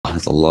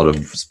there's a lot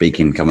of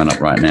speaking coming up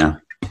right now.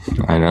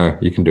 I know,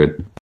 you can do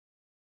it.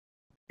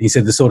 He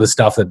said the sort of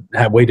stuff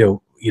that we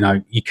do,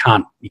 you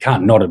can't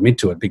not admit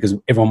to it because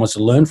everyone wants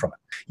to learn from it.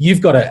 You've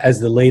got to, as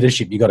the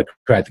leadership, you've got to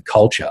create the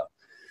culture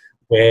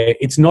where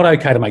it's not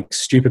okay to make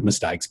stupid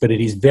mistakes, but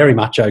it is very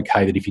much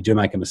okay that if you do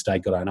make a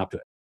mistake, got to own up to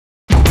it.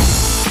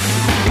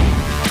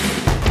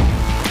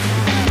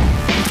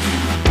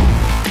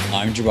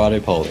 I'm Gerardo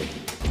Poli.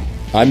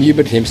 I'm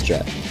Hubert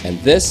Hemstra, and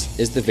this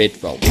is the Vet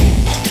Vault.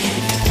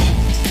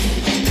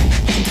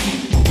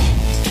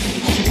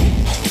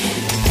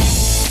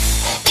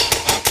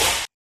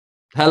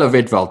 Hello,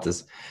 Vet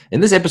Vaulters.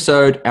 In this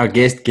episode, our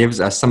guest gives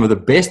us some of the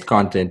best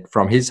content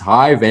from his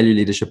high-value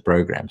leadership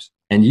programs.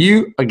 And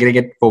you are getting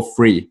it for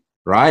free,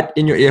 right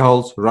in your ear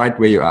holes, right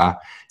where you are.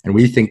 And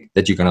we think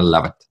that you're going to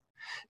love it.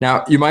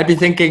 Now, you might be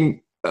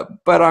thinking,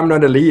 but I'm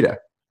not a leader.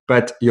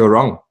 But you're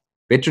wrong.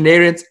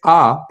 Veterinarians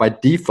are, by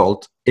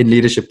default, in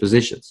leadership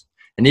positions.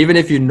 And even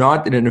if you're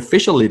not in an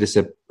official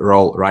leadership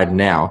role right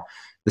now,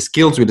 the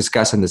skills we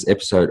discuss in this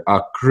episode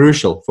are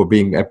crucial for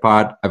being a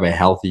part of a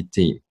healthy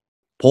team.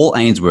 Paul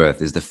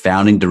Ainsworth is the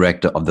founding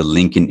director of the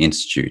Lincoln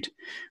Institute,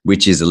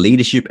 which is a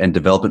leadership and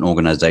development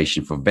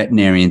organization for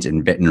veterinarians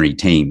and veterinary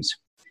teams.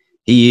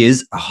 He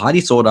is a highly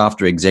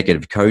sought-after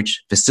executive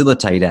coach,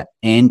 facilitator,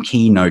 and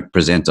keynote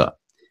presenter.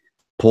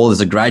 Paul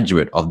is a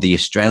graduate of the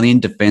Australian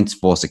Defence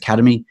Force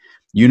Academy,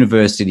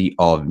 University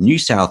of New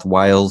South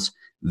Wales,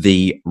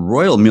 the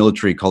Royal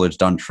Military College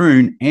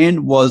Duntroon,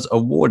 and was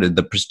awarded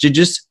the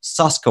prestigious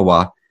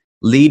Susquehanna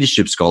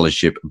Leadership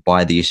Scholarship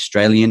by the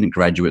Australian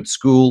Graduate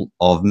School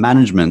of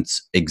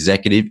Management's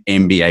Executive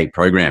MBA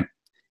program.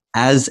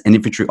 As an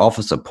infantry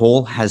officer,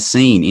 Paul has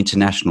seen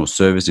international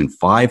service in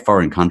 5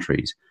 foreign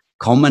countries,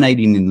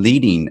 culminating in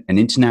leading an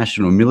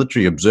international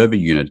military observer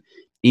unit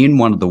in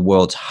one of the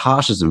world's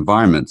harshest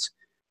environments.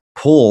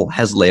 Paul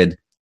has led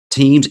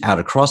teams out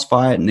of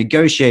crossfire,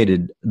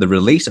 negotiated the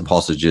release of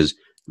hostages,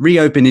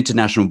 reopened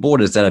international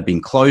borders that have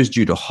been closed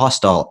due to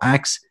hostile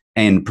acts,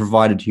 and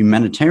provided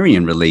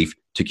humanitarian relief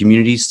to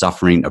communities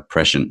suffering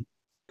oppression.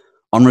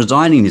 On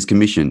resigning his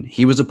commission,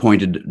 he was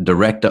appointed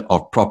Director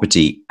of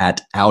Property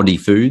at Aldi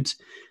Foods,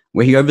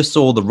 where he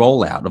oversaw the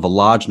rollout of a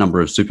large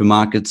number of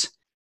supermarkets.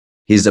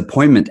 His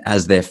appointment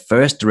as their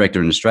first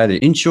director in Australia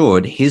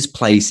ensured his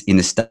place in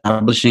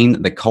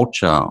establishing the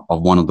culture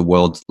of one of the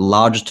world's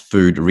largest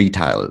food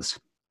retailers.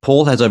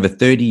 Paul has over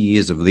 30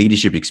 years of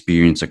leadership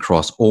experience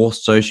across all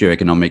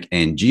socioeconomic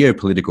and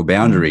geopolitical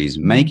boundaries,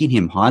 making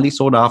him highly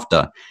sought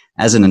after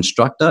as an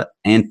instructor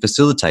and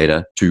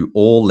facilitator to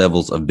all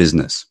levels of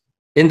business.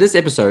 In this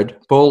episode,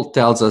 Paul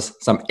tells us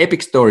some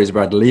epic stories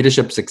about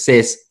leadership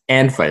success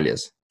and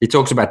failures. He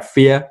talks about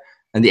fear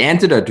and the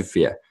antidote to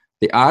fear,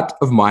 the art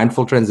of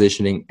mindful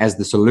transitioning as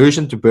the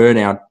solution to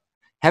burnout,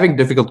 having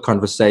difficult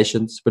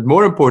conversations, but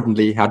more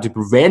importantly, how to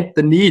prevent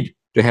the need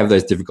to have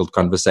those difficult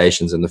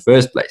conversations in the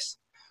first place.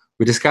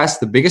 We discuss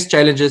the biggest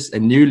challenges a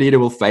new leader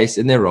will face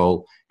in their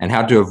role and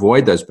how to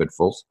avoid those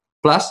pitfalls,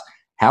 plus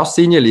how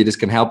senior leaders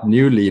can help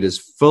new leaders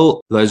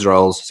fill those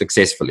roles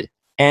successfully,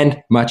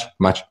 and much,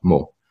 much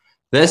more.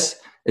 This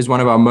is one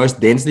of our most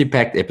densely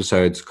packed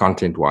episodes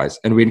content-wise,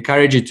 and we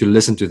encourage you to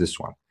listen to this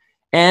one.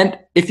 And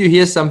if you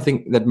hear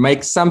something that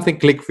makes something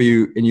click for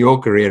you in your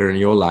career or in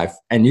your life,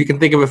 and you can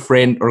think of a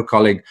friend or a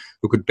colleague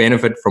who could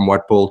benefit from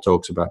what Paul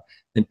talks about,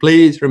 then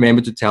please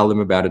remember to tell them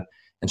about it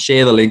and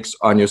share the links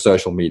on your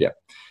social media.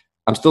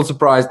 I'm still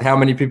surprised how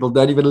many people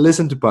don't even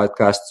listen to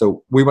podcasts,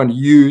 so we want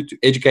you to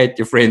educate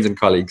your friends and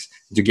colleagues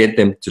to get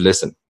them to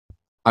listen.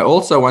 I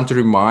also want to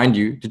remind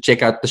you to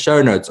check out the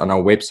show notes on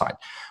our website.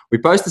 We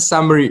post a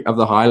summary of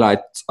the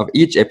highlights of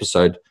each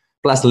episode,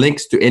 plus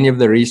links to any of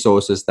the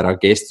resources that our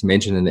guests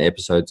mention in the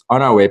episodes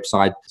on our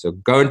website, so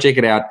go and check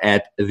it out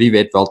at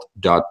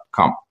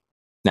thevetvault.com.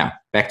 Now,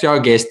 back to our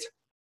guest,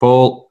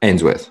 Paul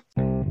Ainsworth.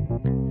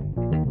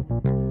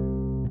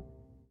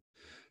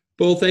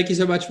 Paul, thank you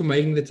so much for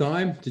making the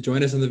time to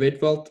join us on the Vet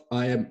Vault.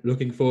 I am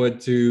looking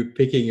forward to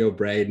picking your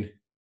brain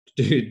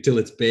till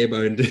it's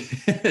bare-boned.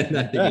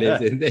 Nothing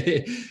left in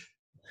there.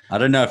 I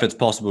don't know if it's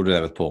possible to do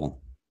that with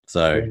Paul.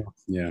 So,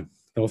 yeah.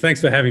 Well,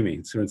 thanks for having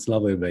me. It's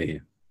lovely to be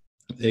here.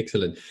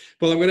 Excellent.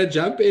 Well, I'm going to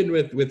jump in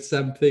with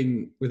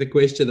a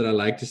question that I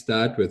like to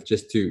start with,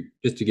 just to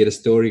get a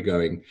story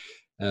going.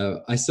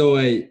 I saw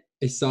a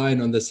sign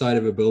on the side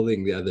of a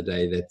building the other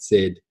day that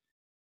said,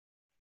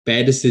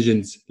 "Bad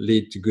decisions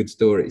lead to good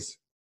stories,"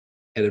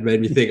 and it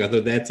made me think. I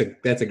thought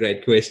that's a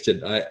great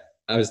question. I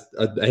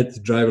had to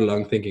drive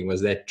along thinking,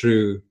 was that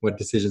true? What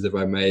decisions have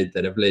I made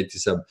that have led to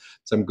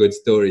some good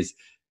stories?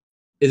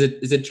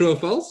 Is it true or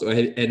false?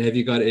 And have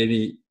you got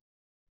any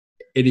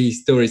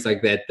stories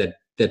like that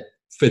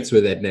fits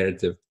with that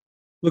narrative?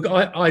 Look,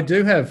 I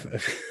do have.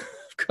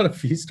 I've got a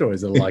few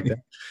stories that are like that.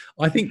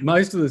 I think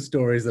most of the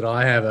stories that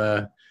I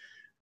have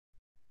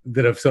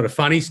that are sort of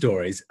funny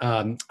stories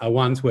are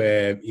ones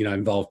where,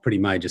 involve pretty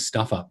major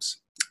stuff-ups.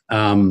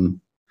 And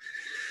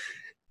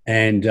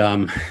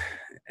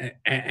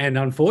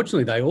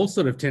unfortunately, they all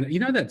sort of tend,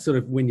 that sort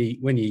of when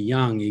you're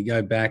young, you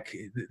go back,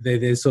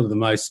 they're sort of the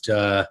most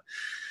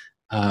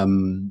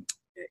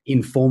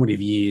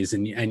informative years,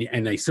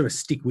 and they sort of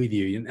stick with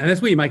you, and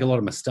that's where you make a lot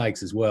of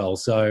mistakes as well.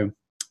 So,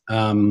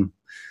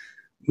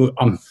 look,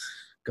 I'm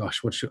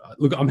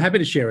happy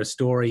to share a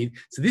story.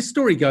 So this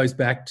story goes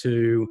back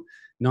to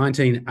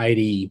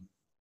 1980.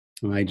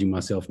 I'm aging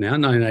myself now.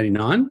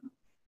 1989,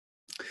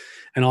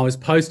 and I was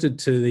posted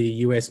to the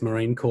U.S.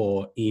 Marine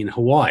Corps in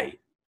Hawaii,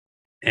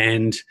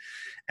 and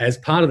as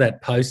part of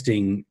that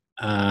posting,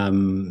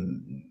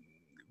 the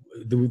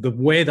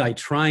where they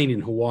train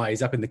in Hawaii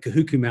is up in the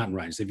Kahuku mountain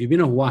range. So if you've been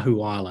to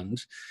Oahu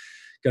Island,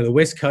 go to the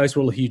west coast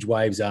where all the huge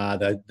waves are.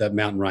 The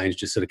mountain range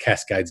just sort of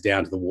cascades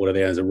down to the water.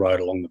 There's a road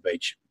along the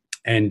beach,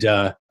 and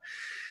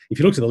if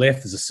you look to the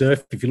left, there's a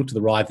surf. If you look to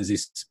the right, there's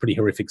this pretty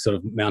horrific sort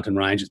of mountain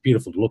range. It's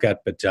beautiful to look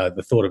at, but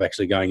the thought of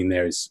actually going in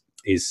there is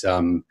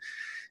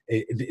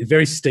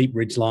very steep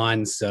ridge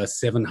lines,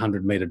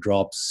 700-meter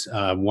drops,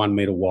 1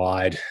 meter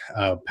wide,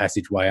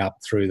 passageway up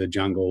through the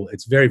jungle.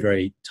 It's very,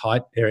 very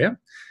tight area.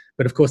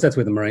 But of course, that's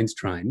where the Marines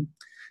train.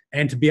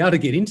 And to be able to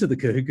get into the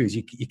Kahukus,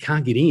 you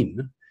can't get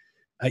in.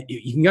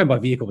 You can go by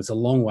vehicle, but it's a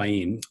long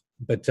way in.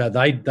 But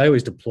they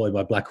always deploy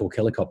by Black Hawk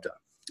helicopter.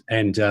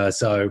 And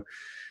so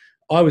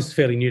I was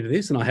fairly new to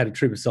this, and I had a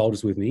troop of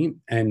soldiers with me.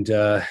 And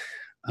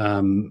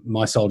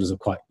my soldiers are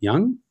quite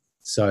young.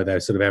 So they're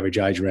sort of average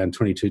age around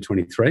 22,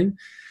 23.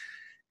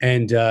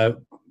 And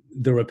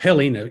the rappel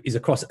in is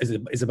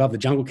above the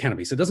jungle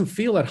canopy. So it doesn't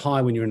feel that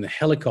high when you're in the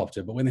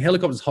helicopter, but when the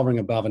helicopter's hovering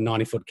above a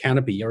 90-foot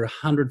canopy, you're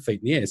 100 feet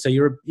in the air. So if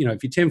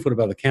you're 10 foot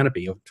above the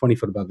canopy or 20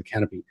 foot above the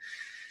canopy,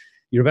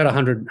 you're about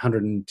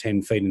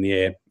 110 feet in the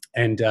air.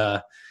 And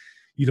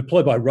you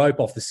deploy by rope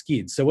off the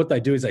skids. So what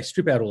they do is they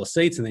strip out all the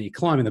seats, and then you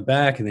climb in the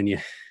back, and then you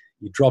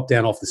drop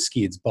down off the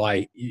skids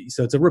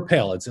so it's a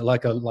rappel. It's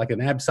like an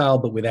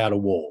abseil, but without a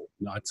wall.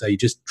 Right? So you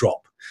just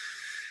drop.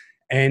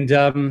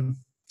 And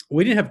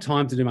we didn't have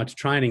time to do much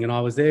training, and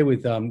I was there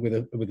with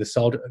a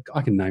soldier.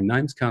 I can name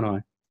names, can't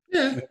I?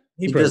 Yeah.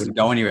 He doesn't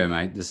go anywhere,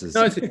 mate. This is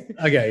okay.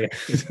 Yeah,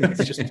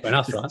 it's just between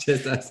us, right?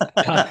 Just us. So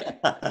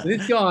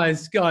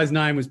this guy's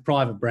name was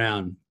Private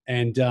Brown,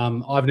 and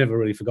I've never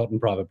really forgotten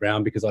Private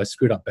Brown because I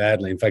screwed up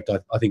badly. In fact,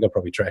 I think I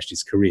probably trashed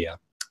his career,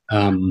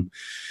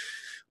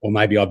 or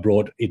maybe I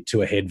brought it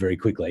to a head very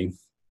quickly.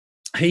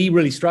 He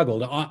really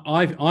struggled.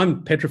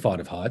 I'm petrified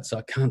of heights. So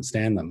I can't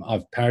stand them.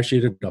 I've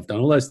parachuted. I've done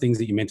all those things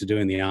that you're meant to do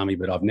in the army,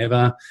 but I've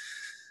never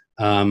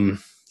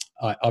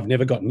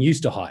gotten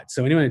used to heights.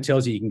 So anyone who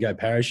tells you can go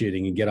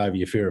parachuting and get over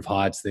your fear of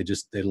heights,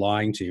 they're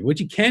lying to you. What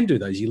you can do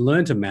though is you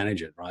learn to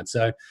manage it, right?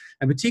 So,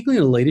 and particularly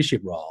in a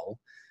leadership role,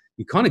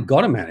 you kind of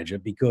got to manage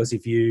it, because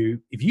if you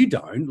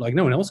don't, like,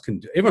 no one else can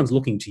do. Everyone's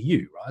looking to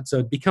you, right? So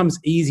it becomes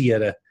easier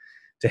to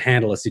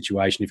handle a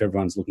situation if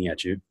everyone's looking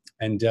at you.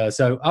 And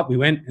so up we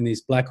went in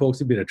these Black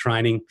Hawks, a bit of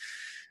training,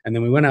 and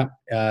then we went up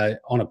we're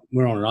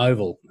on an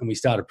oval, and we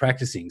started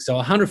practicing. So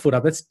 100 foot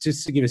up, that's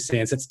just to give a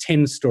sense, that's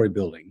 10-story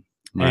building.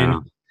 Wow.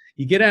 And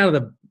you get out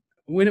of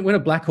when a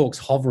Black Hawk's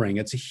hovering,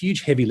 it's a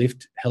huge heavy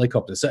lift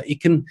helicopter. So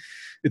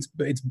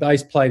its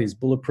base plate is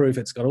bulletproof.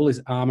 It's got all this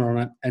armor on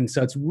it. And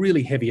so it's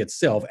really heavy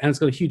itself, and it's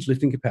got a huge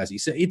lifting capacity.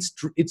 So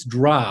its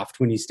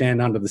draft when you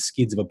stand under the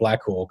skids of a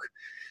Black Hawk,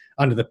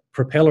 under the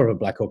propeller of a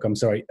Black Hawk,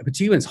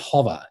 particularly when it's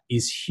hover,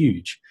 is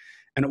huge.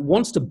 And it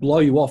wants to blow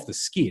you off the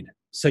skid.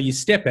 So you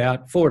step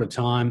out 4 at a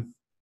time.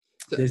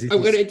 I'm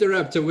going to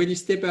interrupt. So when you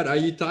step out, are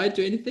you tied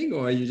to anything,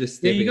 or are you just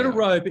stepping you got out? a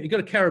rope, you got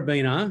a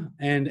carabiner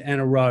and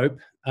a rope,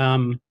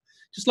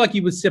 just like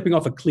you were stepping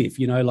off a cliff,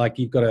 like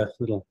you've got a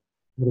little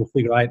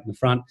figure 8 in the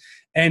front.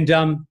 And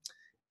then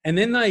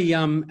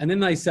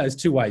they say there's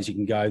 2 ways you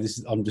can go.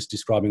 I'm just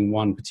describing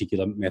one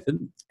particular method,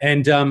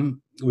 and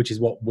which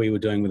is what we were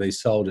doing with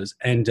these soldiers.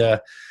 And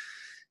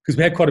because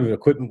we had quite a bit of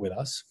equipment with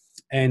us.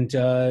 And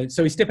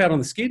so you step out on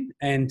the skid,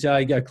 and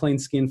you go clean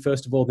skin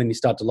first of all. Then you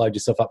start to load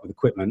yourself up with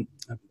equipment,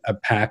 a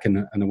pack and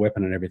a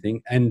weapon and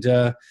everything. And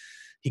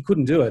he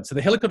couldn't do it. So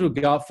the helicopter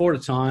would go up 4 at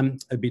a time.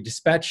 It'd be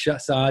dispatch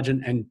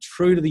sergeant, and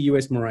true to the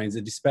US Marines,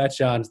 the dispatch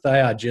sergeants, they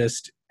are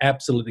just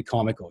absolutely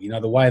comical.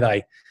 The way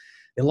they're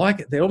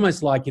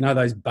almost like,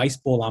 those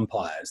baseball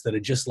umpires that are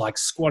just like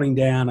squatting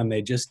down, and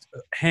they're just,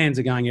 hands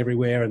are going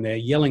everywhere, and they're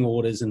yelling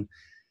orders. And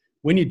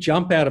when you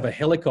jump out of a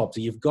helicopter,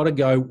 you've got to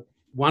go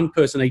 1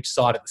 person each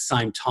side at the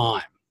same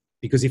time,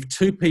 because if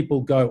 2 people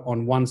go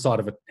on one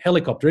side of a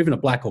helicopter, even a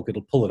Black Hawk,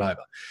 it'll pull it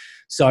over.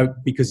 So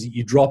because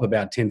you drop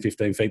about 10,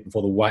 15 feet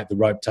before the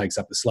rope takes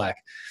up the slack.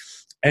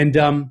 And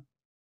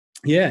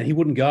he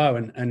wouldn't go.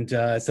 And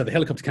so the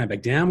helicopter came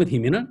back down with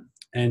him in it.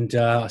 And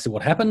I said,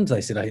 what happened? They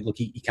said, hey, look,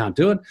 he can't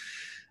do it.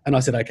 And I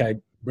said, okay,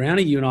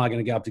 Brownie, you and I are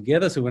going to go up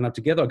together. So we went up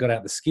together. I got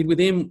out the skid with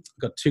him.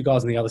 Got 2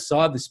 guys on the other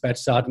side. The dispatch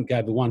sergeant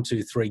gave the 1,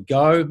 2, 3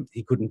 go.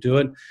 He couldn't do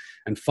it.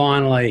 And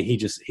finally,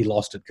 he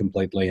lost it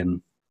completely.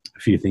 And a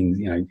few things,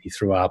 he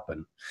threw up,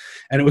 and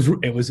it was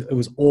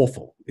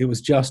awful. It was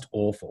just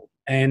awful.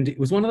 And it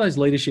was one of those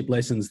leadership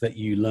lessons that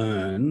you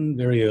learn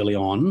very early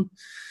on.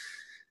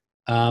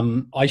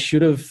 I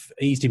should have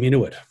eased him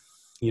into it.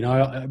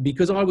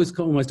 Because I was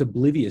almost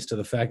oblivious to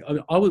the fact.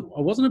 I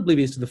wasn't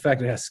oblivious to the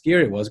fact of how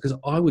scary it was, because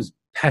I was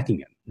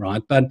packing it,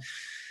 right? But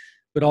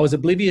But I was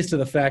oblivious to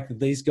the fact that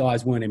these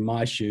guys weren't in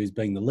my shoes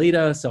being the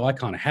leader, so I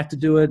kind of had to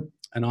do it.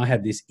 And I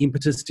had this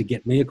impetus to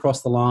get me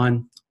across the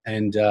line.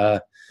 And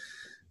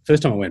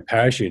first time I went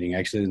parachuting,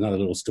 actually, there's another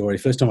little story.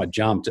 First time I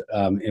jumped,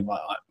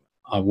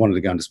 I wanted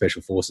to go into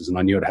Special Forces, and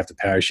I knew I'd have to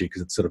parachute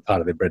because it's sort of part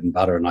of their bread and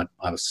butter, and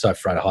I was so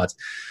afraid of heights.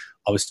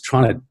 I was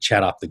trying to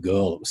chat up the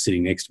girl that was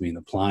sitting next to me in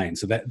the plane.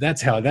 So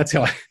that's how I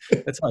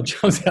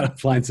jumped out of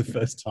planes the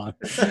first time.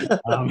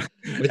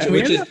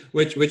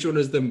 Which one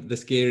was the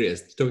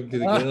scariest? Talking to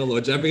the girl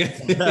or jumping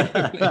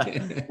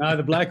out? No,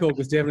 the Black Hawk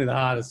was definitely the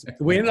hardest.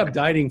 We ended up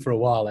dating for a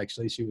while.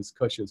 Actually, she was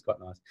quite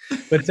nice.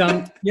 But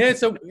yeah.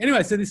 So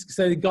anyway, so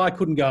the guy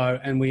couldn't go,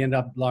 and we ended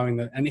up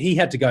lowering and he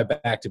had to go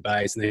back to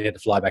base, and then he had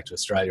to fly back to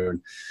Australia,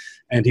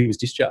 and he was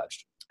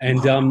discharged. And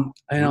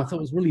I thought it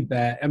was really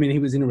bad. I mean, he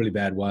was in a really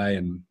bad way,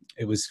 and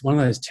it was one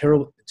of those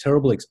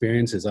terrible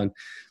experiences. And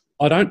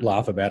I don't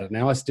laugh about it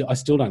now. I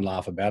still don't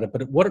laugh about it.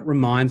 But what it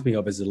reminds me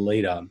of as a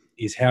leader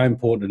is how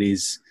important it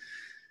is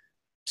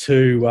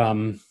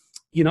to,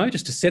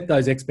 just to set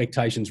those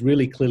expectations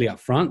really clearly up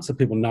front so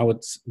people know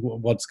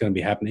what's going to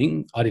be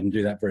happening. I didn't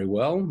do that very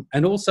well.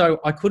 And also,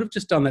 I could have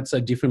just done that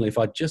so differently if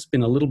I'd just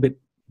been a little bit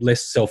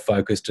less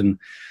self-focused, and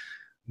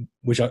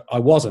which I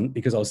wasn't,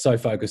 because I was so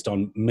focused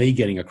on me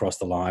getting across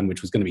the line,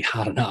 which was going to be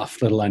hard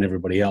enough, let alone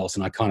everybody else.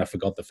 And I kind of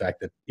forgot the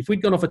fact that if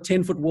we'd gone off a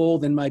 10-foot wall,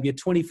 then maybe a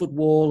 20-foot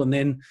wall, and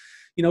then,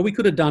 we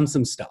could have done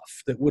some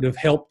stuff that would have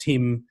helped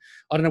him.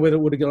 I don't know whether it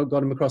would have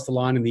got him across the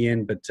line in the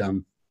end, but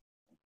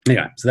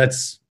anyway, so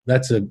I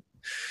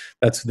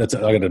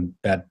got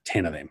about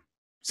 10 of them.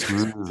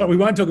 So we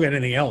won't talk about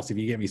anything else if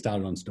you get me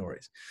started on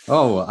stories.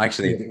 Oh, well,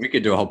 actually, we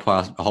could do a whole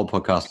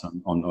podcast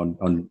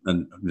on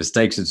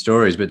mistakes and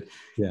stories, but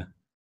yeah.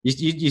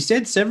 You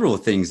said several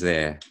things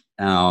there,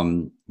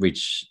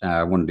 which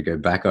I wanted to go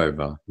back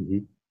over. Mm-hmm.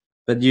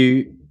 But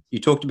you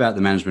talked about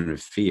the management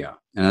of fear,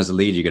 and as a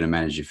leader, you're going to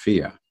manage your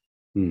fear.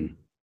 Mm.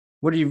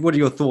 What are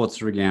your thoughts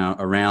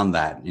around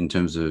that in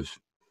terms of?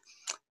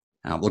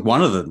 Look,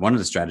 one of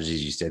the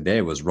strategies you said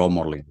there was role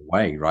modeling the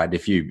way, right?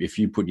 If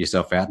you put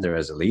yourself out there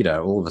as a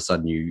leader, all of a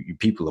sudden you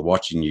people are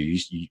watching you.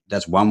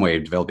 That's one way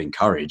of developing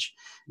courage,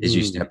 is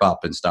you step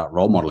up and start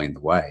role modeling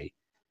the way.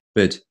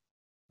 But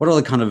what are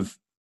the kind of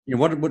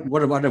what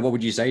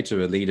would you say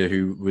to a leader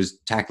who was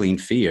tackling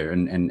fear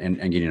and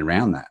getting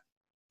around that?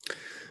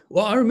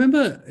 Well, I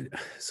remember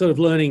sort of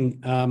learning.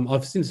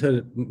 I've since heard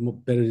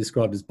it better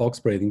described as box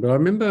breathing, but I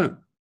remember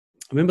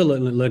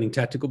learning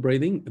tactical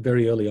breathing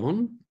very early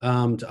on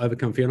to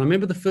overcome fear. And I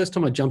remember the first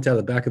time I jumped out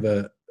of the back of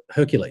a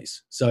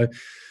Hercules. So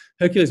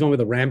Hercules, one where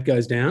the ramp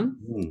goes down.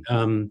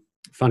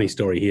 Funny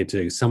story here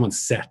too. Someone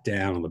sat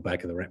down on the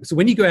back of the ramp. So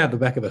when you go out the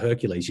back of a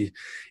Hercules,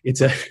 it's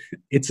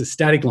a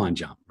static line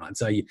jump, right?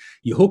 So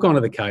you hook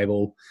onto the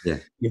cable. Yeah.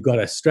 You've got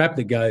a strap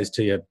that goes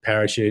to your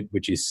parachute,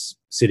 which is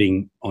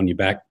sitting on your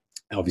back,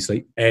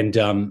 obviously, and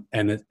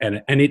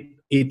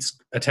it's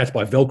attached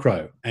by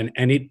Velcro, and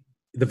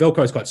the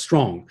Velcro is quite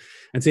strong,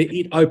 and so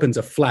it opens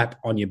a flap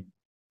on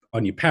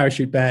your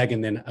parachute bag,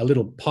 and then a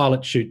little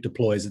pilot chute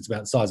deploys. It's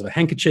about the size of a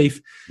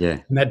handkerchief,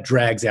 and that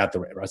drags out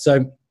the right.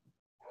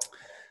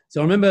 So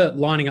I remember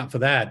lining up for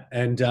that,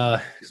 and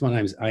because my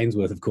name's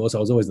Ainsworth, of course, I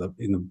was always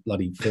in the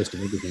bloody first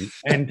of everything,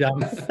 and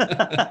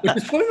which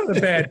is probably not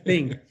a bad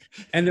thing.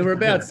 And there were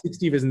about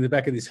 60 of us in the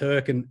back of this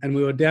Herc, and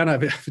we were down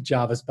over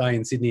Jarvis Bay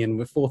in Sydney, and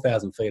we're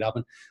 4,000 feet up.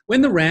 And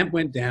when the ramp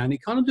went down, you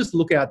kind of just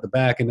look out the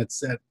back, and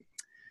it's a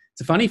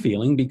funny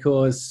feeling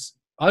because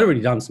I'd already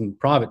done some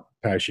private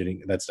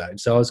parachuting at that stage,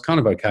 so I was kind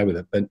of okay with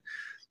it. But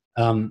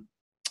I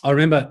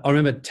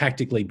remember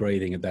tactically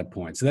breathing at that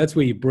point. So that's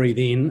where you breathe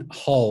in,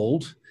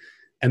 hold.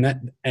 And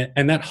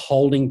that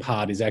holding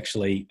part is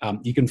actually,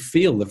 you can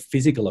feel the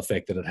physical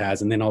effect that it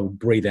has. And then I would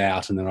breathe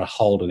out, and then I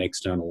hold an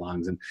external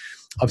lungs. And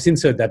I've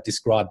since heard that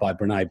described by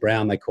Brene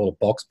Brown. They call it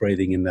box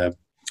breathing in the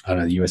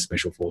US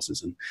Special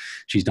Forces. And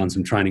she's done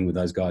some training with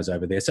those guys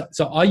over there.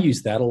 So I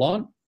use that a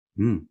lot.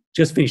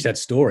 Just finish that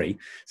story.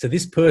 So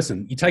this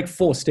person, you take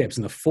 4 steps,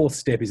 and the 4th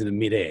step is in the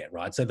midair,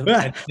 right? So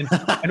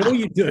and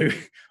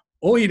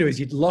all you do is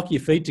you lock your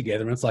feet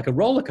together, and it's like a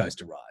roller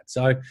coaster ride.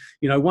 So,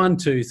 1,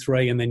 2,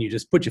 3, and then you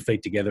just put your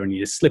feet together and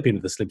you just slip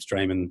into the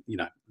slipstream, and,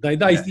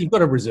 you've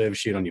got a reserve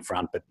chute on your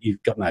front, but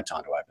you've got no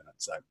time to open it.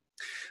 So,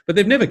 but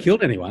they've never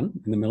killed anyone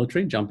in the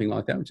military jumping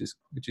like that, which is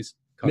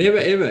kind never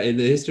ever in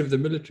the history of the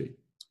military.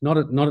 Not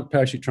at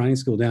parachute training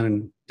school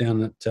down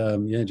at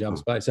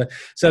Jarvis Bay.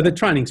 So the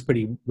training's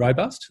pretty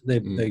robust. They're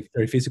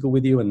very physical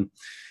with you, and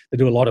they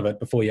do a lot of it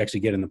before you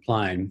actually get in the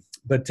plane.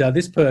 But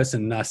this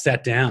person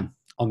sat down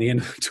on the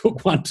end,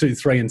 took 1, 2,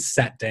 3 and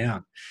sat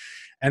down.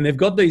 And they've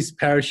got these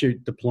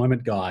parachute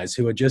deployment guys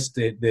who are just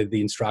they're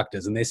the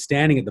instructors, and they're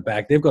standing at the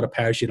back. They've got a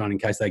parachute on in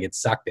case they get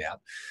sucked out,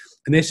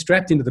 and they're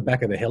strapped into the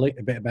back of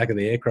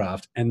the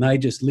aircraft, and they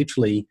just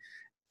literally,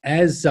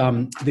 as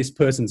this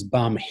person's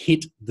bum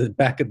hit the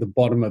back at the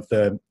bottom of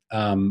the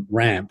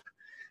ramp,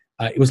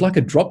 it was like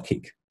a drop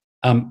kick.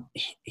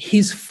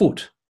 His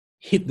foot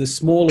hit the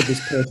small of this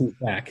person's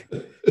back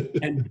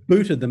and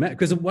booted them out.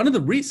 Because one of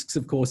the risks,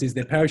 of course, is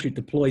their parachute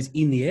deploys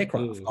in the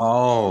aircraft.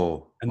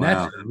 Oh, and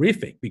that's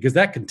horrific because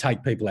that can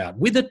take people out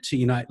with it.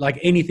 Like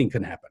anything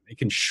can happen. It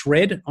can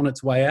shred on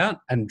its way out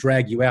and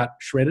drag you out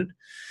shredded.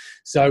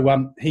 So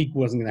he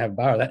wasn't going to have a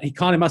bar of that. He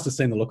kind of must have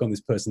seen the look on this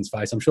person's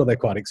face. I'm sure they're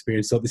quite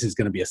experienced, thought this is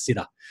going to be a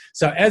sitter.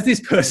 So as this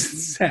person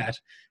sat,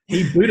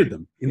 he booted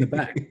them in the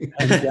back.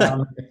 And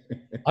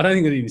I don't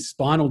think it was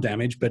spinal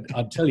damage, but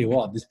I'd tell you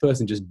what, this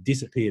person just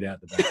disappeared out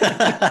the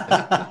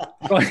back.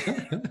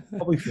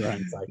 Probably for their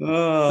own sake.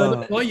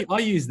 So I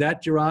use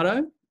that,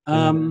 Gerardo.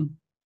 And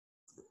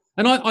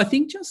I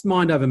think just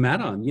mind over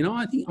matter.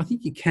 I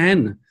think you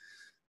can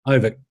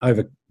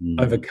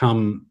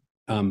overcome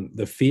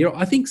the fear.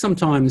 I think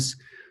sometimes,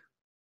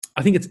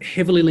 it's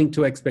heavily linked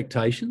to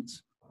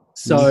expectations.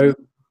 So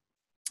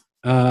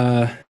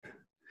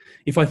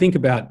if I think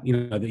about,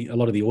 a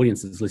lot of the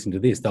audience that's listening to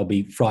this, they'll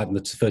be frightened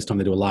the first time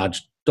they do a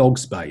large dog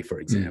spay,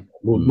 for example.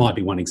 Well, it might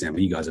be one example.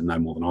 You guys would know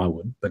more than I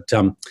would. But,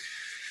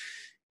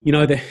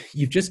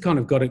 you've just kind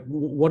of got to,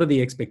 what are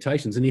the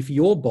expectations? And if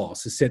your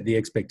boss has set the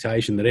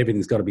expectation that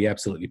everything's got to be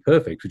absolutely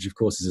perfect, which of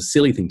course is a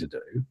silly thing to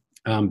do,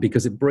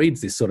 because it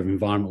breeds this sort of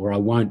environment where I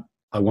won't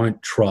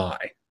try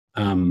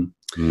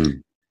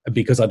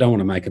because I don't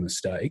want to make a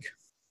mistake.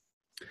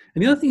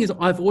 And the other thing is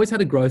I've always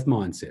had a growth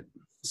mindset.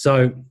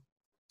 So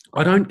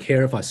I don't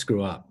care if I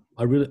screw up.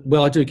 I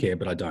do care,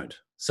 but I don't.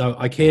 So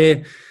I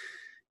care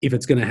if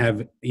it's going to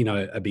have,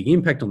 a big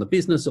impact on the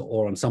business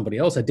or on somebody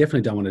else. I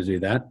definitely don't want to do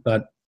that.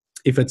 But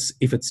if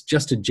it's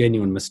just a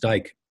genuine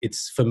mistake,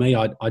 it's for me,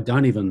 I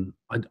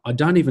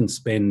don't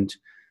spend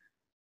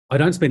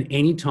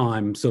any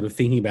time sort of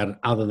thinking about it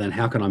other than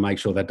how can I make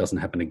sure that doesn't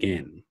happen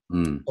again.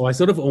 So I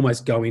sort of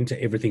almost go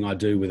into everything I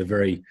do with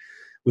a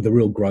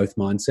real growth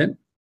mindset.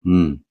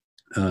 I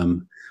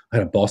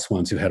had a boss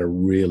once who had a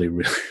really,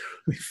 really,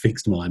 really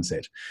fixed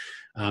mindset.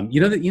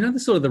 The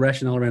sort of the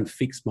rationale around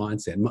fixed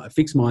mindset. A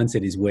fixed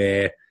mindset is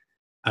where,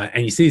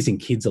 and you see this in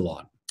kids a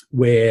lot,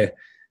 where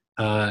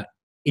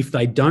if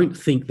they don't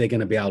think they're going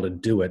to be able to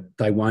do it,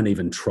 they won't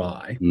even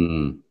try,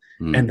 and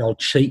they'll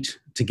cheat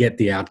to get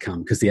the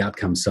outcome because the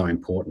outcome's so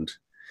important.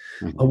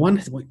 I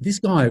wonder, this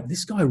guy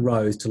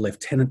rose to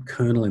lieutenant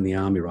colonel in the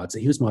army, right? So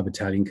he was my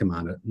battalion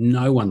commander.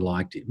 No one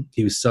liked him.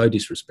 He was so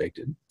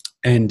disrespected,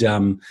 and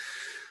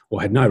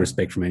had no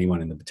respect from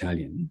anyone in the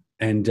battalion.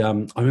 And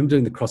I remember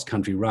doing the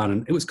cross-country run,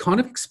 and it was kind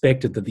of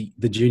expected that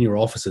the junior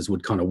officers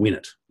would kind of win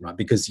it, right?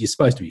 Because you're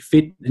supposed to be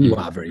fit, and you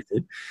are very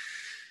fit.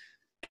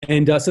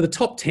 And so the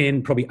top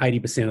 10, probably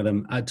 80% of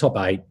them, top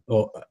 8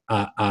 are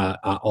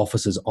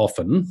officers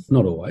often,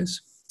 not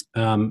always.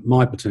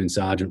 My platoon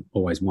sergeant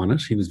always won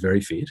it. He was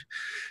very fit.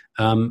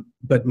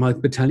 But my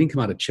battalion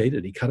commander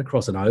cheated. He cut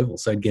across an oval,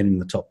 so he'd get in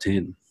the top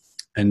 10.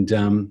 And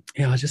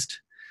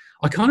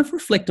I kind of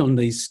reflect on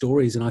these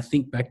stories and I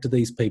think back to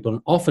these people,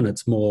 and often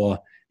it's more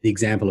the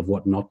example of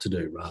what not to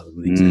do rather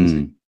than the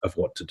example of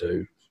what to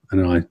do.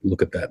 And I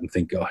look at that and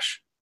think,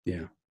 gosh,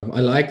 yeah. I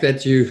like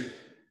that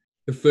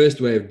the first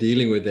way of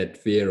dealing with that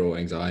fear or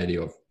anxiety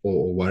or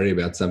worry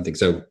about something.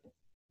 So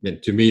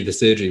to me, the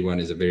surgery one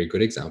is a very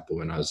good example.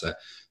 When I was a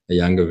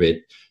younger vet,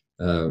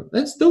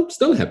 that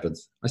still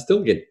happens. I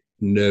still get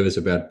nervous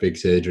about big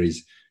surgeries.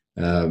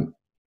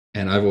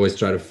 And I've always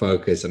tried to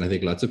focus, and I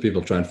think lots of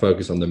people try and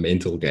focus on the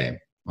mental game,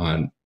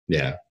 on,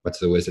 what's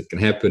the worst that can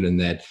happen in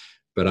that.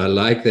 But I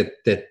like that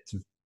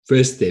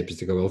first step is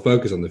to go, well,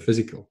 focus on the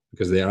physical,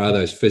 because there are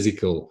those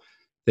physical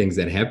things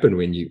that happen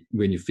when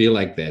you feel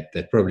like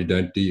that probably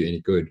don't do you any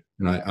good.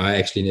 And I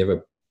actually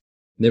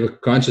never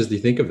consciously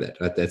think of that.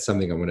 That's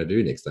something I want to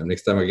do next time.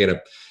 Next time I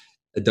get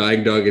a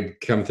dying dog and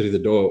come through the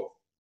door,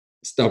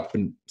 stop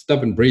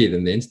and breathe,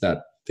 and then start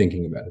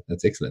thinking about it.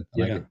 That's excellent. I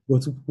like it.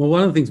 Well,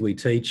 one of the things we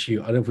teach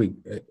you, I don't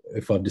know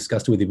if I've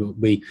discussed it with you,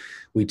 but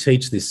we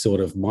teach this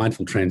sort of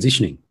mindful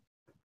transitioning,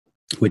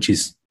 which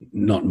is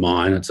not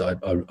mine. It's I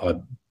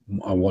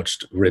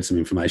read some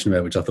information about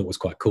it, which I thought was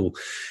quite cool,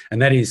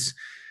 and that is,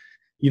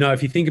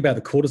 if you think about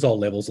the cortisol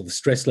levels or the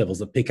stress levels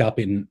that pick up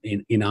in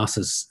us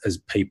as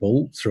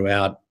people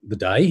throughout the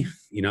day,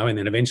 and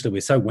then eventually we're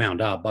so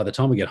wound up by the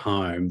time we get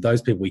home,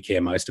 those people we care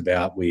most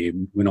about, we're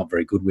not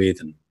very good with,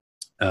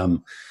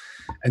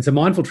 and so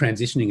mindful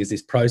transitioning is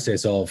this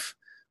process of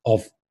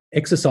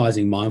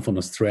exercising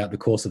mindfulness throughout the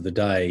course of the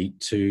day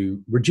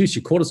to reduce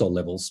your cortisol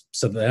levels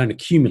so that they don't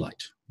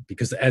accumulate.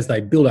 Because as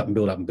they build up and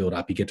build up and build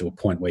up, you get to a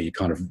point where you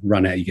kind of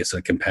run out, you get sort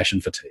of compassion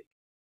fatigue.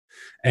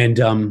 And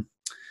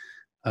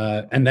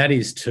that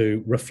is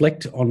to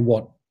reflect on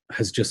what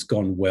has just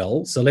gone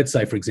well. So let's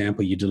say, for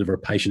example, you deliver a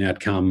patient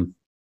outcome.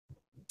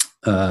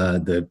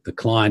 The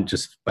client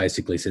just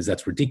basically says,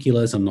 that's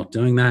ridiculous, I'm not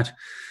doing that,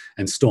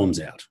 and storms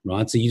out,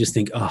 right? So you just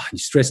think, your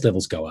stress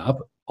levels go up.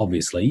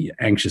 Obviously, you're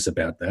anxious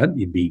about that.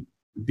 You'd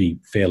be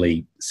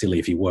fairly silly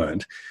if you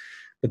weren't.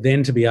 But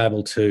then to be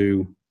able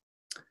to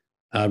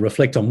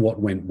reflect on what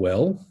went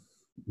well.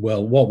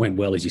 Well, what went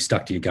well is you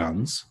stuck to your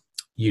guns.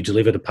 You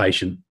delivered a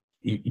patient.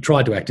 You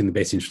tried to act in the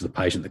best interest of the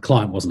patient. The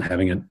client wasn't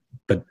having it,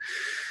 but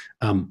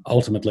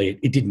Ultimately,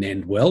 it didn't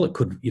end well. It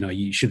could,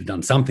 you should have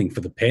done something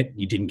for the pet.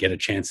 You didn't get a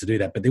chance to do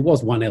that. But there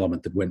was one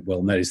element that went well,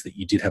 and that is that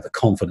you did have the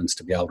confidence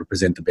to be able to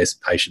present the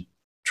best patient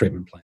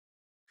treatment plan.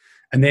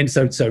 And then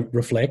so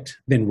reflect,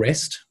 then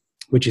rest,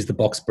 which is the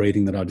box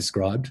breathing that I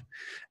described,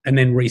 and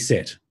then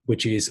reset,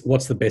 which is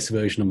what's the best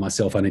version of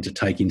myself I need to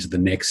take into the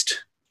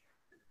next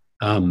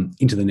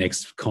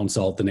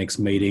consult, the next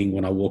meeting.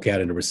 When I walk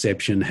out into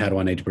reception, how do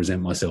I need to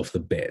present myself the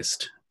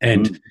best?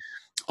 And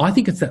I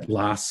think it's that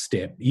last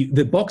step.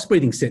 The box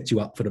breathing sets you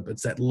up for it, but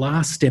it's that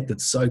last step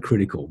that's so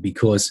critical,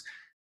 because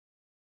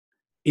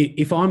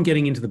if I'm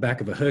getting into the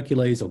back of a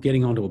Hercules or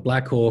getting onto a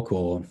Black Hawk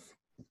or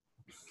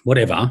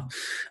whatever,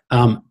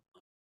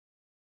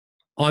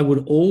 I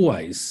would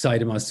always say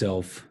to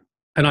myself,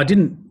 and I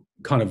didn't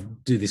kind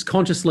of do this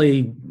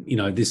consciously,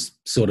 this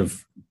sort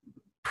of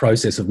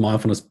process of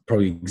mindfulness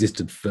probably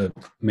existed for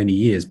many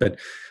years, but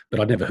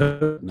I'd never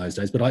heard it in those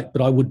days.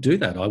 But I would do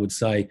that. I would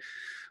say,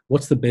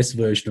 what's the best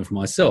version of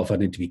myself? I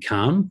need to be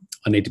calm.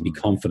 I need to be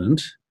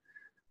confident.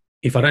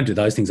 If I don't do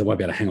those things, I won't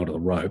be able to hang onto the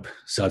rope.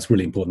 So it's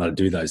really important that I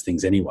do those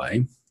things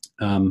anyway.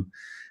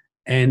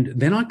 And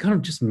then I kind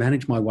of just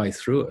manage my way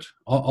through it,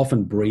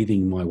 often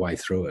breathing my way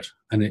through it.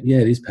 And it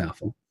is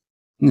powerful.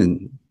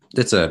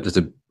 That's a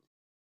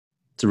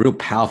real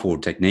powerful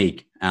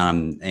technique.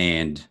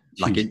 And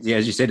like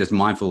as you said, it's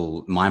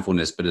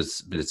mindfulness, but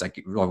it's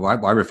like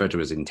I refer to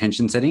it as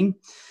intention setting.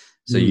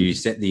 So you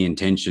set the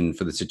intention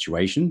for the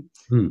situation.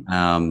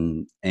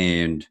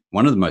 And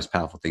one of the most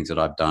powerful things that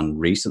I've done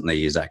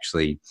recently is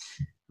actually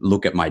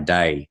look at my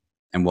day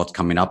and what's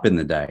coming up in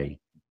the day,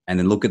 and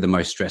then look at the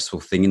most stressful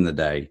thing in the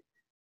day,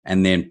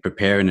 and then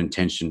prepare an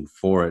intention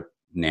for it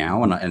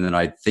now. And then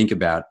I think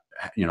about,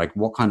 like,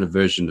 what kind of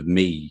version of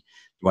me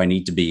do I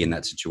need to be in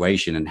that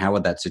situation, and how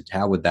would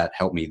that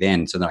help me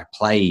then? So that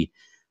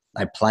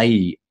I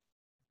play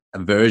a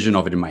version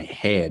of it in my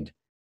head,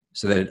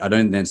 so that I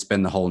don't then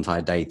spend the whole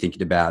entire day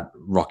thinking about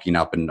rocking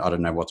up and I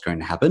don't know what's going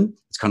to happen.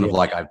 It's kind of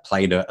like I've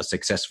played a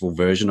successful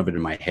version of it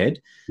in my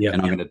head, and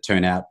I'm going to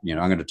turn out, I'm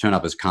going to turn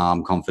up as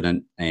calm,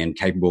 confident, and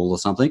capable or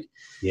something.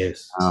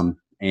 Yes.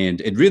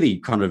 And it really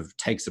kind of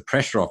takes the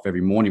pressure off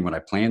every morning when I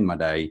plan my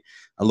day.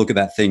 I look at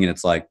that thing and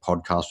it's like,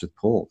 podcast with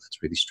Paul.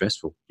 That's really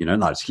stressful,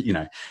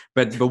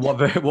 but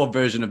what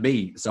version of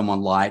me?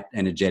 Someone light,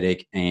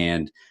 energetic,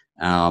 and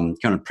kind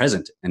of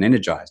present and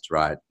energized,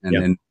 right?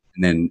 And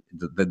then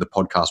the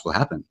podcast will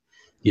happen.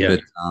 Yeah.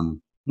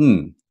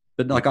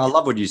 But like, I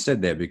love what you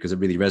said there, because it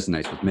really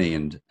resonates with me.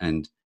 And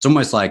it's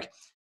almost like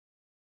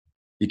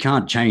you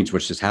can't change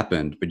what's just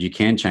happened, but you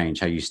can change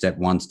how you step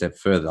one step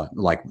further,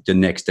 like the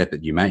next step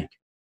that you make.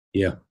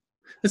 Yeah.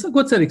 It's like,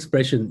 what's that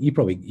expression? You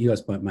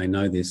guys may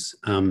know this.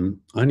 I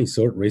only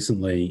saw it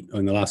recently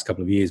in the last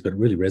couple of years, but it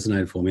really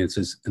resonated for me. It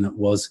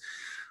was,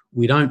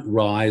 we don't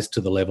rise to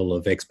the level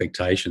of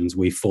expectations,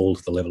 we fall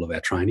to the level of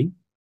our training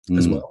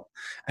as well.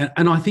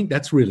 And I think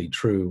that's really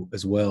true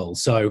as well.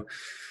 So,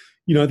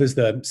 there's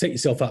the set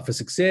yourself up for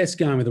success,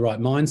 going with the right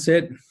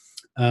mindset.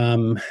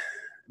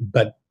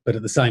 But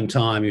at the same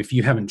time, if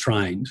you haven't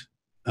trained,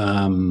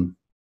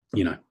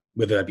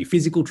 whether that be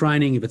physical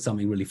training, if it's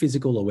something really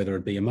physical, or whether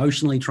it be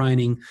emotionally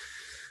training,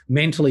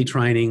 mentally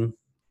training,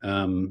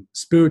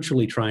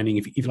 spiritually training,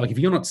 if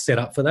you're not set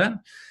up for that,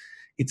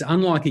 it's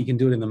unlikely you can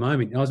do it in the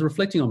moment. I was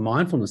reflecting on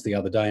mindfulness the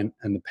other day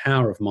and the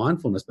power of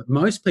mindfulness, but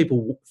most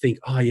people think,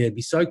 it'd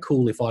be so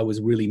cool if I was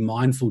really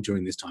mindful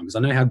during this time, because I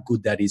know how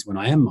good that is when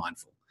I am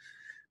mindful.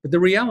 But the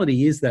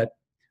reality is that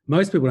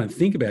most people don't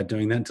think about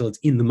doing that until it's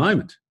in the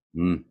moment.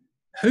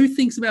 Who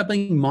thinks about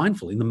being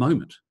mindful in the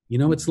moment?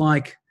 It's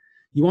like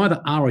you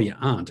either are or you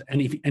aren't.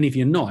 And if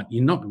you're not,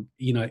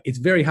 it's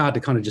very hard to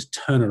kind of just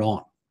turn it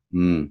on.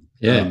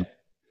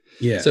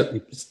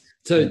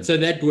 So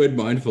that word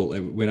mindful,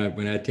 when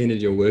I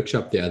attended your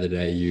workshop the other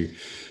day, you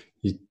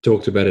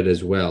talked about it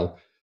as well.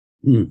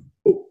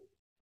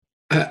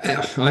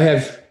 I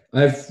have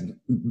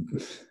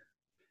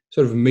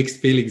sort of mixed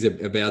feelings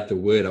about the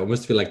word. I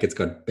almost feel like it's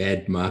got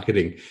bad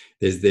marketing.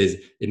 There's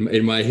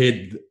in my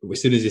head,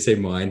 as soon as you say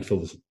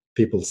mindful,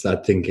 people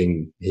start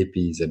thinking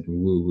hippies and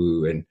woo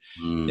woo, and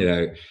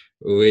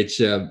which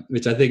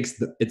I think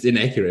it's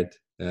inaccurate.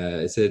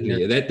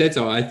 Certainly, that's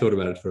how I thought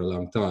about it for a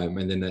long time.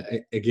 And then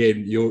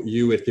again,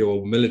 you with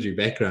your military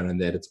background and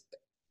that,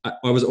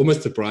 I was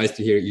almost surprised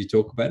to hear you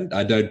talk about it.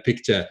 I don't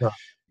picture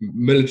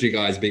military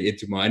guys being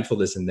into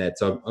mindfulness and that.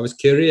 So I was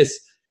curious,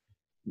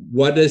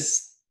 what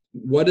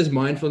does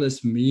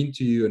mindfulness mean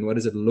to you, and what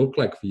does it look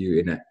like for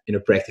you in a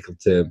practical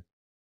term?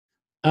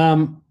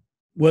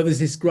 Well, there's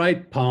this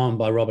great poem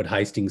by Robert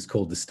Hastings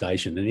called The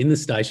Station. And in The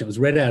Station, it was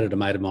read out at a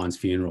mate of mine's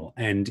funeral.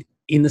 And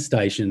in The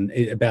Station,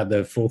 about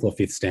the fourth or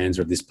fifth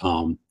stanza of this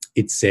poem,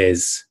 it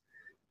says,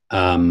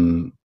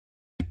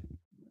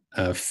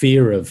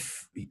 fear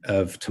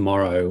of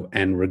tomorrow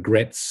and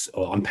regrets,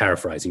 or I'm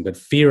paraphrasing, but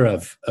fear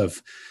of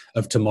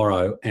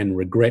tomorrow and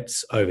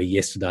regrets over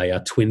yesterday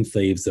are twin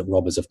thieves that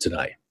rob us of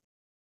today.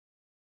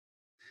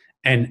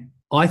 And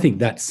I think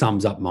that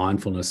sums up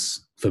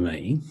mindfulness for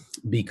me,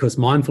 because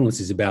mindfulness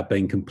is about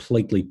being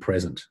completely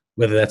present,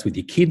 whether that's with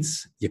your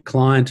kids, your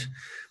client,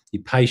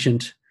 You're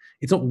patient.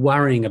 It's not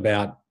worrying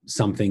about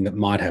something that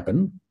might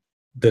happen,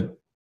 that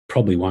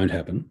probably won't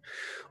happen,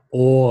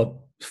 or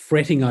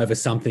fretting over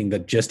something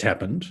that just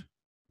happened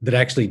that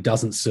actually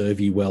doesn't serve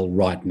you well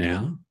right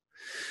now.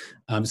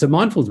 So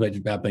mindfulness is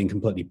about being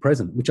completely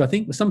present, which I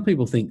think some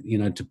people think,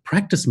 to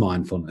practice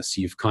mindfulness,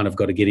 you've kind of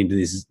got to get into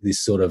this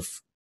sort of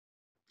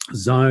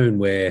zone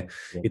where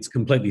it's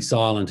completely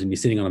silent and you're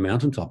sitting on a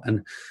mountaintop.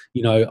 And,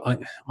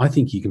 I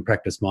think you can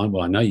practice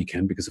I know you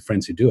can, because of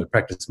friends who do it,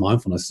 practice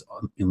mindfulness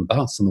in the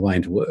bus on the way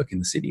into work in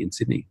the city in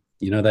Sydney.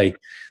 They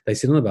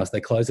sit on the bus,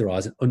 they close their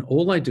eyes, and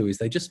all they do is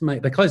they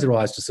close their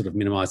eyes to sort of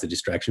minimize the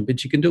distraction,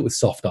 but you can do it with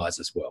soft eyes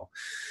as well.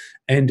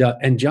 And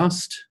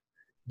just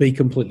be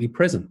completely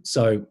present.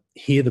 So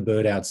hear the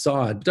bird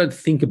outside, but don't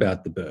think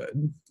about the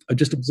bird,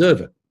 just observe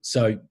it.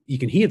 So you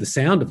can hear the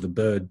sound of the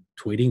bird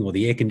tweeting, or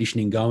the air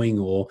conditioning going,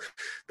 or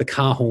the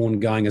car horn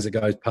going as it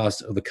goes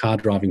past, or the car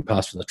driving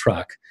past with the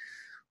truck.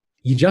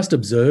 You just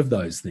observe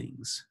those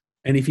things.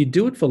 And if you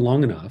do it for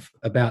long enough,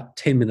 about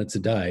 10 minutes a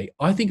day,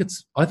 I think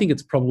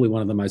it's probably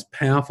one of the most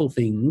powerful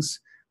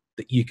things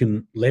that you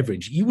can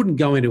leverage. You would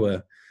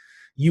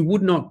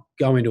not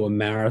go into a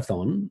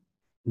marathon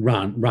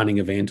running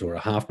event or a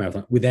half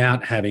marathon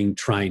without having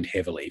trained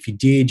heavily. If you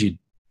did, you'd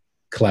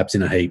collapse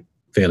in a heap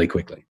fairly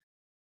quickly.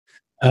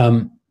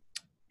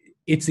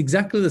 It's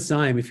exactly the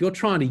same if you're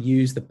trying to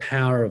use the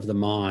power of the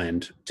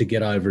mind to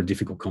get over a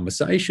difficult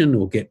conversation,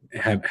 or get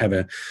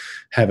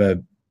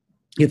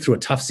through a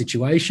tough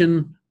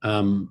situation.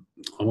 I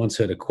once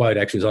heard a quote,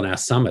 actually it was on our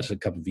summit a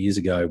couple of years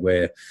ago,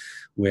 where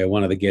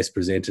one of the guest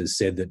presenters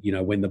said that,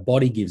 when the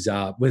body gives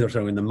up, when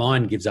the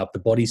mind gives up, the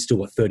body's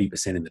still at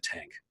 30% in the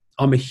tank.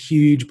 I'm a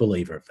huge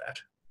believer of that.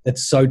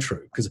 That's so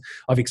true, because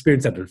I've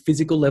experienced that at a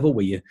physical level,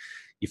 where you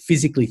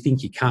physically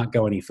think you can't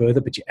go any further,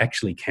 but you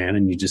actually can,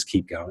 and you just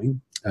keep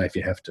going if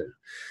you have to.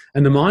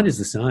 And the mind is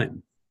the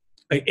same,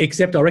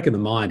 except I reckon the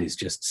mind is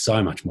just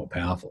so much more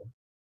powerful.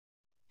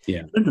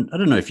 Yeah. I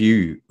don't know if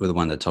you were the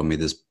one that told me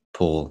this,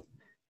 Paul,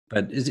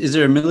 but is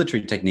there a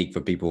military technique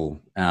for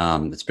people,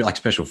 it's like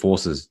special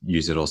forces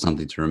use it or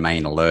something, to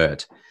remain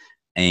alert?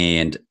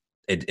 And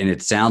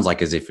it sounds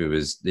like as if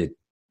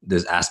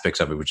there's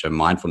aspects of it which are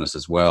mindfulness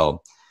as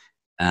well,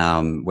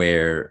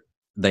 where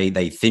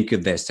they think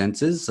of their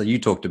senses. So you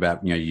talked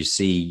about, you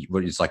see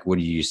what it's like, what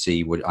do you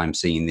see? What I'm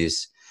seeing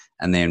this,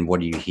 and then what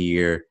do you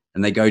hear?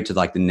 And they go to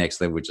like the next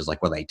level, which is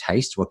like, what they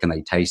taste, what can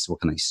they taste? What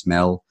can they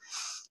smell?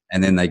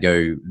 And then they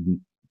go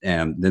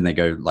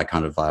like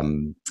kind of,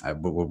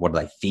 what do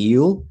they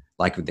feel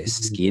like with their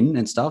skin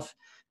and stuff?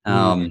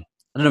 I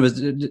don't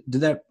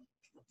know.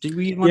 Did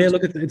we? Yeah,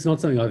 look, it's not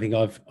something I think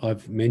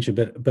I've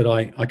mentioned, but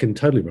I can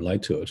totally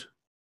relate to it.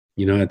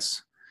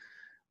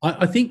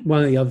 I think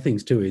one of the other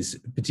things too is,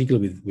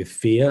 particularly with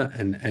fear,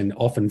 and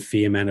often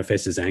fear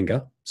manifests as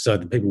anger, so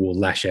that people will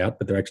lash out,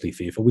 but they're actually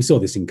fearful. We saw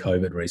this in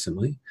COVID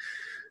recently.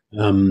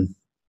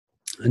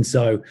 And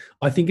so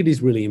I think it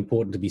is really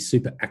important to be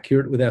super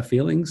accurate with our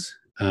feelings.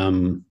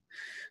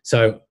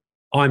 So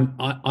I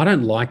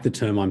don't like the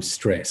term "I'm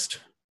stressed."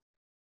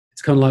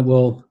 It's kind of like,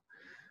 well,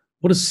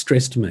 what does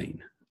stressed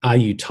mean? Are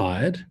you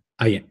tired?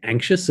 Are you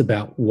anxious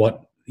about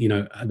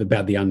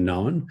about the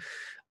unknown?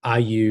 Are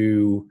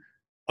you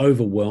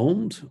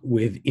overwhelmed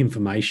with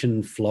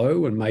information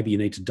flow, and maybe you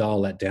need to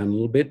dial that down a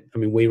little bit? I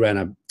mean, we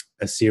ran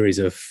a series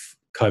of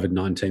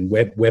COVID-19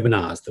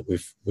 webinars that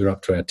we're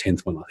up to our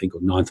 10th one, I think,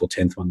 or 9th or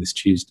 10th one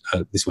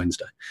this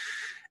Wednesday.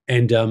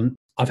 And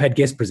I've had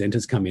guest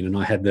presenters come in, and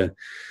I had the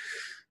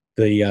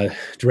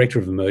director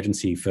of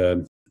emergency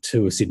for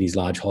two of Sydney's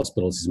large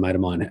hospitals is a mate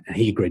of mine, and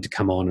he agreed to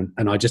come on,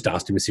 and I just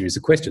asked him a series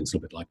of questions, a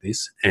little bit like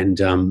this.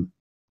 And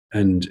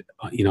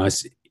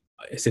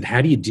I said,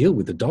 how do you deal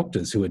with the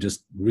doctors who are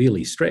just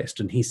really stressed?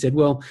 And he said,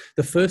 well,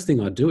 the first thing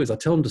I do is I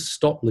tell them to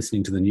stop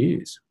listening to the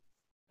news,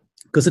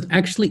 because it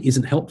actually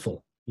isn't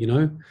helpful. You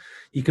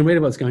can read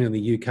about what's going on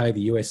in the UK,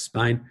 the US,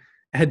 Spain.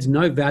 It adds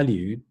no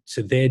value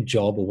to their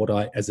job,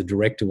 or as a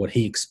director, what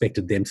he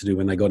expected them to do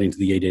when they got into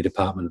the ED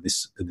department of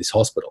this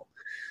hospital.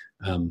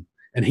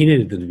 And he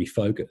needed them to be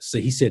focused. So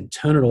he said,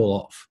 turn it all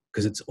off,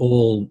 because it's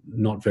all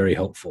not very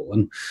helpful.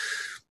 And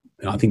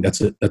I think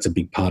that's a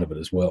big part of it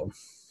as well.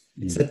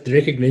 It's that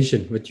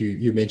recognition, what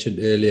you mentioned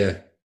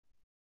earlier,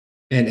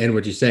 and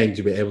what you're saying,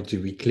 to be able to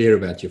be clear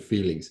about your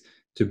feelings.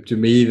 To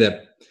me,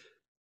 the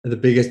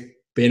biggest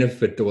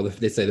benefit, or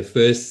let's say the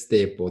first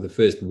step or the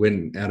first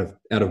win out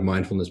of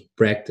mindfulness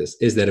practice,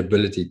 is that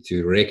ability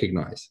to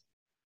recognize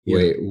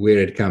where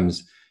it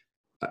comes.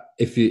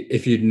 If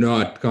you're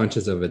not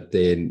conscious of it,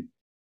 then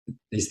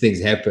these things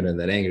happen, and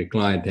that angry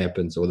client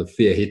happens, or the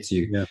fear hits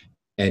you,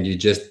 and you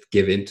just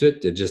give into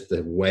it. It's just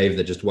a wave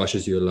that just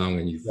washes you along,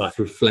 and you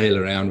flail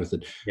around with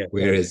it.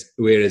 Whereas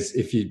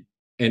if you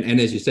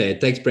and as you say,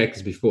 it takes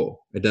practice before.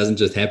 It doesn't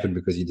just happen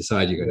because you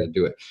decide you're going to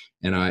do it.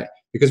 And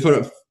because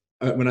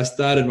when I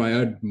started my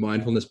own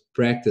mindfulness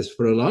practice,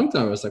 for a long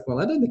time, I was like, well,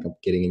 I don't think I'm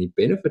getting any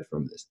benefit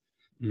from this,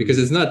 because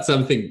it's not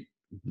something.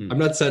 I'm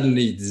not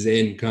suddenly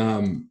Zen,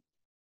 calm,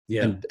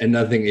 Yeah. And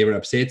nothing ever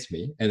upsets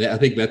me. And I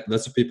think that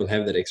lots of people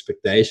have that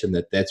expectation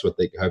that that's what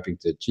they're hoping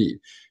to achieve.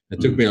 It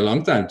took me a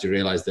long time to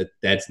realize that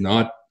that's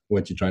not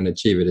what you're trying to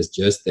achieve. It is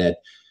just that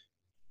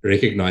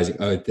recognizing,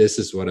 oh, this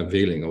is what I'm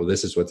feeling, or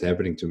this is what's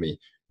happening to me.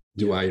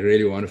 Do I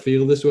really want to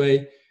feel this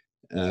way?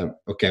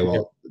 Okay,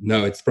 well,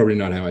 no, it's probably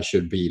not how I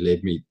should be.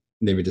 Let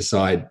me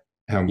decide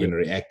how I'm going to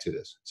react to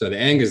this. So the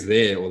anger's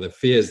there, or the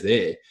fear's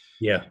there.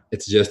 Yeah.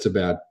 It's just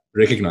about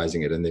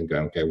recognizing it and then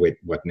going, okay, wait,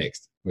 what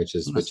next? Which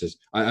is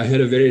I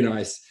heard a very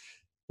nice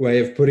way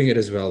of putting it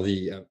as well.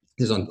 The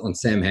is on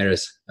Sam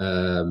Harris.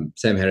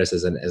 Sam Harris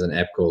is an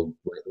app called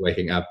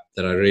Waking Up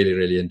that I really,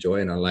 really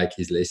enjoy, and I like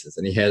his lessons.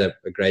 And he had a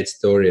great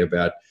story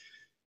about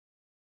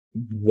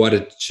what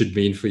it should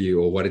mean for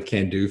you, or what it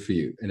can do for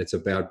you, and it's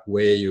about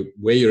where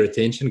your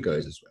attention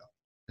goes as well.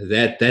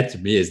 That to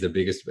me is the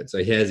biggest bit.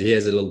 So he has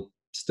a little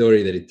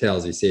story that he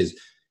tells. He says,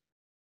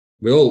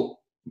 we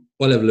all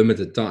have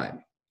limited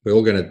time. We're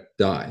all going to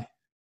die.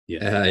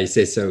 Yeah. He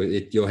says, so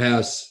your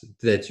house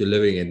that you're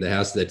living in, the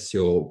house that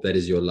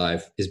is your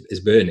life,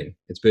 is burning.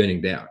 It's burning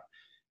down.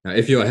 Now,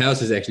 if your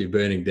house is actually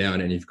burning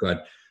down and you've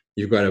got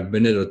a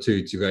minute or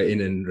two to go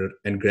in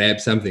and grab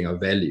something of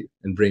value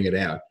and bring it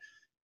out,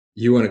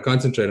 you want to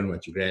concentrate on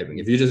what you're grabbing.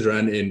 If you just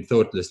run in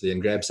thoughtlessly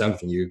and grab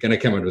something, you're going to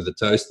come out with a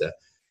toaster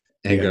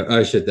and go,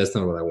 oh shit, that's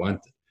not what I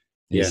wanted.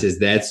 He says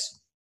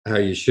that's how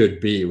you should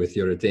be with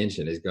your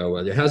attention, is go,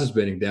 well, your house is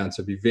burning down,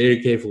 so be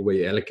very careful where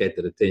you allocate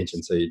that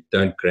attention so you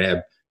don't grab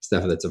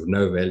stuff that's of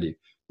no value.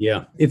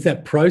 Yeah. It's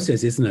that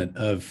process, isn't it,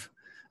 of,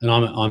 and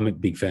I'm a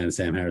big fan of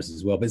Sam Harris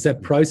as well, but it's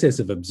that process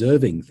of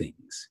observing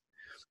things.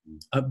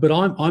 But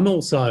I'm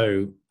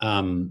also,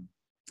 I'm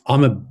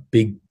a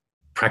big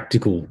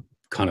practical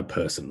kind of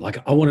person. Like,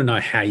 I want to know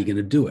how you're going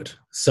to do it.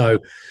 So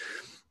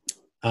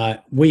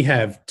we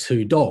have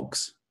 2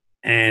 dogs,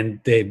 and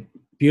they're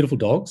beautiful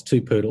dogs,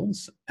 2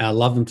 poodles. I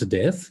love them to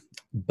death.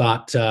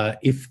 But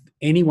if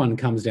anyone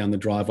comes down the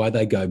driveway,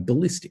 they go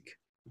ballistic.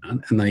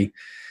 And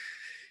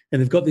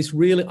they've got this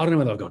really, I don't know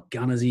whether I've got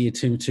gunners ear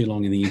too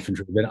long in the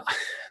infantry, but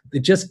it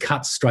just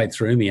cuts straight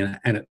through me, and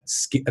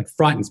it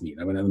frightens me.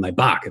 When they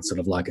bark, it's sort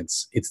of like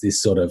it's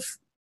this sort of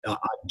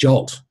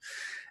jolt.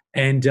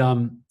 And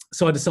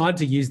so I decided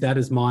to use that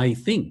as my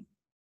thing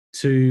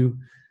to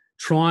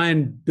try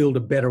and build a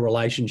better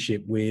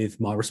relationship with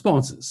my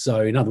responses.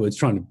 So in other words,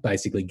 trying to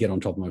basically get on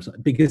top of my response.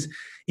 Because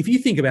if you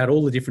think about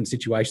all the different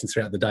situations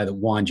throughout the day that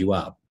wind you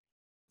up,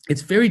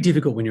 it's very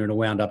difficult when you're in a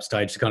wound up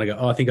stage to kind of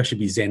go, oh, I think I should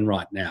be zen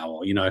right now.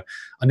 Or,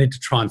 I need to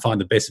try and find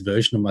the best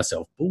version of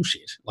myself.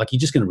 Bullshit. Like, you're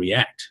just going to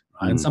react,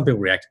 right? And some people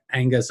react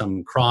anger,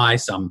 some cry,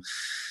 some,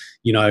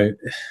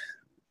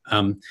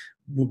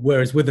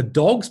 whereas with the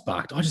dogs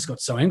barked, I just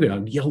got so angry.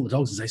 I'd yell at the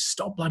dogs and say,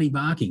 stop bloody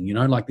barking,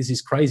 like this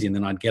is crazy. And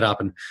then I'd get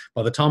up, and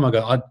by the time I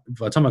got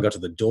to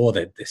the door,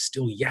 they're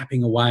still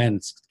yapping away, and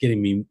it's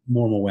getting me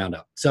more and more wound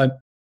up. So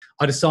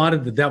I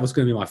decided that was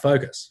going to be my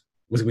focus,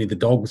 was going to be the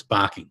dogs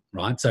barking,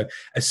 right? So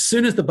as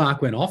soon as the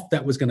bark went off,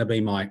 that was going to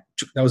be my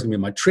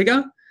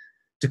trigger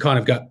to kind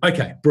of go,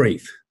 okay,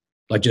 breathe,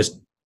 like just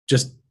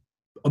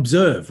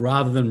observe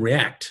rather than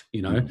react,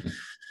 and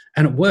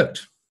it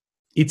worked.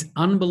 It's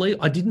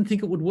unbelievable. I didn't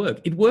think it would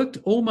work. It worked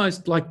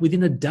almost like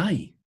within a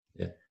day.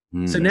 Yeah.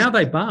 So now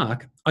they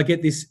bark, I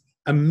get this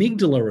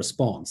amygdala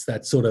response,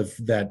 that sort of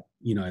that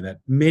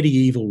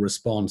medieval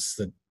response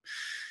that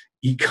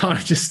you kind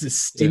of just, the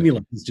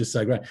stimulus is just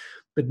so great.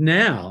 But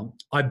now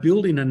I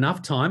build in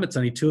enough time, it's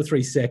only 2 or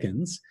 3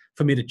 seconds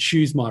for me to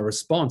choose my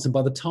response. And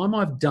by the time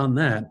I've done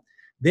that,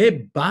 they're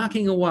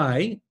barking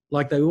away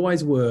like they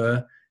always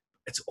were.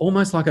 It's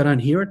almost like I don't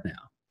hear it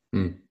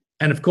now.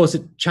 And of course,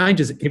 it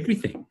changes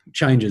everything. It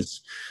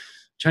changes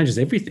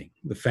everything.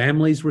 The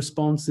family's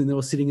response, and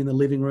they're sitting in the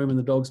living room and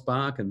the dogs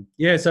bark. And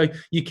so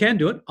you can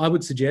do it. I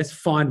would suggest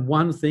find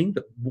one thing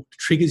that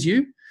triggers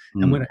you,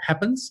 and when it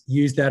happens,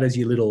 use that as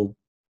your little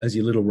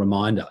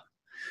reminder,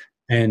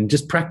 and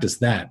just practice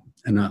that.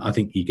 And I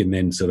think you can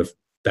then sort of,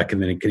 that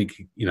can then,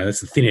 that's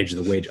the thin edge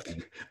of the wedge, I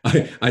think.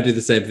 I do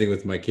the same thing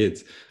with my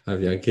kids. I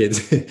have young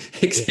kids,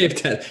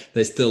 except that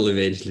they still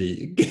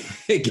eventually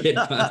get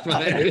past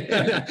my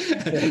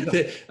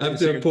up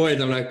to a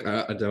point, I'm like,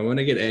 I don't want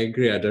to get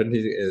angry. I don't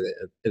need to,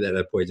 at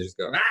that point, just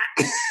go,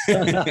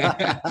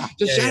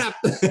 just shut up.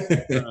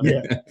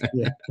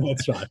 Yeah,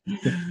 that's right.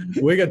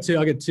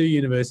 I got 2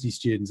 university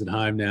students at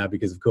home now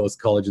because, of course,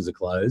 colleges are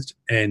closed.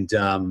 And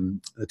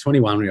the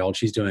 21-year-old,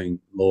 she's doing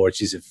law.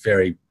 She's a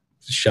very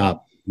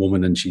sharp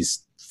woman, and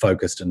she's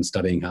focused and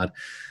studying hard.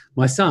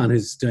 My son,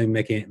 who's doing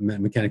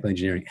mechanical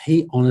engineering,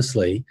 he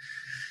honestly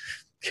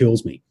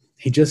kills me.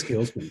 He just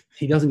kills me.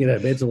 He doesn't get out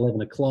of bed till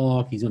 11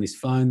 o'clock. He's on his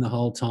phone the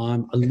whole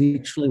time. I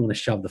literally want to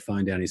shove the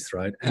phone down his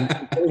throat.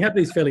 And we have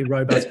these fairly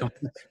robust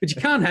conversations, but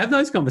you can't have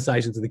those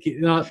conversations with the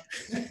kid.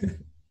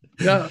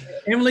 No,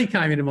 Emily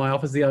came into my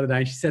office the other day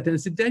and she sat there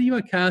and said, "Dad, you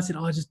okay?" I said,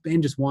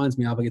 Ben just winds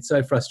me up. I get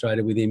so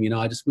frustrated with him.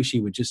 I just wish he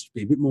would just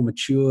be a bit more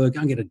mature, go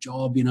and get a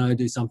job,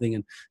 do something.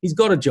 And he's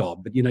got a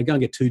job, but, go and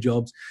get 2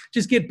 jobs.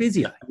 Just get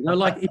busier.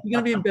 Like if you're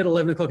going to be in bed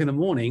 11 o'clock in the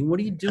morning, what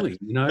are you doing?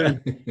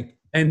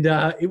 And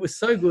it was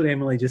so good,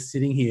 Emily, just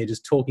sitting here,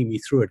 just talking me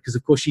through it. Because,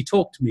 of course, she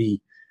talked to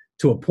me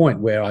to a point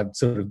where I've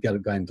sort of got to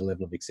go into the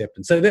level of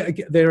acceptance. So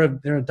they're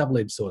a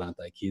double-edged sword, aren't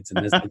they, kids?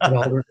 And as they get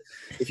older,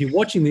 if you're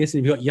watching this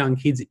and you've got young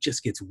kids, it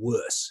just gets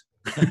worse.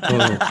 I don't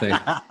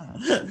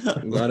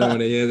want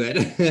to hear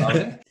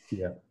that.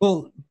 Yeah.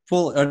 Well,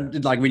 Paul,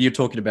 like when you're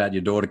talking about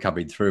your daughter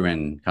coming through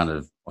and kind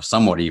of, or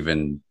somewhat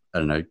even, I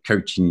don't know,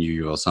 coaching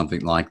you or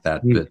something like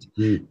that. But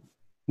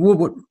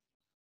what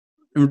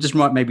just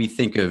might maybe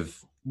think of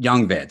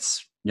young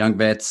vets,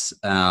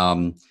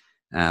 and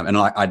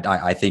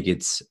I think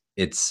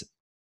it's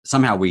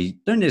somehow we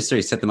don't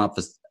necessarily set them up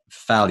for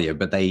failure,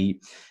 but they're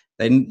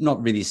not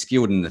really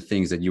skilled in the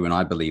things that you and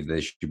I believe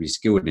they should be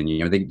skilled in.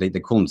 They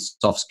call them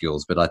soft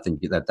skills, but I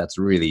think that's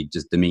really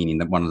just demeaning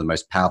that one of the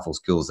most powerful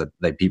skills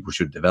that people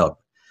should develop.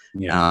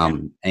 Yeah.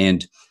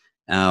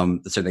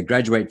 So they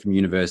graduate from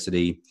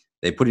university,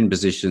 they're put in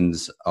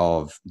positions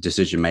of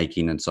decision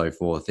making and so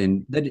forth,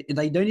 and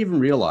they don't even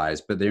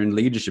realize, but they're in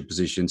leadership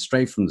positions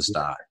straight from the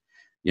start.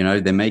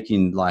 They're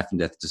making life and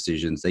death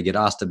decisions. They get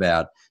asked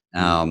about,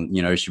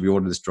 should we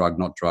order this drug,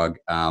 not drug?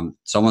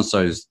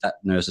 So-and-so's, that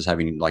nurse is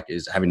having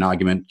an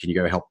argument. Can you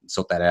go help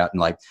sort that out?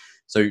 And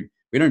so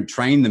we don't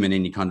train them in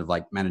any kind of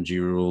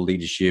managerial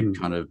leadership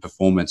kind of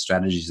performance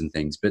strategies and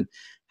things. But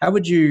how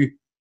would you,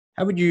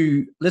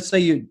 let's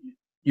say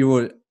you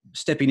were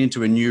stepping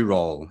into a new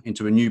role,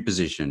 into a new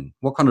position,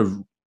 what kind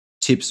of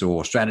tips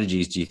or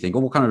strategies do you think,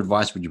 or what kind of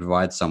advice would you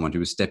provide someone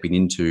who is stepping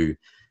into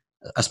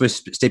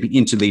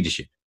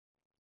leadership?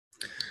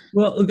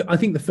 Well, look, I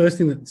think the first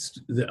thing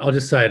that I'll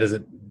just say it as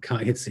it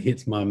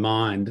hits my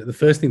mind. The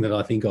first thing that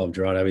I think of,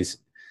 Gerardo, is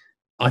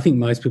I think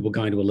most people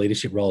go into a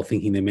leadership role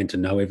thinking they're meant to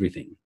know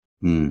everything.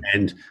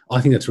 And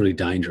I think that's really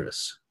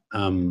dangerous.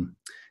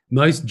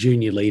 Most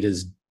junior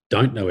leaders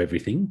don't know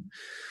everything,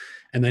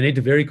 and they need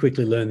to very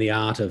quickly learn the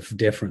art of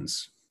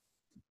deference,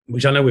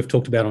 which I know we've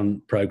talked about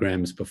on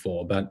programs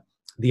before, but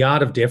the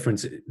art of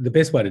deference, the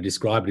best way to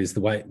describe it is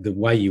the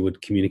way you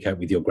would communicate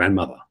with your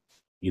grandmother.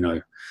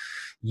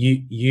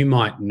 You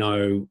might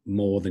know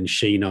more than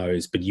she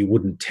knows, but you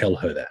wouldn't tell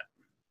her that.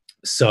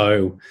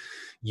 So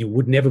you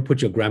would never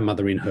put your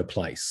grandmother in her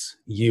place.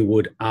 You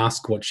would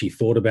ask what she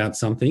thought about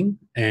something,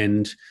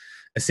 and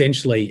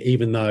essentially,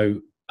 even though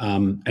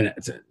and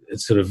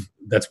it's sort of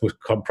that's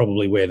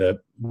probably where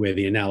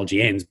the analogy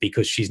ends,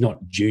 because she's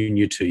not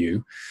junior to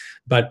you,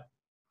 but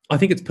I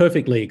think it's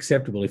perfectly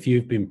acceptable if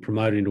you've been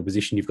promoted into a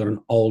position, you've got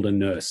an older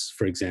nurse,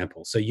 for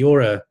example. So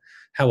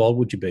how old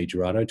would you be,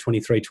 Gerardo?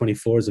 23,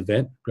 24 as a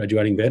vet,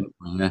 graduating vet?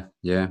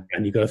 Yeah.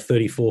 And you've got a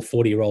 34,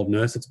 40-year-old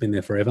nurse that's been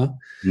there forever.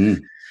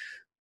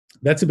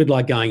 That's a bit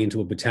like going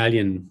into a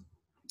battalion,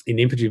 an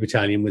infantry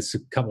battalion, with a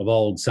couple of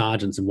old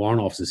sergeants and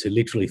warrant officers who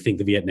literally think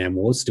the Vietnam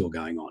War's still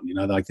going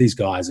on. These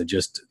guys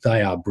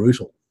they are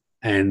brutal,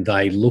 and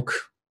they look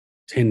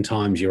 10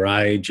 times your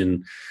age,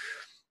 and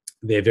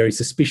they're very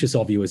suspicious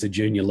of you as a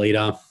junior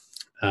leader.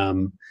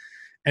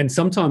 And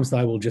sometimes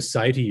they will just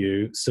say to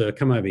you, "Sir,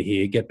 come over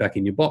here, get back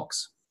in your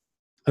box."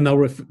 And they'll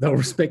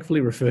respectfully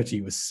refer to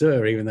you as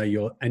sir, even though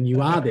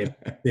you are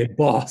their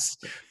boss.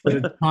 But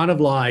it's kind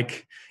of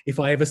like, if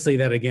I ever see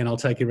that again, I'll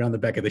take you around the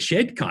back of the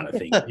shed kind of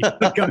thing.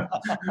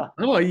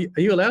 Oh, are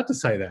you allowed to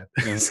say that?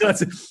 Yeah. So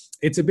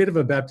it's a bit of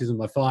a baptism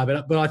by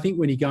fire. But I think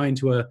when you go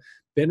into a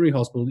veterinary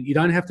hospital, you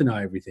don't have to know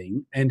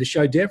everything, and to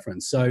show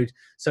deference. So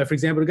for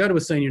example, to go to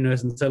a senior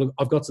nurse and say, "Look,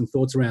 I've got some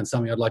thoughts around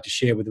something I'd like to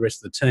share with the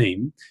rest of the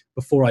team.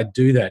 Before I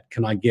do that,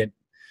 can I get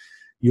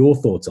your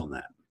thoughts on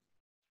that?"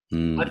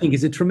 I think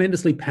is a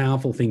tremendously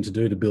powerful thing to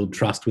do to build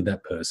trust with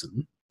that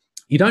person.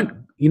 You're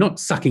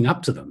not sucking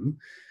up to them.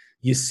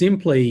 You're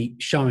simply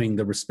showing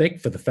the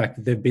respect for the fact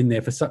that they've been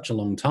there for such a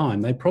long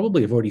time. They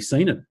probably have already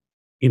seen it,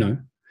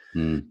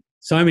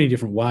 so many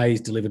different ways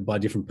delivered by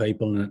different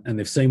people, and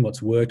they've seen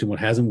what's worked and what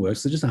hasn't worked.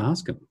 So just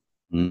ask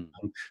them.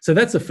 So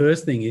that's the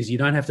first thing, is you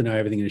don't have to know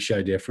everything to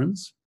show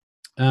deference.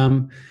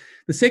 The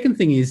second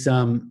thing is,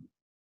 I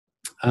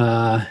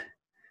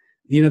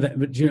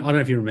don't know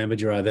if you remember,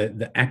 Gerard,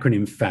 the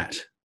acronym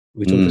FAT.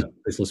 We talked about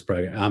this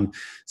program.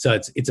 So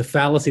it's a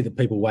fallacy that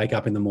people wake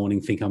up in the morning,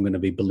 think, "I'm going to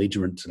be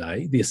belligerent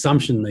today." The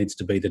assumption needs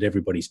to be that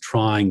everybody's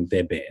trying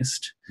their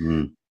best.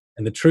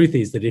 And the truth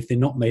is that if they're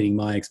not meeting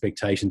my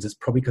expectations, it's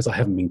probably because I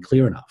haven't been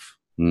clear enough.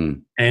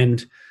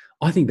 And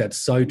I think that's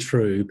so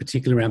true,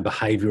 particularly around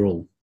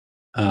behavioural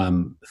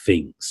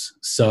things.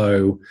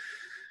 So,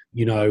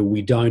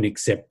 we don't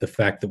accept the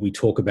fact that we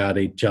talk about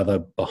each other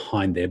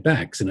behind their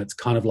backs. And it's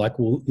kind of like,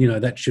 well,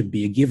 that should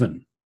be a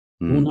given.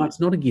 Well, no, it's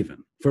not a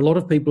given. For a lot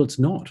of people, it's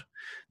not.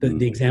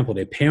 The example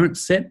their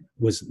parents set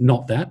was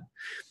not that.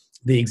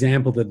 The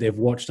example that they've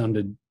watched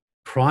under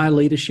prior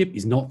leadership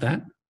is not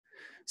that.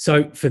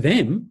 So for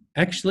them,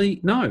 actually,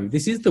 no,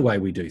 this is the way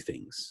we do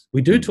things.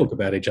 We do talk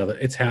about each other.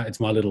 It's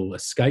my little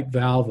escape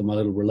valve and my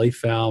little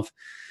relief valve.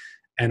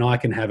 and I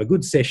can have a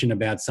good session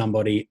about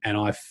somebody, and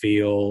I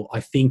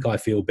think I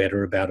feel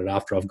better about it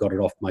after I've got it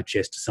off my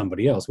chest to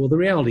somebody else. Well, the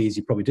reality is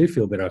you probably do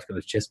feel better after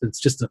the chest, but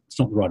it's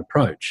not the right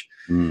approach.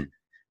 Now,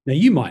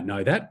 you might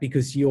know that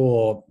because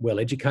you're well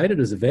educated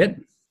as a vet.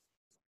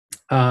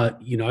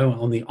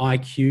 On the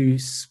IQ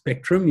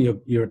spectrum,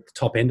 you're at the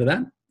top end of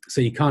that.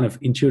 So you kind of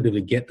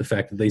intuitively get the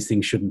fact that these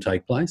things shouldn't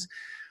take place.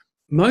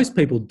 Most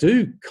people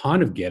do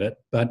kind of get it,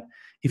 but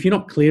if you're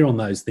not clear on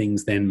those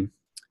things, then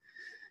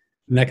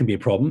that can be a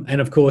problem. And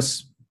of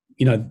course,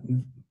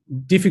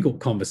 difficult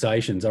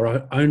conversations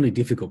are only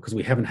difficult because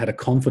we haven't had a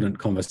confident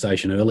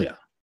conversation earlier.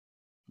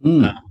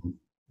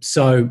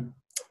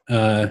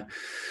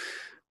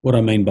 What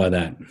I mean by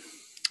that.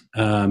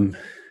 So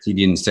you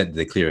didn't set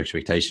the clear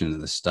expectations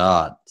at the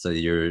start. So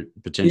you're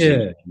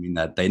potentially mean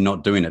that they're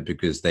not doing it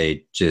because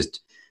they're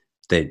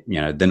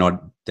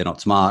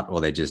not smart, or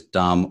they're just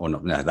dumb, or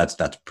not. No, that's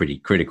pretty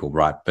critical,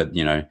 right? But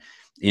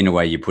in a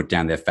way, you put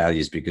down their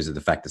values because of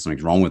the fact that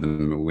something's wrong with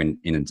them. When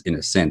in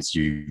a sense,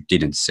 you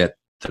didn't set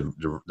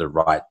the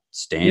right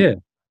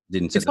standard.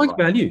 It's like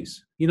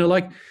values,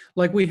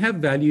 like we have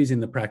values in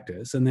the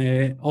practice, and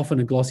they're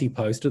often a glossy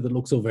poster that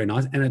looks all very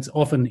nice, and it's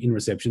often in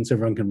reception so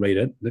everyone can read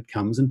it that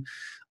comes. And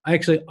I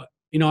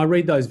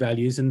read those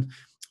values, and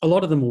a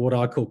lot of them are what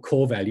I call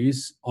core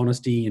values: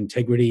 honesty,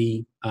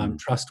 integrity,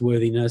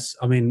 trustworthiness.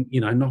 I mean,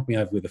 knock me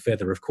over with a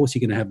feather. Of course,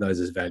 you're going to have those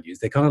as values.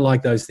 They're kind of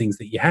like those things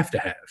that you have to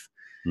have.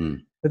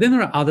 But then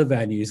there are other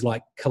values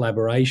like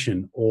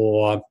collaboration,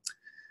 or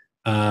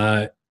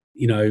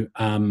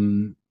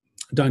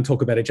don't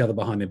talk about each other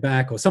behind their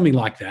back, or something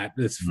like that.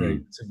 It's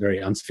a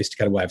very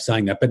unsophisticated way of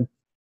saying that. But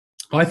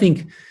I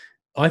think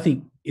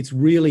it's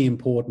really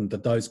important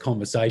that those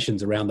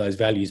conversations around those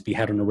values be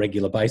had on a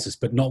regular basis,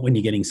 but not when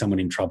you're getting someone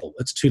in trouble.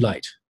 It's too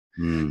late.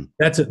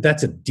 That's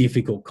a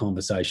difficult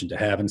conversation to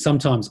have. And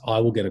sometimes I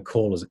will get a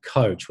call as a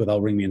coach where they'll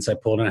ring me and say,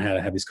 "Paul, I don't know how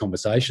to have this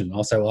conversation."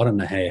 I'll say, "Well, I don't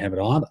know how you have it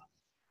either."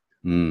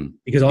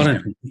 Because I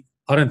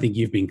don't think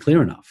you've been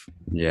clear enough.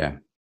 Yeah.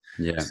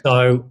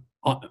 So,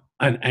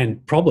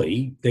 and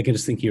probably they're going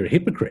to think you're a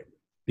hypocrite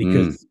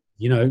because,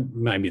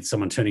 maybe it's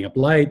someone turning up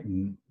late,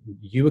 and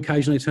you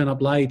occasionally turn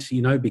up late,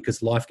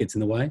 because life gets in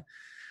the way.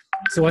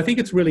 So I think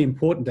it's really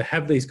important to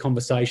have these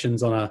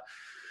conversations on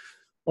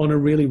a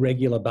really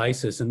regular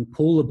basis, and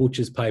pull the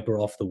butcher's paper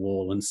off the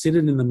wall and sit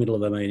it in the middle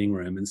of the meeting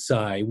room and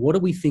say, what do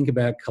we think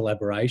about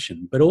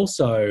collaboration? But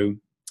also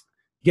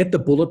get the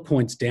bullet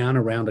points down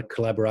around a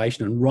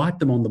collaboration and write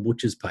them on the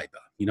butcher's paper.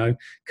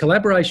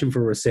 Collaboration for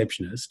a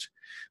receptionist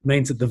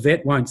means that the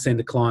vet won't send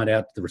a client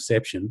out to the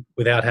reception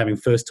without having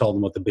first told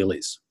them what the bill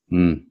is.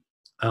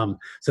 So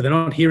they're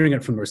not hearing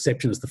it from the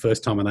receptionist the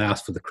first time when they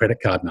ask for the credit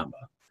card number.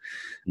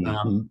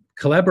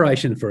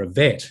 Collaboration for a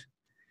vet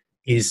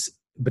is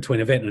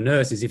between a vet and a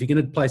nurse is if you're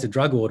going to place a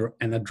drug order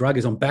and the drug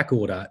is on back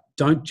order,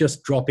 don't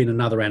just drop in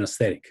another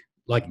anaesthetic.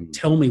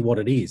 Tell me what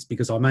it is,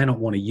 because I may not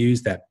want to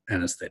use that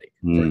anaesthetic.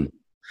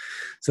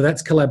 So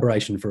that's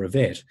collaboration for a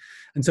vet.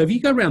 And so if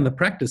you go around the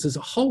practice, there's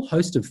a whole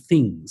host of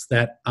things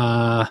that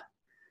are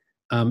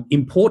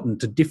important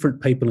to different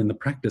people in the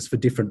practice for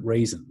different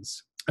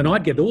reasons. And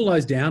I'd get all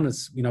those down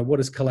as, what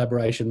does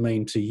collaboration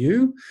mean to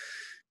you?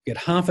 Get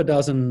half a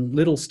dozen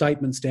little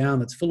statements down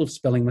that's full of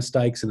spelling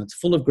mistakes and it's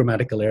full of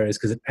grammatical errors,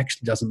 because it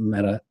actually doesn't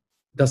matter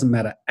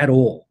at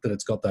all that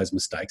it's got those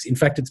mistakes. In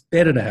fact, it's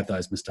better to have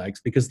those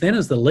mistakes, because then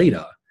as the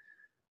leader,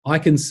 I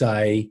can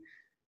say,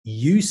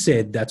 you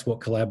said that's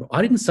what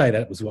I didn't say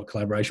that was what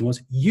collaboration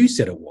was. You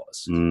said it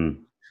was.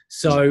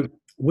 So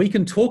we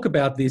can talk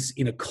about this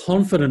in a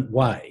confident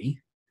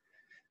way.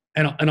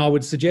 And I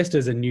would suggest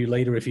as a new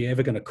leader, if you're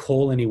ever going to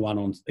call anyone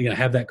on,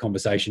 have that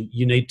conversation,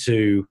 you need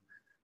to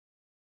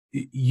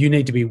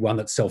be one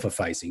that's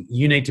self-effacing.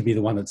 You need to be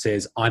the one that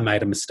says, I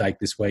made a mistake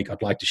this week.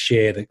 I'd like to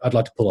share that. I'd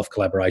like to pull off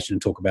collaboration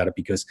and talk about it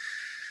because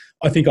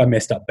I think I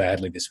messed up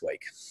badly this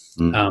week.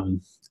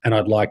 And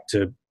I'd like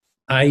to,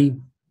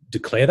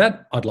 declare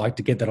that. I'd like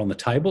to get that on the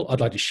table. I'd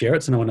like to share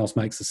it so no one else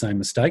makes the same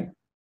mistake.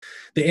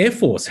 The Air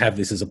Force have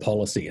this as a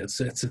policy.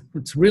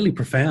 It's really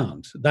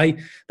profound. They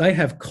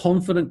have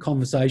confident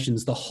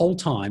conversations the whole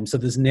time, so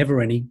there's never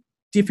any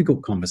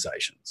difficult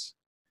conversations.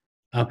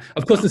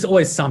 Of course, there's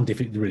always some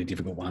really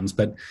difficult ones,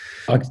 but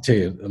I could tell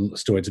you a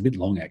story. It's a bit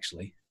long,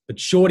 actually. But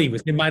Shorty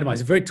was a mate of mine.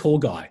 He's a very tall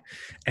guy,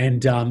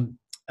 and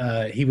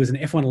he was an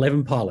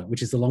F-111 pilot,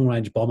 which is the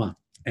long-range bomber.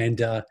 And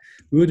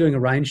we were doing a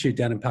range shoot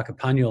down in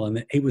Puckapunyal,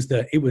 and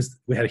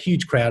we had a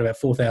huge crowd, about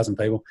 4,000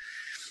 people.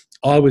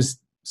 I was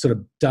sort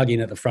of dug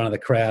in at the front of the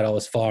crowd. I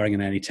was firing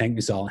an anti-tank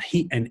missile.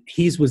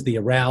 His was the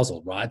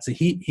arousal, right? So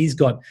he's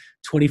got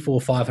 24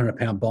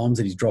 500-pound bombs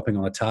that he's dropping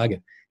on a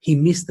target. He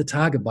missed the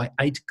target by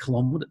 8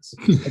 kilometres.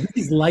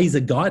 He's laser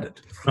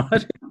guided,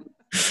 right?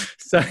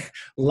 So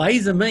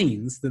laser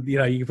means that, you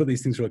can put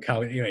these things through a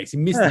car. Anyways, he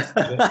missed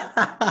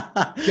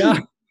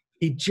it.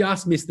 He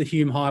just missed the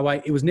Hume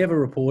Highway. It was never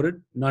reported.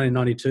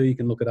 1992, you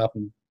can look it up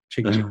and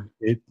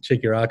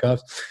check your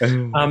archives.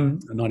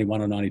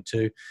 91 or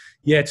 92.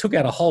 Yeah, it took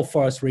out a whole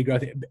forest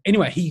regrowth.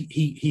 Anyway,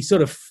 he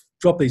sort of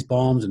dropped these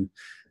bombs and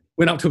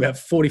went up to about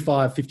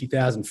 45,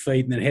 50,000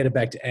 feet and then headed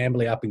back to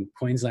Amberley up in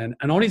Queensland.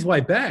 And on his way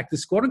back, the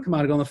squadron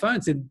commander got on the phone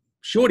and said,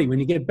 "Shorty, when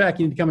you get back,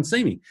 you need to come and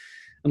see me."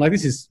 And like,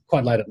 this is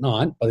quite late at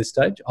night by this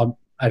stage. I'm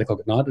 8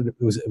 o'clock at night. It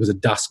was a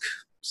dusk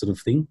sort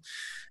of thing.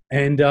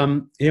 And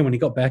when he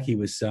got back, he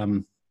was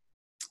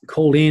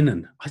called in,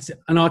 and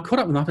I caught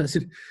up with him. I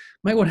said,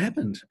 "Mate, what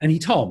happened?" And he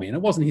told me, and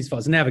it wasn't his fault. It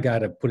was the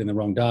navigator put in the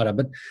wrong data.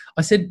 But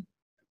I said,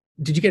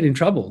 "Did you get in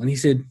trouble?" And he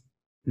said,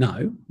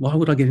 "No. Why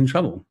would I get in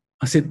trouble?"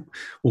 I said,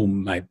 "Well,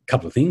 mate, a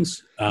couple of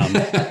things.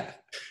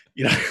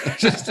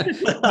 Just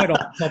right off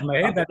the top of my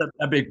head,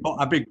 a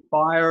big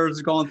fire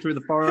has gone through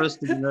the forest.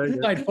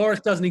 The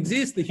forest doesn't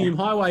exist. The Hume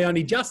Highway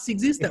only just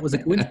exists. That was a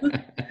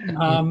coincidence.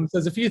 So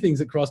there's a few things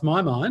that crossed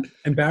my mind.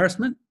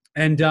 Embarrassment,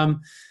 and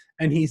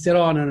he said,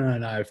 "Oh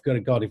no! If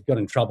you've got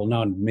in trouble, no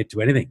one admit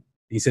to anything."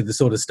 He said the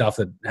sort of stuff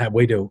that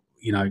we do,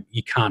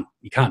 you can't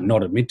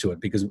not admit to it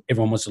because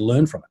everyone wants to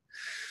learn from it.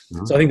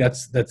 Mm-hmm. So I think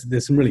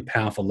there's some really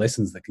powerful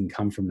lessons that can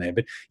come from there.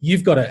 But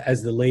you've got to,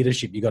 as the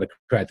leadership, you've got to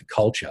create the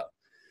culture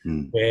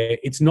where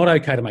it's not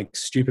okay to make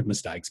stupid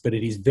mistakes, but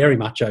it is very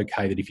much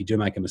okay that if you do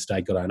make a mistake,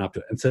 you've got to own up to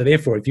it. And so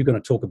therefore, if you're going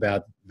to talk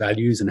about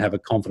values and have a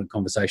confident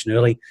conversation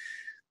early,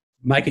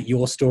 make it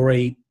your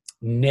story.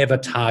 Never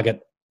target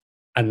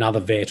another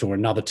vet or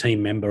another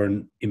team member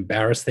and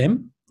embarrass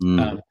them.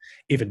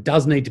 If it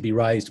does need to be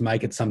raised,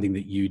 make it something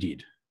that you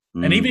did.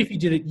 And even if you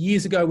did it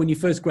years ago when you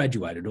first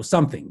graduated or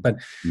something, but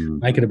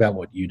make it about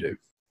what you do.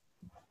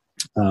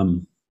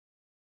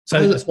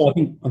 So that's why I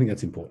think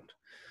that's important.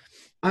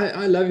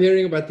 I love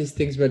hearing about these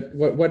things, but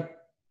what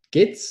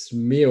gets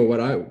me, or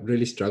what I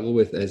really struggle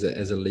with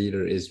as a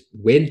leader, is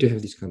when to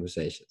have these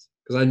conversations.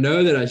 Because I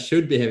know that I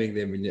should be having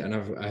them, and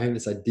I have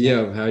this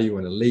idea of how you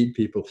want to lead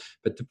people,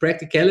 but the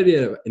practicality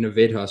in a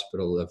vet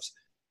hospital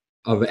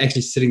of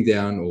actually sitting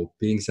down or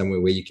being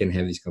somewhere where you can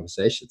have these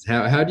conversations.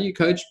 How do you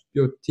coach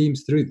your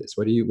teams through this?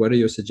 What are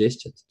your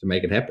suggestions to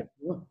make it happen?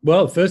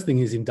 Well, the first thing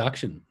is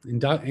induction.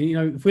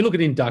 If we look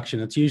at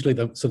induction, it's usually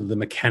the sort of the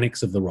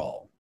mechanics of the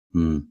role.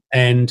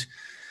 And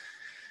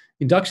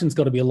induction's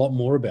got to be a lot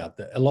more about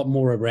that, a lot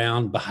more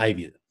around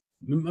behaviour.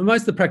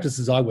 Most of the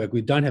practices I work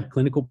with don't have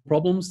clinical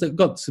problems. They've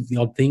got the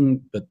odd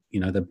thing, but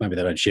maybe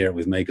they don't share it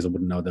with me because I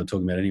wouldn't know what they're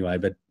talking about anyway.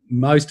 But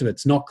most of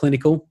it's not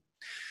clinical.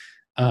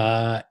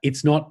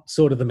 It's not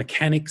sort of the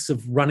mechanics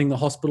of running the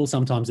hospital.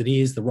 Sometimes it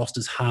is. The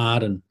roster's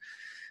hard,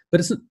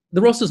 but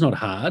the roster's not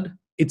hard.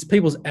 It's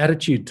people's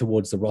attitude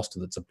towards the roster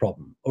that's a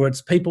problem, or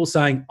it's people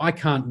saying, "I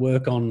can't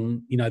work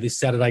on this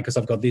Saturday because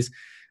I've got this."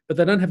 But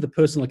they don't have the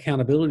personal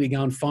accountability to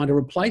go and find a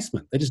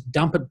replacement. They just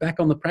dump it back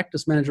on the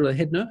practice manager or the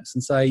head nurse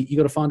and say, "You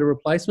got to find a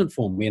replacement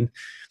for me." And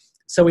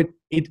so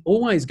it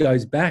always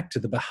goes back to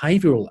the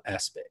behavioural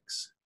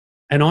aspects.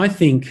 And I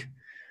think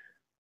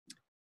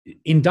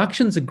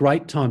induction's a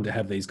great time to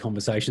have these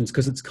conversations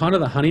because it's kind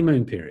of the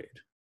honeymoon period.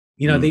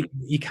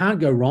 You can't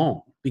go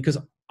wrong because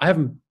I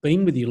haven't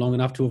been with you long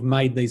enough to have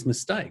made these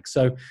mistakes.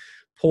 So,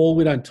 Paul,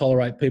 we don't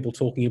tolerate people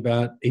talking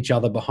about each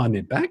other behind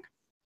their back.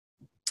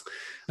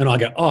 And I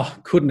go, "Oh,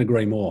 couldn't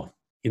agree more."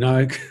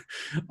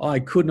 I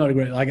could not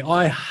agree. Like,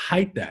 I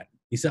hate that.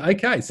 You say,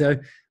 okay, so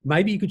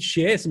maybe you could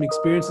share some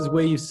experiences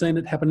where you've seen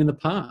it happen in the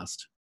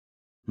past.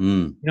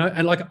 And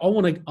like, I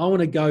want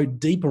to go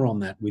deeper on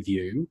that with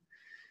you.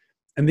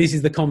 And this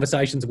is the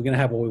conversations we're going to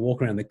have while we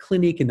walk around the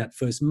clinic in that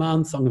first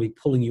month. I'm going to be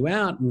pulling you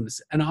out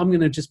and I'm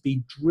going to just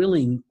be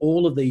drilling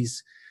all of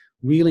these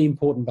really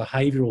important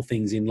behavioural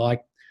things in,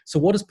 like, so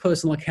what does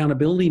personal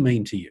accountability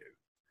mean to you?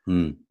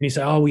 And you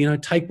say, "Oh,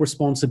 take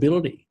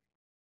responsibility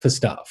for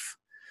stuff."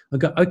 I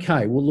go,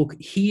 "Okay, well, look,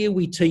 here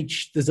we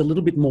teach, there's a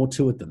little bit more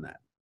to it than that.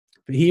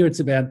 But here it's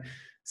about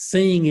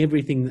seeing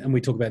everything," and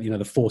we talk about,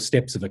 the 4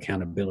 steps of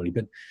accountability,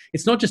 but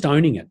it's not just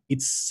owning it,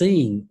 it's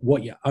seeing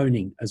what you're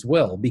owning as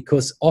well,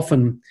 because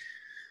often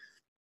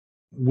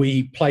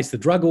we place the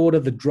drug order,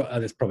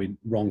 that's probably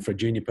wrong for a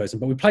junior person,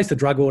 but we place the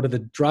drug order, the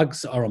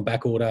drugs are on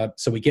back order,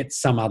 so we get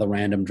some other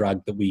random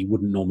drug that we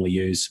wouldn't normally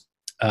use.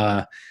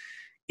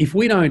 If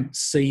we don't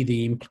see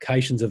the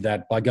implications of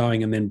that by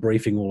going and then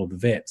briefing all of the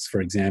vets, for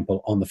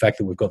example, on the fact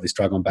that we've got this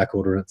drug on back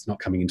order and it's not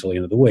coming until the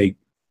end of the week,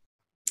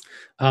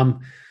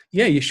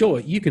 you're sure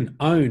you can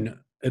own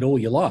it all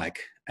you like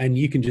and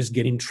you can just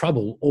get in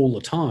trouble all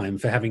the time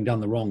for having done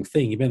the wrong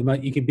thing. You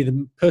can be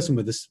the person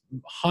with the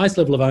highest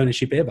level of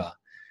ownership ever,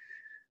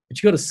 but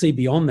you've got to see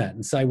beyond that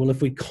and say, well,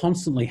 if you're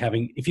constantly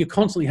having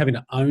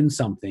to own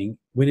something,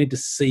 we need to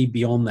see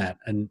beyond that.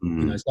 And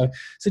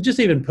so just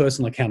even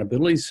personal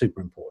accountability is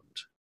super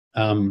important.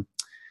 And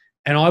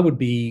I would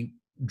be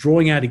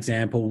drawing out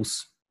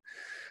examples,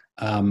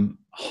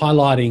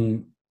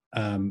 highlighting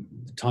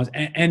times,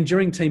 and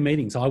during team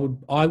meetings,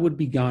 I would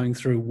be going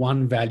through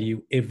one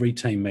value every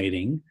team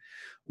meeting.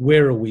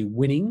 Where are we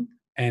winning,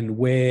 and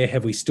where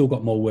have we still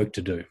got more work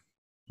to do?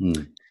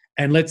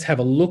 And let's have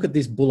a look at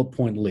this bullet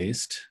point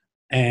list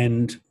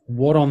and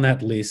what on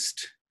that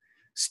list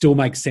still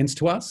makes sense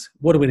to us.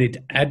 What do we need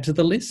to add to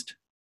the list?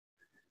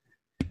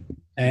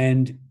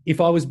 And if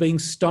I was being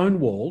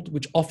stonewalled,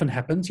 which often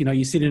happens,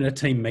 you sit in a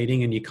team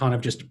meeting and you kind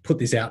of just put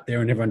this out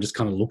there and everyone just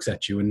kind of looks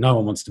at you and no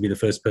one wants to be the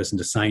first person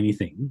to say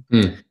anything.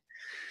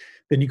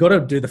 Then you've got to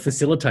do the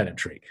facilitator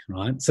trick,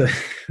 right? So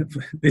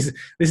this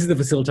is the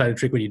facilitator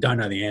trick when you don't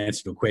know the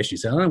answer to a question. You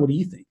say, what do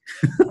you think?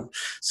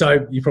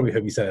 So you probably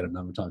heard me say that a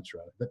number of times,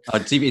 Charlie.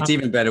 But it's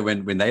even better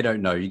when they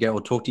don't know. You go,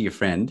 well, talk to your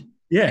friend.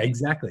 Yeah,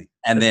 exactly.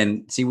 And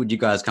then see what you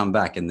guys come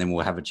back, and then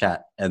we'll have a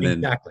chat. And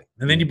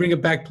then you bring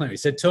it back plenty.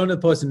 So turn to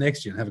the person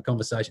next to you and have a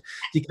conversation.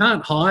 You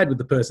can't hide with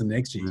the person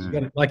next to you. You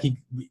got to,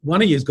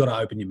 one of you's got to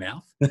open your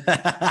mouth.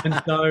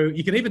 And so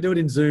you can even do it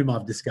in Zoom,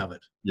 I've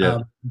discovered. Yeah.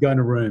 Go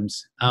into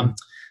rooms.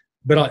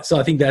 So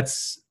I think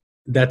that's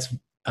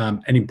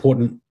an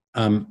important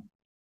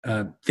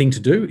thing to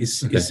do is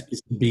to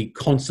be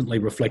constantly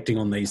reflecting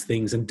on these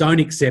things and don't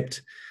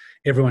accept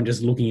everyone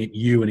just looking at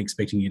you and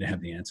expecting you to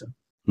have the answer.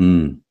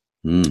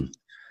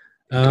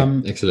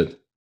 Excellent.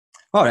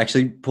 Oh,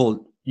 actually,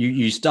 Paul,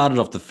 you started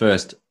off the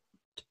first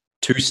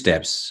two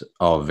steps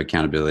of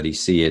accountability: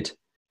 see it,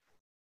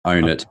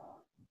 own it,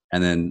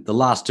 and then the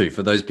last two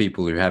for those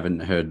people who haven't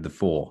heard the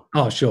four.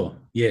 Oh, sure,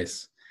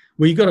 yes.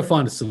 Well, you've got to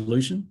find a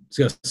solution.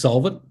 So you've got to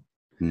solve it.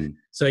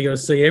 So you've got to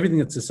see everything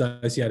that's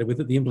associated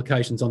with it, the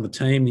implications on the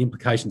team, the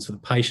implications for the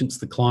patients,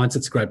 the clients.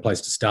 It's a great place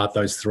to start,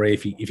 those three.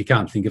 If you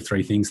can't think of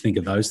three things, think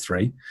of those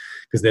three,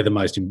 because they're the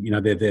most,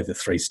 they're the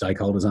three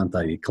stakeholders, aren't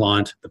they? The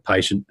client, the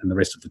patient, and the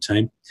rest of the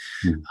team.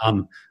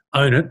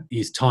 Own it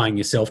is tying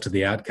yourself to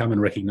the outcome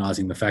and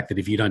recognizing the fact that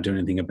if you don't do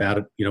anything about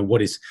it,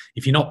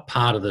 if you're not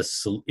part of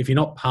if you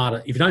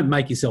don't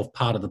make yourself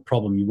part of the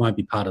problem, you won't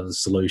be part of the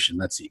solution.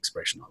 That's the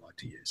expression I like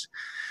to use.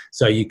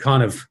 So you've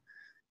got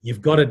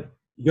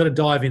to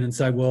dive in and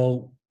say,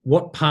 well,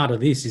 what part of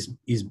this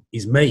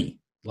is me?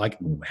 Like,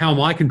 how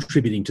am I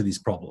contributing to this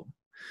problem?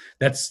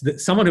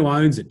 Someone who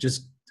owns it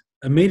just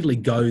immediately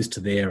goes to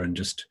there and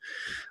just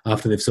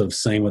after they've sort of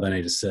seen what they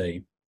need to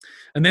see.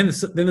 And then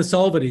the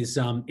solve it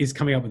is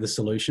coming up with a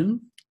solution.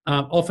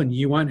 Often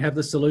you won't have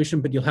the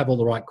solution, but you'll have all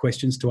the right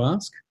questions to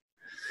ask.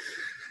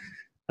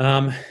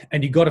 And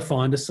you've got to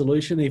find a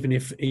solution,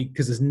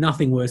 because there's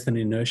nothing worse than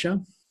inertia.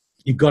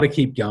 You've got to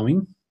keep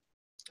going.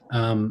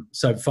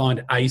 So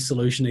find a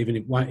solution, even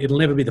if it'll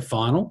never be the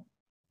final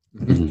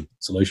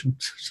solution.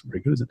 It's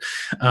very good, isn't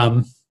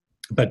it?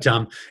 But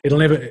it'll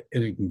never.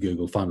 You can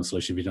Google final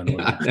solution if you don't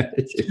know what it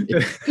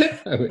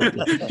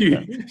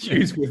is.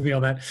 Hugh's with me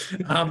on that.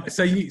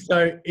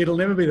 So it'll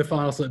never be the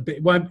final solution, but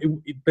it won't.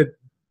 But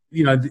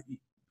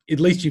at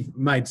least you've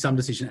made some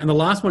decision. And the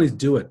last one is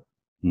do it.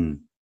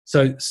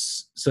 So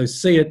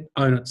see it,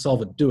 own it,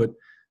 solve it, do it.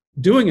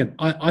 Doing it,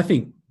 I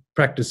think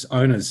practice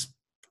owners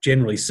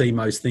generally see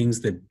most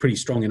things. They're pretty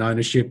strong in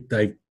ownership.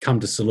 They come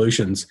to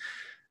solutions.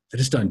 They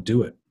just don't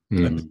do it,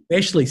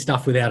 especially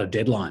stuff without a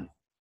deadline.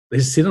 They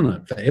just sit on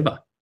it forever.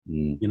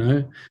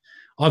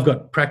 I've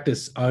got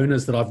practice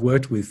owners that I've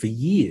worked with for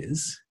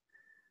years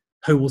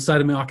who will say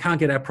to me, I can't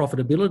get our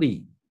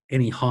profitability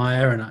any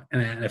higher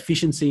and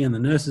efficiency, and the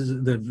nurses,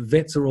 the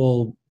vets are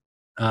all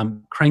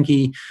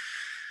cranky.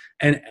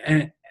 And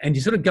you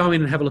sort of go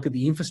in and have a look at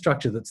the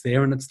infrastructure that's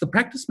there, and it's the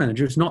practice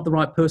manager who's not the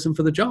right person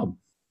for the job.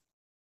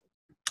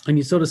 And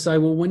you sort of say,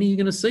 well, when are you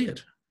going to see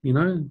it?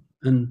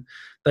 And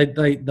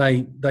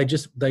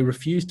they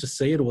refuse to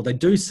see it, or they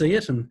do see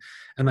it and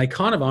they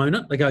kind of own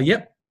it. They go,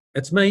 yep,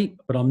 it's me,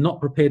 but I'm not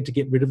prepared to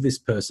get rid of this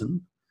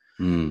person.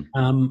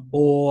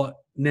 Or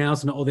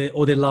now's not,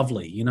 or they're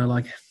lovely.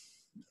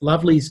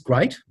 Lovely's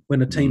great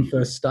when a team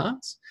first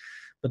starts,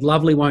 but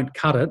lovely won't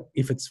cut it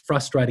if it's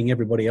frustrating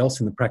everybody else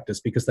in the practice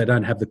because they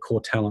don't have the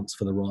core talents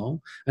for the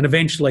role. And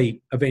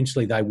eventually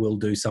they will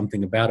do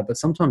something about it, but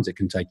sometimes it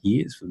can take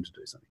years for them to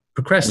do something.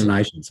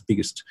 Procrastination is the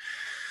biggest.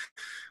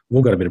 We've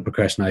all got a bit of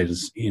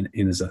procrastinators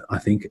in us, I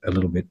think, a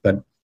little bit,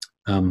 but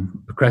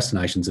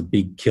procrastination is a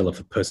big killer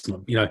for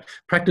personal.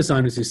 Practice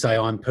owners who say,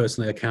 I'm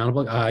personally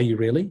accountable. Are you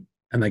really?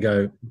 And they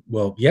go,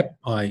 well, yep,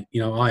 I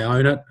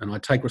own it and I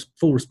take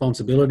full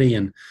responsibility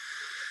and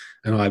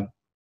I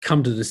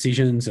come to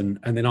decisions and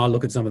then I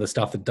look at some of the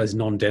stuff that does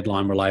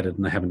non-deadline related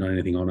and they haven't done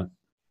anything on it.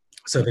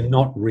 So they're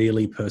not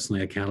really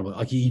personally accountable.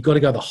 Like you've got to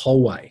go the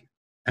whole way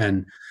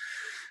and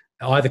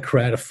either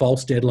create a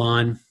false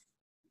deadline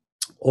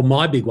or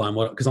my big one,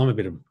 because I'm a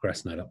bit of a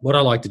procrastinator. What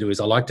I like to do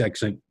is I like to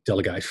actually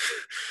delegate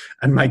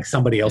and make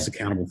somebody else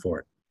accountable for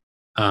it,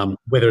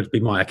 whether it be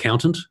my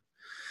accountant,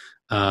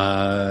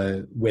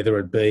 whether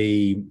it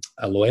be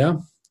a lawyer,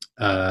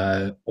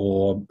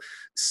 or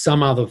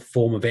some other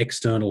form of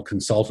external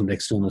consultant,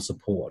 external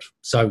support.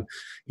 So,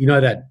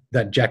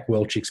 that Jack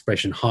Welch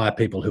expression, hire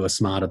people who are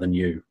smarter than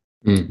you.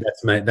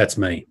 That's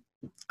me.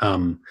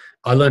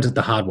 I learned it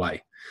the hard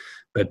way,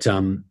 but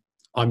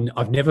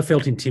I've never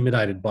felt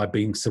intimidated by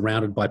being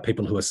surrounded by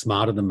people who are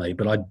smarter than me,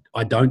 but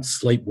I don't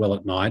sleep well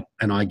at night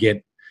and I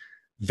get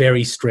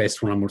very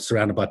stressed when I'm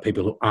surrounded by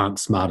people who aren't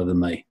smarter than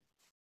me.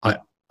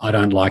 I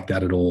don't like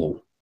that at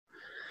all.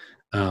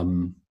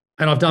 And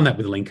I've done that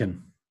with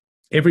Lincoln.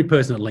 Every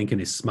person at Lincoln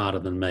is smarter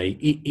than me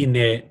in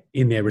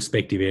their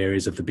respective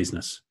areas of the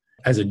business.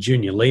 as a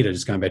junior leader,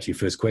 just going back to your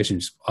first question,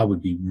 I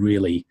would be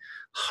really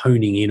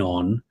honing in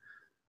on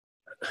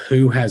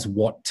who has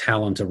what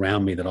talent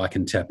around me that I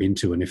can tap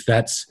into. And if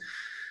that's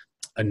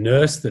a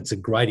nurse that's a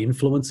great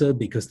influencer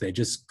because they're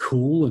just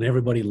cool and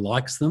everybody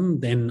likes them,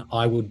 then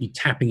I would be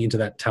tapping into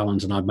that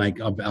talent and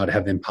I'd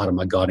have them part of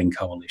my guiding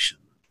coalition.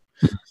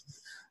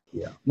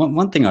 Yeah.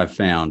 One thing I've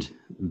found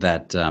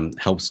that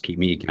helps keep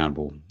me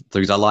accountable,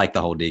 because I like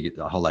the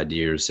whole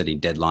idea of setting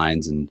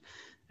deadlines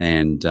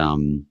and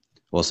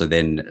also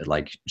then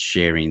like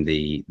sharing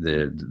the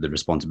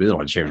responsibility,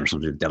 or sharing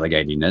responsibility,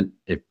 delegating it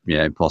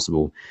if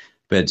possible.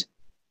 But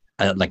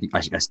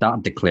I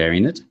start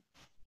declaring it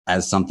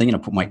as something, and I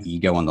put my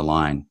ego on the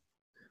line.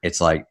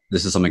 It's like,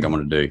 this is something I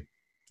want to do,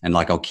 and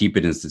like I'll keep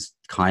it as this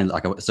kind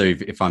of like. So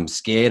if I'm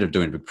scared of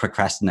doing it,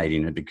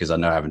 procrastinating it because I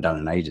know I haven't done it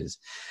in ages,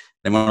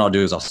 then what I'll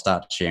do is I'll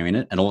start sharing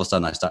it, and all of a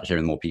sudden I start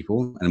sharing with more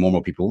people and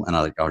more people, and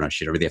I'm like, oh no,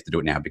 shit, I really have to do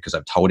it now because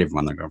I've told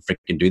everyone I'm going to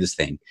freaking do this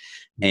thing.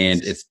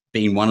 And it's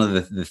been one of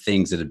the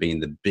things that have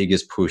been the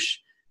biggest push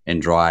and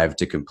drive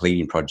to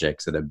completing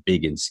projects that are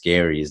big and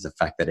scary, is the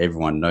fact that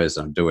everyone knows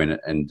I'm doing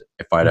it, and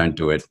if I don't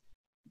do it,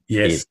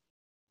 yes,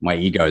 my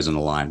ego's on the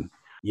line.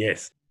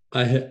 Yes,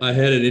 I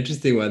heard an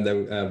interesting one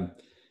though,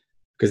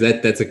 because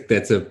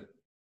that's a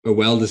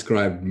well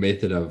described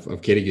method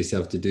of getting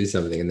yourself to do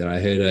something. And then I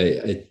heard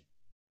a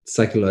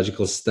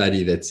psychological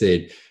study that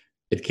said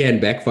it can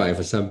backfire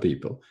for some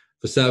people.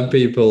 For some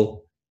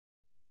people,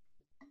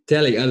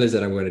 telling others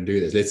that I'm going to do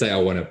this. Let's say I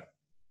want to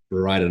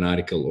write an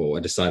article, or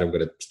I decide I'm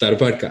going to start a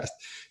podcast,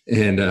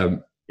 and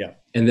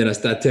then I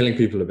start telling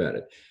people about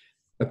it.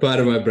 A part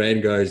of my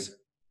brain goes,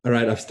 all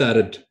right, I've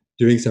started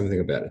doing something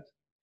about it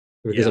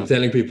because I'm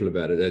telling people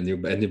about it, and your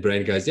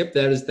brain goes, yep,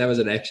 that was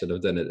an action,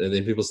 I've done it. And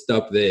then people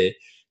stop there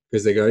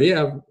because they go,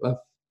 yeah,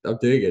 I'm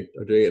doing it,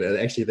 and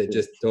actually they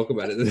just talk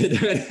about it and they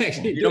don't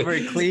actually. You're not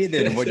very clear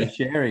then in what you're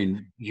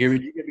sharing. You're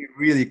going to be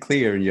really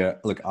clear, and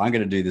look, I'm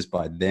going to do this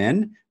by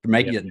then.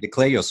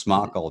 Declare your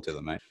SMART goal to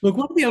them, mate. Look,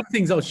 one of the other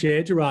things I'll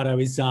share, Gerardo,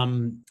 is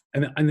and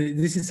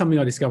this is something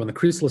I discovered on the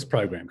Chrysalis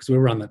program, because we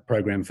run that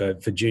program for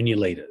junior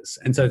leaders,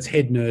 and so it's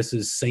head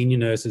nurses, senior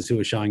nurses who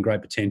are showing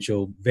great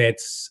potential,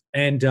 vets,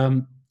 and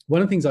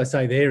one of the things I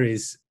say there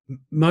is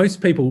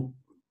most people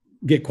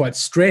get quite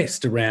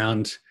stressed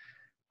around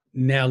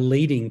now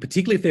leading,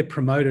 particularly if they're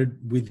promoted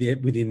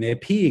within their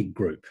peer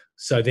group.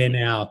 So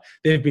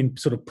they've been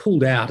sort of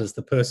pulled out as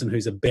the person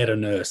who's a better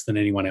nurse than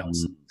anyone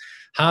else. Mm.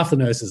 Half the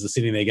nurses are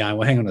sitting there going,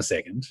 well, hang on a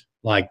second,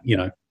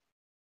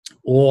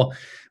 or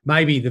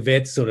maybe the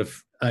vets sort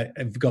of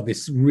have got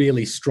this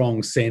really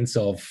strong sense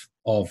of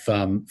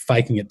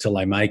faking it till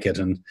they make it,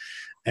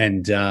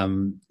 and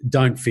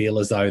don't feel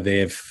as though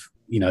they've,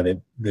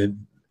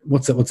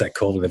 what's that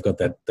called? They've got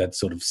that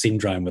sort of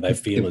syndrome where they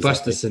feel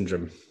imposter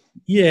syndrome.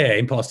 Yeah,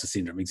 imposter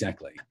syndrome,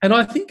 exactly. And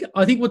I think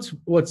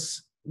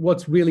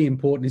what's really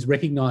important is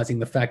recognizing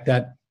the fact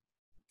that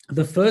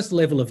the first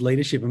level of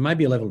leadership, and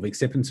maybe a level of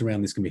acceptance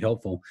around this can be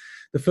helpful.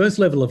 The first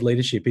level of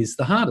leadership is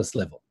the hardest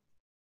level.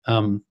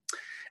 And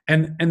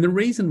the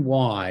reason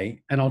why,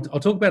 and I'll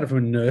talk about it from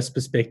a nurse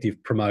perspective,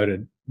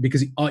 promoted,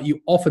 because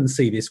you often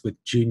see this with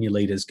junior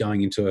leaders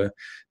going into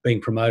being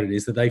promoted,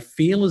 is that they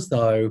feel as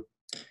though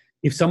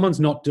if someone's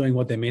not doing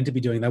what they're meant to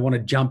be doing, they want to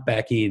jump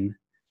back in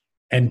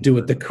and do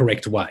it the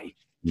correct way.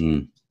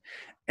 Mm.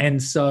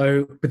 And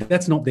so, but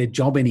that's not their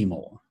job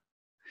anymore.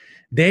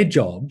 Their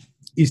job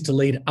is to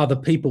lead other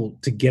people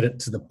to get it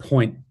to the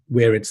point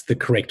where it's the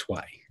correct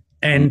way.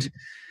 And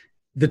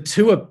the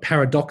two are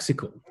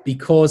paradoxical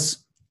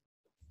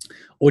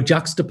or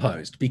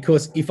juxtaposed,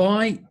 because if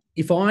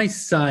I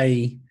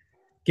say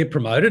get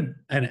promoted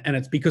and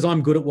it's because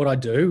I'm good at what I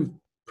do,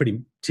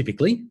 pretty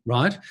typically,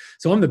 right?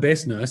 So I'm the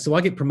best nurse, so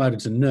I get promoted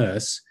to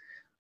nurse.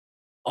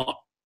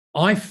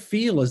 I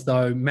feel as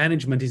though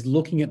management is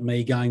looking at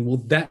me going,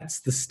 well,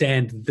 that's the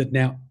standard that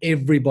now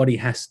everybody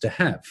has to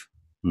have.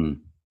 Mm.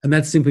 And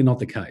that's simply not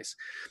the case.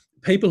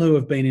 People who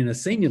have been in a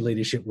senior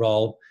leadership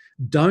role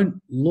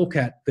don't look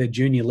at their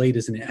junior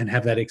leaders and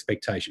have that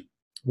expectation.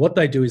 What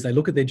they do is they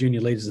look at their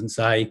junior leaders and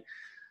say,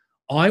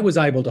 I was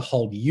able to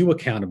hold you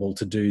accountable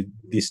to do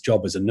this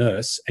job as a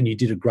nurse, and you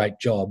did a great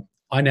job.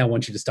 I now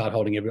want you to start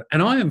holding everyone.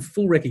 And I am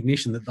full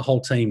recognition that the whole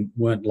team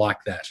weren't like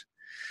that.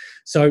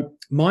 So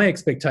my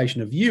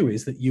expectation of you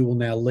is that you will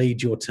now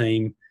lead your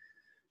team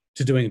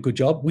to doing a good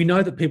job. We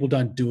know that people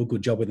don't do a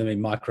good job when they're being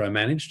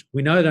micromanaged.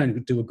 We know they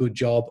don't do a good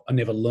job and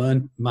never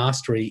learn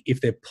mastery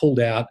if they're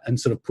pulled out and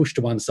sort of pushed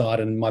to one side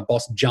and my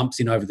boss jumps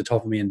in over the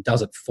top of me and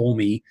does it for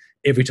me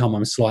every time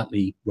I'm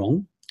slightly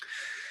wrong.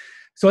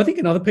 So I think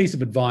another piece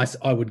of advice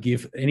I would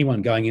give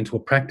anyone going into a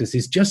practice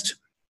is just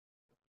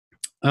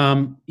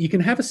you can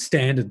have a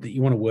standard that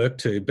you want to work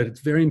to, but it's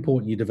very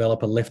important you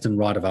develop a left and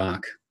right of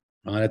arc.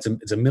 Right?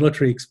 It's a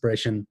military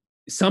expression.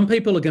 Some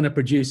people are going to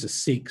produce a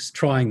 6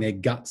 trying their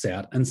guts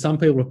out, and some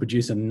people will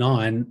produce a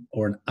 9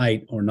 or an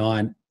 8 or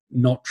 9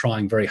 not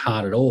trying very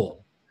hard at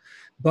all.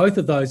 Both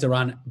of those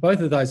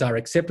are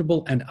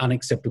acceptable and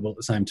unacceptable at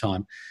the same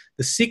time.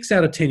 The 6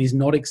 out of 10 is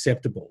not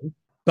acceptable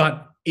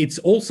But it's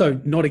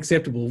also not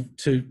acceptable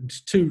to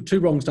two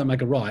wrongs don't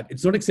make a right.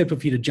 It's not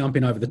acceptable for you to jump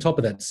in over the top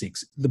of that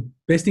 6. The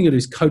best thing to do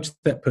is coach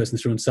that person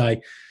through and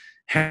say,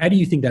 how do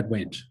you think that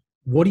went?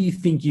 What do you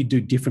think you'd do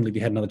differently if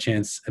you had another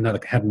chance,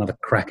 had another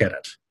crack at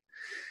it?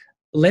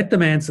 Let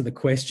them answer the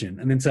question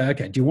and then say,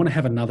 okay, do you want to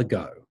have another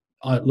go?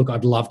 Look,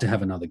 I'd love to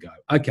have another go.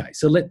 Okay,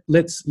 so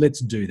let's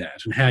do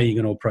that. And how are you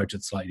going to approach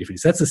it slightly differently?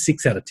 So that's a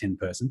 6 out of 10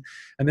 person.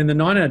 And then the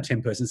 9 out of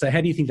 10 person say,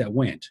 how do you think that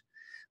went?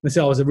 And they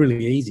say, oh, it was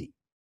really easy.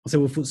 I say,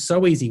 well, if it was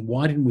so easy,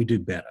 why didn't we do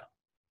better?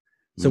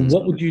 So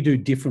what would you do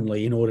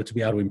differently in order to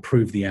be able to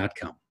improve the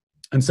outcome?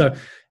 And so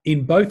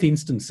in both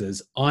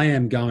instances, I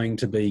am going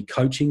to be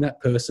coaching that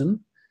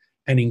person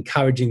and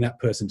encouraging that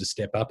person to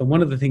step up. And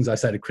one of the things I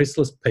say to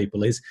Chrysalis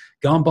people is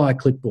go and buy a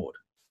clipboard,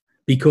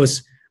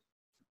 because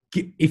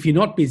if you're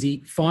not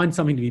busy, find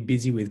something to be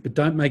busy with, but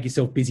don't make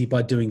yourself busy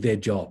by doing their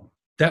job.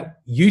 That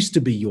used to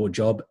be your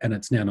job and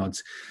it's now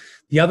not.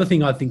 The other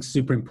thing I think is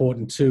super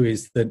important too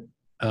is that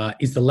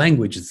is the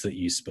languages that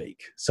you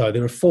speak. So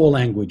there are 4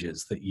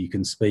 languages that you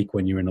can speak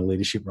when you're in a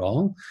leadership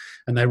role,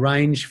 and they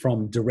range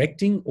from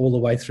directing all the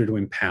way through to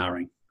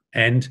empowering.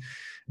 And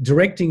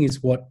directing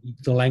is what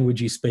the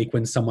language you speak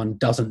when someone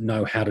doesn't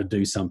know how to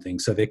do something.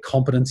 So their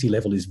competency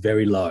level is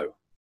very low.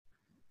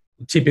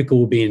 Typical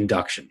will be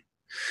induction.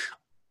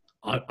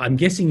 I'm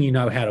guessing you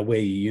know how to wear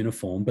your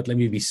uniform, but let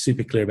me be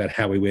super clear about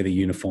how we wear the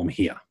uniform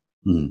here.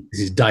 This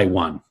is day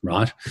 1,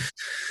 right?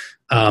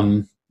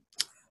 And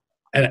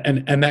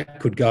that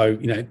could go,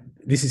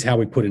 this is how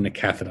we put in a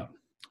catheter.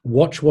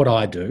 Watch what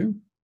I do,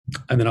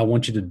 and then I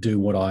want you to do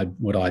what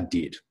I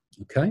did.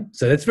 Okay?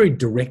 So that's very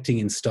directing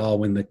in style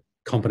when the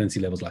competency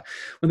level's low.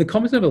 When the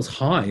competency level's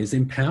high is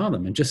empower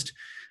them, and just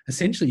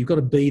essentially you've got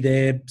to be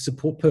their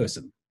support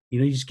person.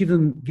 You just give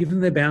them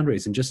their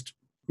boundaries and just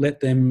let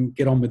them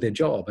get on with their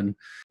job. And,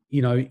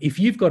 if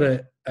you've got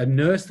a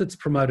nurse that's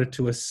promoted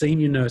to a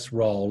senior nurse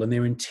role and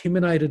they're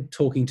intimidated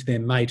talking to their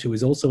mate who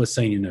is also a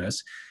senior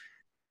nurse,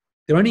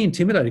 they're only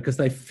intimidated because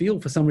they feel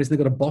for some reason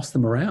they've got to boss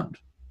them around.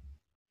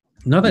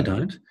 No, they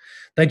don't.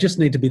 They just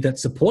need to be that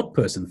support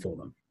person for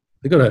them.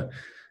 They've got to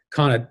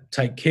kind of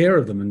take care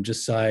of them and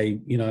just say,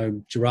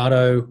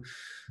 Gerardo,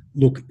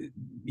 look,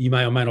 you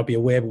may or may not be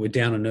aware, but we're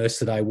down a nurse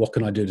today. What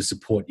can I do to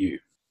support you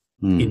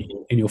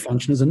in your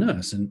function as a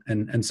nurse?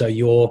 And so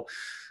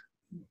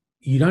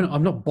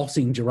I'm not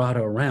bossing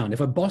Gerardo around.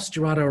 If I bossed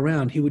Gerardo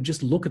around, he would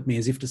just look at me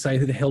as if to say,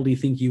 who the hell do you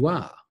think you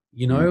are?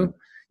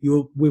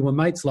 We were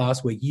mates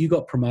last week. You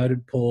got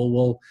promoted, Paul.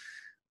 Well,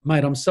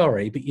 mate, I'm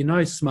sorry, but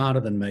smarter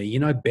than me. You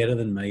know better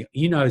than me.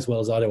 You know as well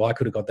as I do, I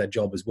could have got that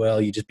job as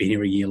well. You've just been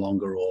here a year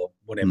longer or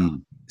whatever.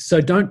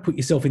 So don't put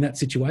yourself in that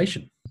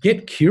situation.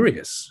 Get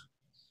curious.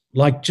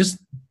 Just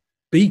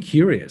be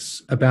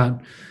curious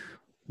about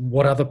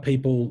what other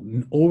people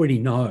already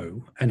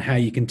know and how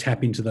you can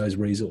tap into those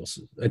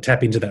resources,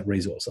 tap into that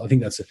resource. I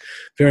think that's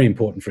very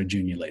important for a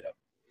junior leader.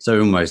 So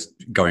almost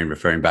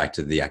referring back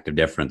to the act of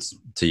deference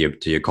to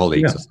your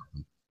colleagues.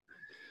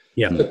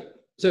 Yeah.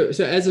 So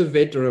as a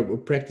vet or a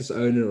practice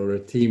owner or a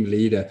team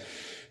leader,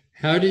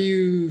 how do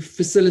you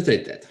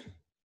facilitate that?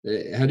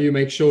 How do you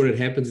make sure it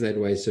happens that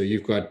way? So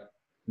you've got,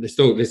 let's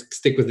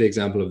stick with the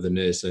example of the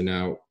nurse. So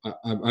now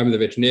I'm the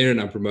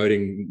veterinarian, I'm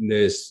promoting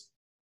nurse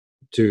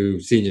to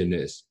senior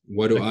nurse.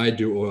 What do I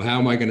do, or how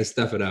am I going to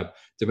stuff it up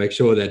to make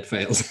sure that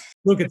fails?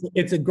 Look,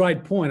 it's a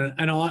great point.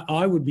 And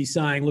I would be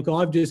saying, look,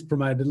 I've just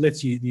promoted,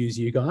 let's use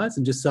you guys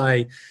and just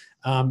say,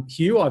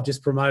 Hugh, I've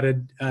just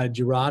promoted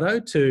Gerardo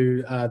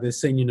to the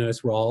senior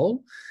nurse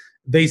role.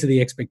 These are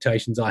the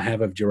expectations I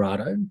have of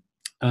Gerardo.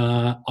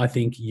 I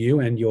think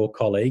you and your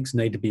colleagues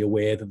need to be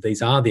aware that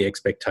these are the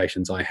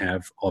expectations I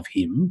have of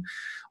him.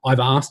 I've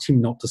asked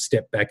him not to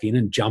step back in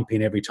and jump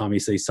in every time he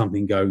sees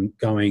something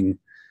going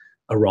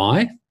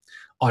awry.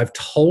 I've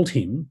told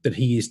him that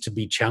he is to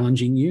be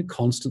challenging you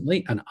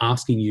constantly and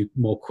asking you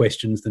more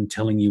questions than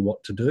telling you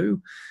what to do,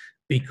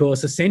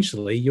 because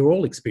essentially you're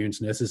all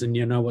experienced nurses and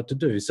you know what to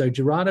do. So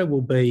Gerardo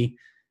will be,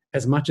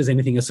 as much as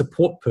anything, a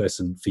support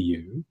person for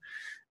you.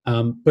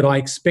 But I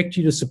expect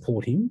you to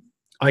support him.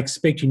 I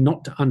expect you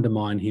not to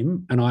undermine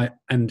him.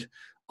 And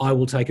I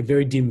will take a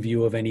very dim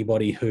view of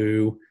anybody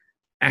who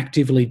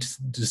actively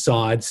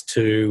decides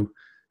to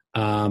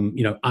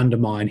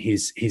undermine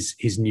his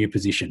new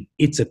position.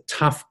 It's a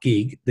tough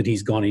gig that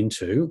he's gone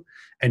into,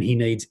 and he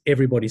needs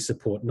everybody's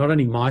support, not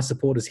only my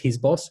support as his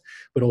boss,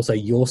 but also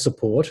your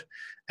support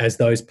as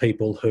those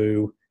people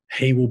who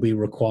he will be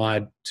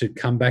required to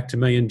come back to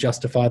me and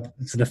justify that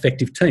it's an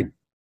effective team.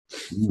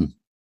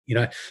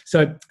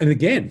 So, and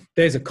again,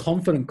 there's a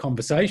confident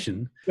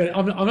conversation, but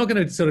I'm not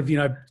going to sort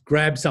of,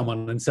 grab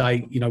someone and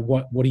say,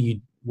 what are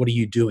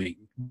you doing?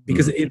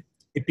 Because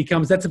it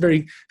becomes, that's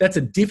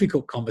a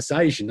difficult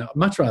conversation. I'd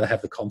much rather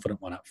have the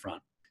confident one up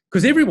front,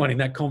 because everyone in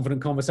that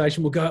confident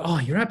conversation will go, oh,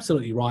 you're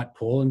absolutely right,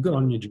 Paul, and good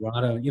on you,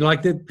 Gerardo.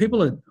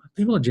 People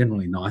are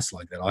generally nice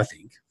like that, I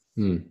think.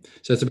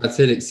 So it's about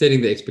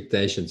setting the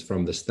expectations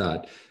from the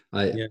start.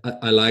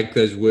 I like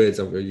those words.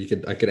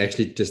 I could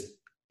actually just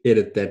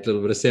edit that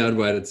little bit of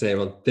soundbite and say,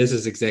 well, this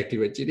is exactly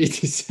what you need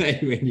to say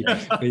when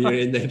you're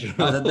in that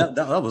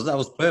role. That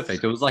was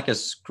perfect. It was like a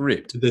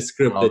script. The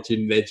script that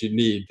you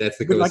need. That's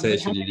the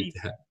conversation you need to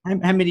have.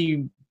 How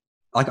many?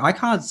 Like, I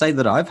can't say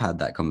that I've had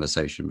that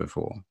conversation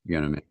before.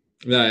 You know what I mean?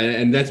 No,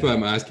 and that's why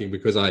I'm asking,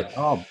 because I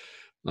know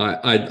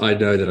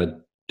that I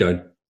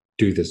don't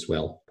do this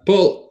well.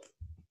 Paul,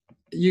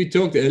 you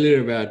talked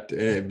earlier about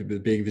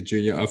being the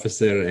junior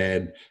officer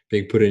and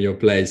being put in your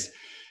place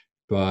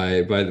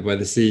by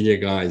the senior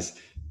guys.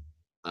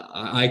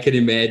 I can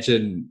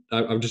imagine.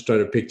 I'm just trying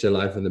to picture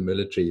life in the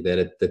military,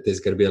 that there's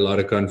going to be a lot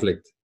of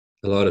conflict,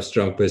 a lot of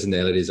strong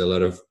personalities, a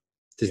lot of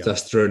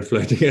testosterone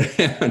floating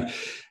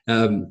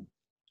around.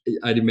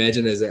 I'd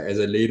imagine as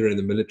a leader in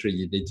the military,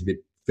 you need to be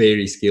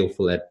very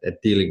skillful at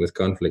dealing with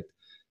conflict.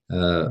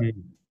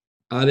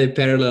 Are there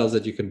parallels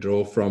that you can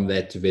draw from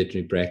that to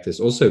veterinary practice?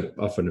 Also,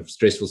 often a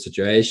stressful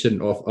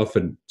situation,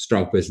 often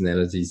strong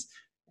personalities.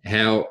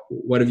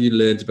 What have you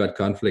learned about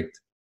conflict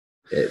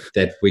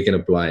that we can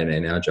apply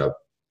in our job?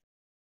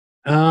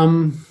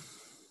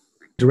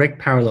 Direct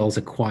parallels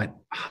are quite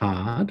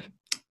hard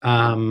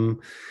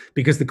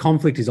because the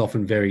conflict is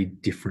often very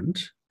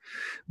different.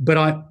 But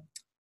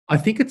I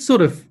think it's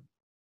sort of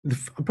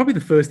probably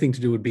the first thing to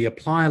do would be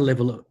apply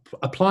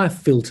a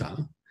filter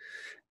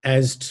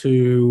as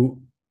to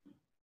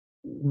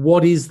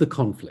what is the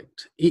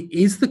conflict.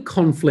 Is the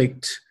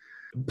conflict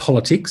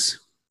politics,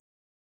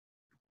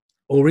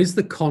 or is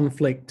the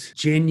conflict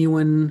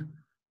genuine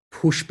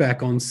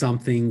pushback on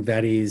something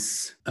that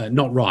is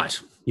not right,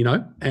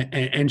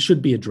 and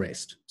should be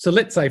addressed? So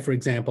let's say, for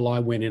example, I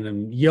went in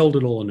and yelled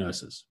at all the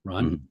nurses,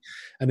 right? Mm.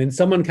 And then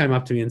someone came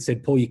up to me and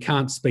said, Paul, you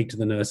can't speak to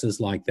the nurses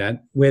like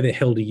that. Where the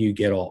hell do you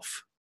get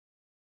off?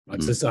 Right?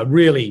 Mm. So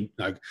really,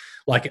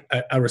 like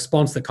a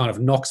response that kind of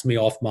knocks me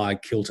off my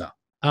kilter.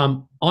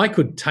 I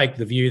could take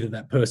the view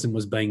that person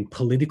was being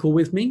political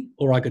with me,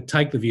 or I could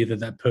take the view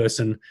that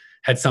person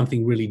had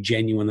something really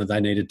genuine that they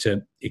needed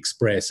to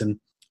express. And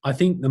I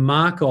think the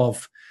mark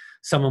of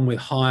someone with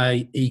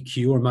high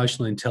EQ or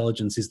emotional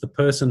intelligence is the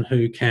person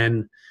who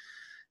can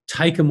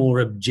take a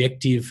more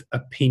objective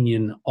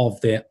opinion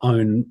of their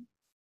own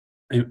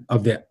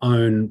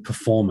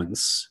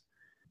performance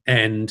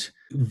and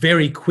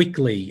very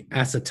quickly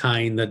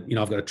ascertain that,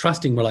 I've got a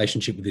trusting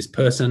relationship with this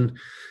person.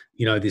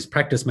 This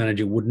practice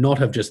manager would not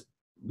have just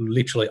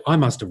literally, I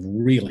must have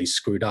really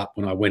screwed up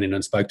when I went in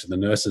and spoke to the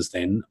nurses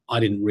then. I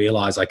didn't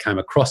realize I came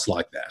across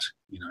like that,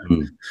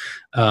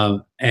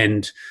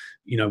 and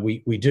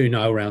we do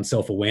know around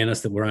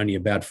self-awareness that we're only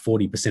about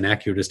 40%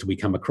 accurate as to we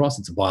come across.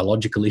 It's a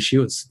biological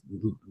issue. It's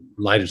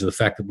related to the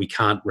fact that we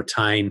can't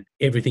retain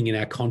everything in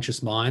our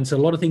conscious mind. So a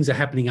lot of things are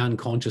happening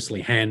unconsciously: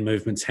 hand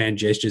movements, hand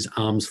gestures,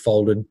 arms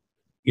folded,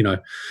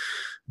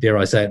 dare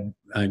I say it,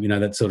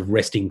 that sort of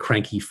resting,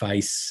 cranky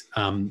face.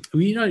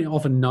 You don't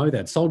often know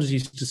that. Soldiers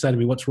used to say to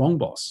me, "What's wrong,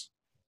 boss?"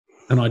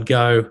 And I'd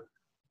go,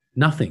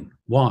 "Nothing.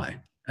 Why?"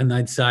 And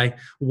they'd say,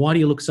 "Why do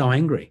you look so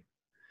angry?"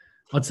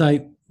 I'd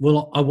say,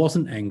 "Well, I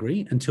wasn't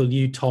angry until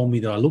you told me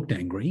that I looked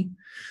angry."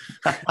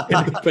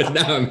 But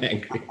now I'm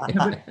angry.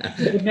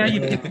 but now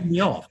you're picking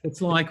me off.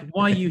 It's like,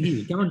 why are you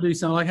here? Go and do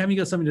something. Like, haven't you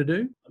got something to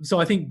do? So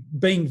I think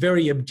being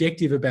very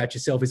objective about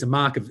yourself is a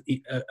mark of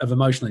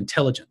emotional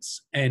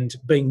intelligence, and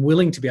being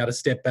willing to be able to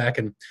step back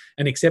and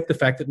accept the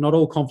fact that not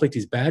all conflict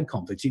is bad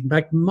conflict. In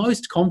fact,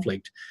 most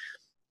conflict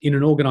in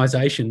an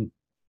organisation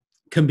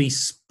can be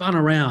spun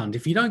around.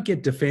 If you don't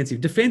get defensive,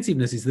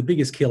 defensiveness is the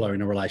biggest killer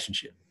in a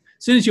relationship.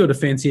 As soon as you're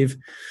defensive,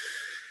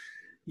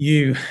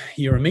 your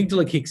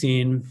amygdala kicks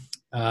in.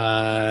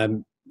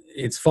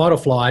 It's fight or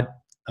flight.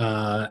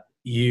 And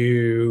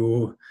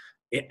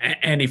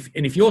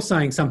if you're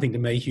saying something to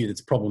me, Hugh,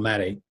 that's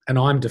problematic, and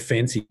I'm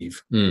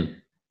defensive,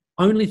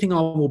 only thing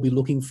I will be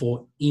looking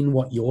for in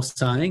what you're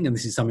saying, and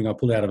this is something I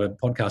pulled out of a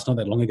podcast not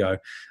that long ago,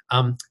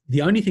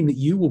 the only thing that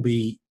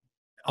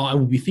I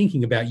will be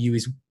thinking about you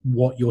is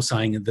what you're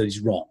saying that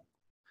is wrong.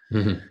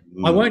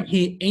 Mm-hmm. I won't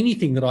hear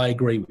anything that I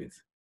agree with.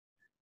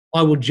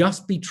 I will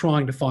just be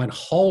trying to find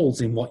holes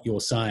in what you're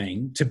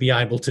saying to be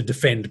able to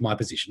defend my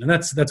position. And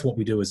that's what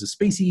we do as a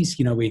species.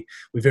 We're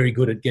very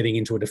good at getting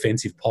into a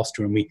defensive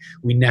posture, and we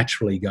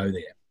naturally go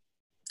there.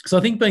 So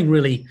I think being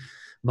really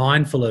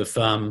mindful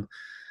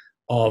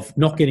of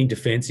not getting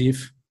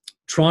defensive,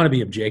 trying to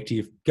be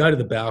objective, go to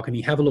the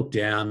balcony, have a look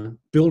down,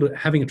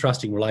 having a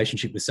trusting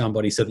relationship with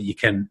somebody so that you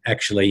can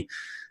actually,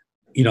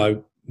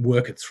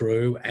 work it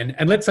through.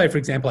 And let's say, for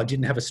example, I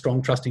didn't have a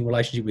strong trusting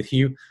relationship with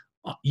you.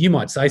 You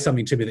might say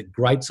something to me that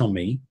grates on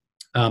me.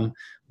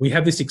 We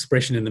have this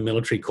expression in the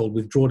military called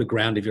withdraw to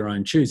ground of your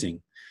own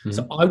choosing. Mm-hmm.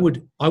 So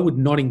I would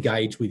not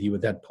engage with you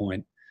at that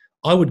point.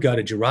 I would go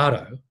to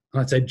Gerardo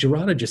and I'd say,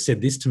 Gerardo just said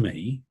this to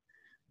me.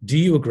 Do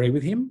you agree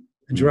with him?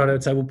 And Gerardo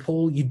would say, well,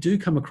 Paul, you do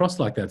come across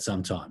like that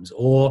sometimes.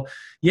 Or,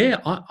 yeah,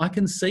 I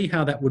can see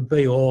how that would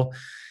be. Or,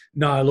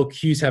 no, look,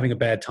 Hugh's having a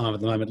bad time at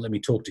the moment. Let me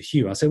talk to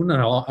Hugh. I said, well,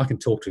 no, I can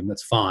talk to him.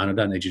 That's fine. I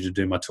don't need you to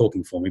do my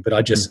talking for me. But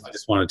I just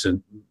wanted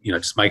to,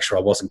 just make sure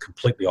I wasn't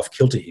completely off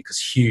kilter here, because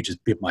Hugh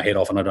just bit my head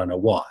off and I don't know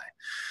why.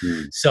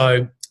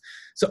 So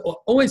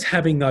always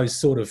having those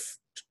sort of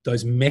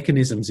those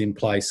mechanisms in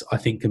place, I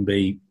think, can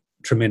be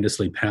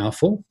tremendously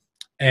powerful.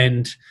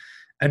 And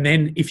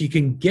then if you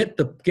can get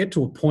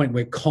to a point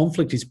where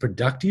conflict is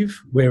productive,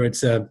 where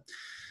it's a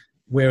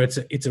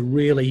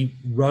really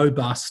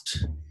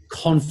robust,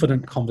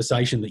 confident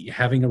conversation that you're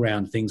having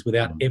around things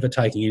without ever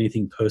taking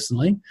anything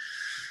personally,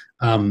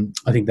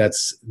 I think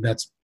that's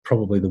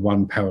probably the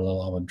one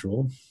parallel I would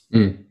draw.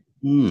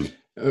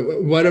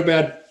 What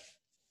about,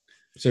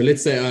 so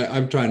let's say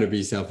I'm trying to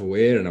be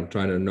self-aware and I'm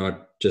trying to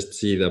not just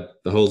see the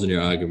holes in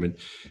your argument,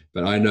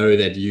 but I know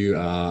that you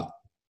are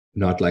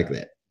not like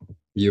that.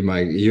 You're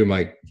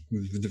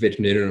the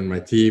veterinarian on my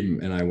team,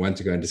 and I want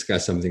to go and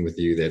discuss something with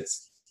you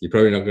that's you're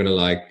probably not going to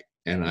like,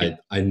 and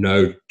I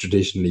know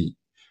traditionally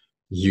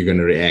you're going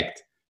to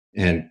react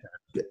and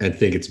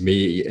think it's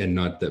me and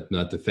not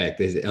the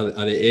fact. Are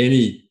there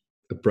any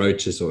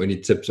approaches or any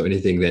tips or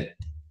anything that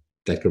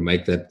could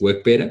make that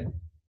work better?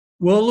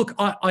 Well, look,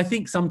 I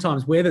think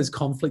sometimes where there's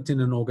conflict in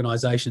an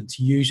organisation, it's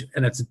usually,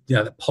 and it's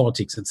the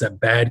politics, it's that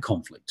bad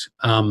conflict.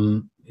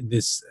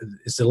 This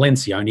is a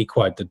Lencioni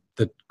quote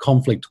that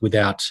conflict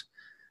without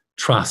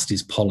trust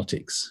is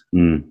politics.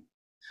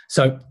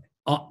 So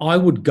I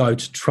would go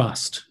to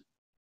trust.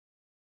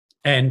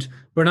 And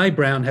Brene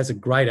Brown has a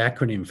great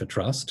acronym for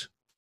trust,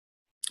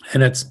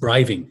 and it's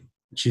braving.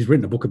 She's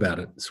written a book about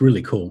it. It's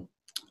really cool.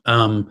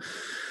 And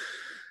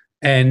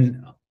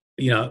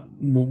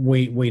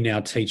we now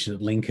teach it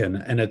at Lincoln,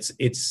 and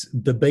it's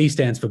the B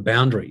stands for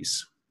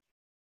boundaries.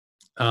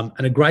 And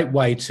a great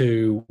way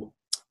to,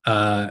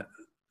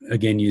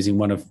 again, using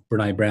one of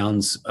Brene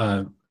Brown's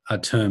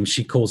terms,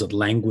 she calls it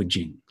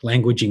languaging.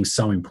 Languaging's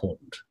so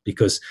important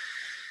because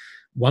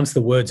once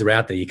the words are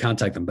out there, you can't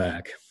take them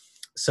back.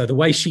 So the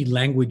way she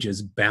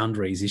languages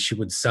boundaries is she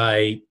would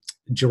say,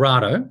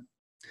 Gerardo,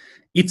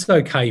 it's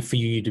okay for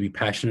you to be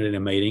passionate in a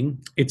meeting.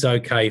 It's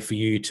okay for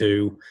you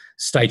to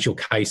state your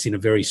case in a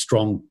very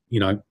strong,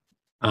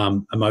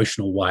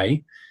 emotional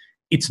way.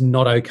 It's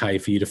not okay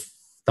for you to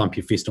thump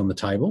your fist on the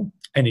table,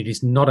 and it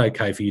is not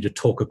okay for you to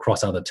talk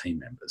across other team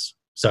members.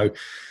 So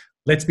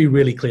let's be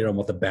really clear on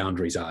what the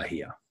boundaries are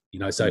here.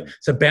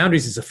 So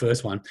boundaries is the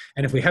first one.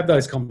 And if we have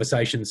those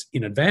conversations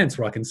in advance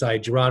where I can say,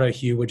 Gerardo,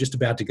 Hugh, we're just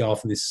about to go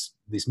off on this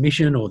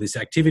mission or this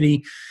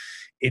activity.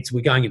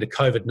 We're going into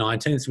COVID-19.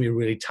 It's going to be a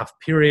really tough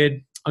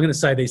period. I'm going to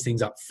say these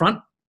things up front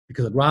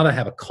because I'd rather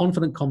have a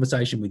confident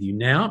conversation with you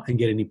now and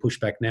get any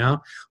pushback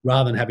now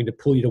rather than having to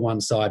pull you to one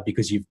side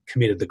because you've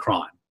committed the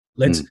crime.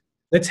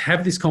 Let's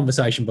have this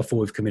conversation before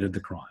we've committed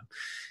the crime.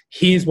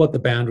 Here's what the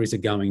boundaries are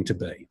going to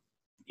be,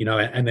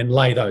 and then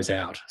lay those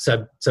out.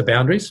 So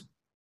boundaries.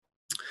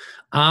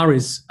 R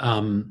is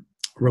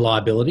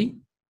reliability.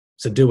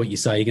 So do what you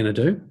say you're going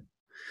to do.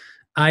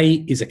 A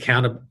is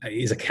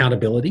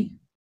accountability.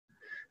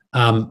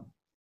 And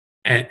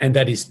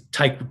that is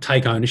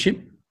take ownership.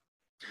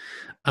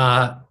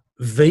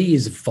 V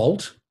is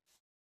vault.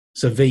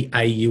 So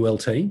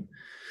VAULT. And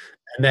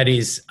that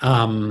is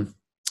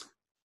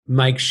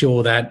make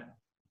sure that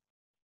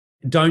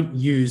don't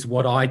use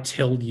what I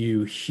tell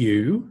you,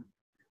 Hugh,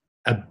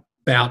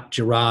 about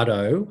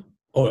Gerardo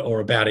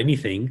or about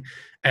anything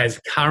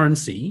as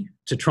currency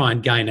to try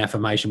and gain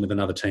affirmation with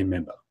another team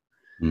member.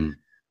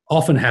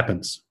 Often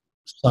happens.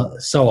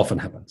 So often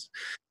happens.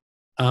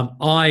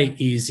 I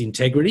is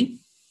integrity.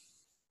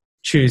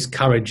 Choose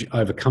courage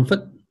over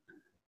comfort.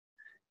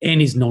 N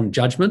is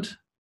non-judgment.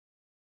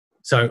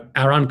 So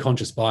our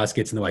unconscious bias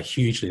gets in the way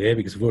hugely there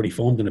because we've already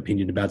formed an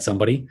opinion about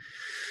somebody,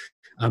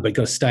 but you've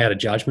got to stay out of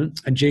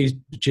judgment. And G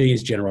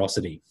is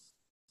generosity.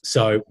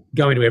 So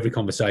go into every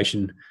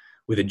conversation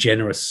with a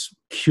generous,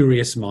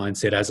 curious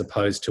mindset as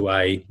opposed to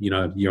a,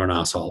 you're an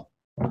asshole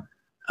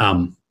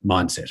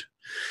mindset.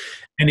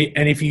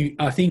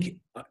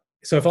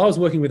 So if I was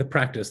working with a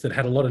practice that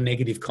had a lot of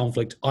negative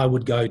conflict, I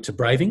would go to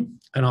braving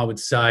and I would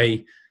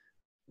say,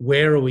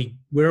 where are we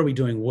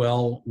doing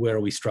well? Where are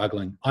we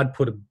struggling? I'd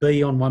put a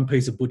B on one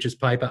piece of butcher's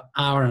paper,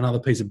 R on another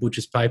piece of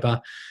butcher's paper.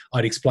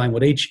 I'd explain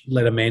what each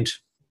letter meant.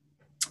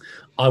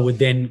 I would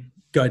then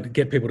go to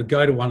get people to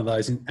go to one of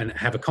those and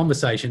have a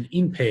conversation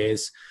in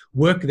pairs,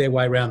 work their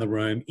way around the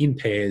room in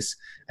pairs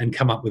and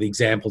come up with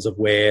examples of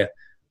where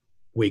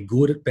we're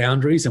good at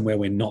boundaries and where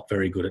we're not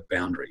very good at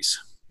boundaries.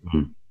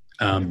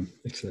 And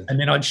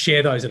then I'd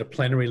share those at a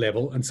plenary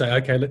level and say,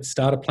 okay, let's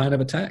start a plan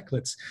of attack.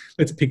 Let's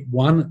pick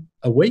one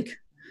a week,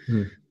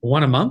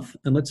 one a month,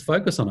 and let's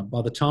focus on it.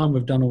 By the time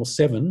we've done all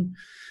 7,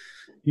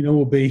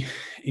 we'll be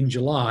in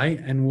July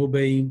and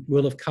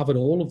we'll have covered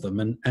all of them.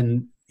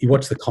 And you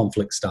watch the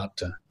conflict start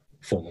to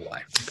fall away.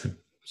 Okay.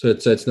 So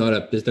it's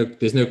not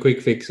there's no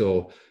quick fix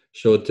or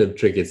short-term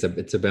trick.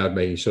 It's about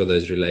making sure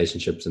those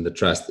relationships and the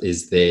trust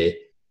is there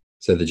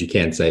so that you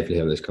can safely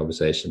have those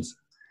conversations.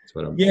 That's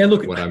what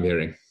I'm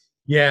hearing.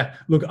 Yeah,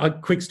 look, a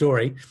quick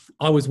story.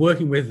 I was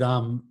working with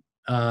one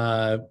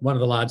of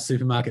the large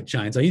supermarket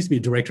chains. I used to be a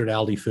director at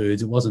Aldi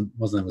Foods. It wasn't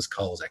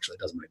Coles, actually. It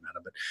doesn't really matter.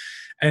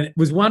 And it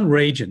was one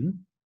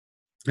region,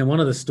 and one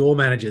of the store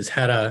managers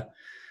had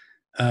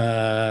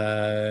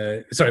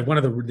this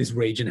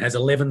region has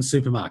 11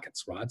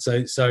 supermarkets, right? So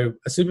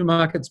a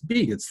supermarket's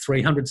big. It's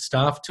 300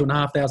 staff,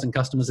 2,500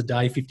 customers a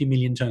day, 50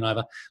 million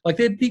turnover. Like,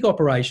 they're big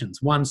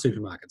operations, one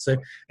supermarket. So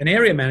an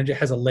area manager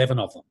has 11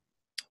 of them.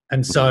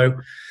 And so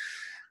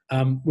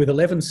with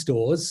 11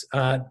 stores,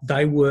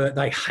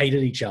 they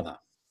hated each other.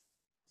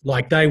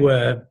 Like, they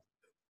were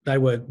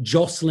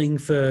jostling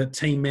for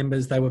team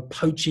members. They were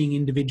poaching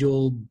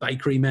individual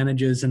bakery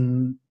managers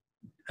and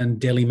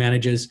deli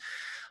managers.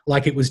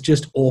 Like, it was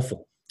just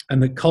awful.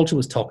 And the culture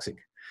was toxic.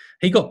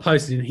 He got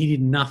posted and he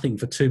did nothing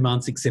for 2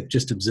 months except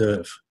just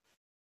observe.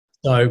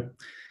 So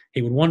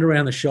he would wander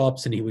around the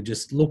shops and he would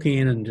just look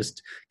in and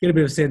just get a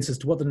bit of a sense as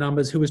to what the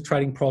numbers, who was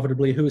trading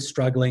profitably, who was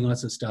struggling, all that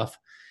sort of stuff.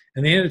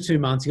 And at the end of 2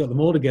 months, he got them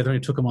all together and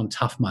he took them on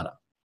Tough Mudder.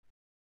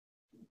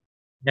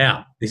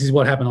 Now, this is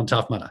what happened on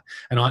Tough Mudder.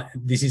 And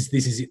this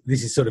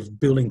is sort of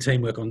building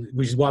teamwork on,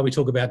 which is why we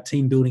talk about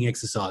team building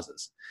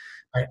exercises.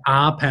 They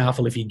are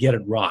powerful if you get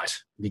it right.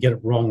 If you get it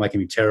wrong, they can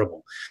be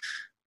terrible.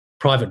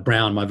 Private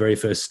Brown, my very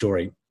first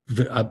story,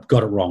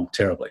 got it wrong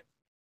terribly.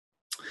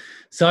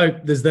 So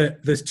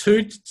there's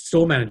two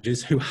store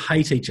managers who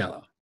hate each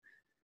other,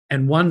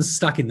 and one's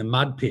stuck in the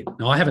mud pit.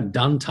 Now, I haven't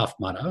done Tough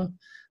Mudder,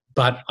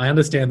 but I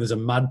understand there's a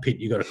mud pit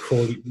you've got to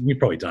crawl. You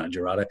probably don't,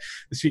 Gerardo.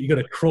 You've got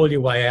to crawl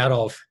your way out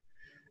of.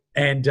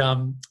 And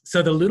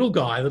so the little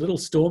guy, the little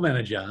store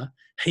manager,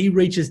 he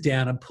reaches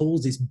down and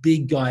pulls this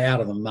big guy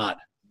out of the mud.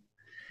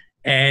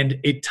 And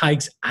it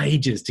takes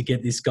ages to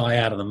get this guy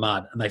out of the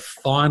mud. And they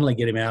finally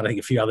get him out. I think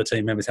a few other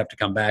team members have to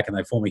come back and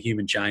they form a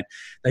human chain.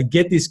 They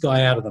get this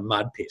guy out of the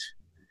mud pit.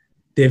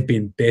 They've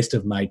been best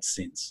of mates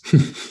since.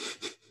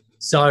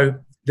 So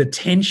the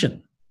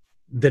tension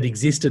that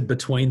existed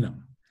between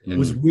them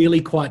was really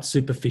quite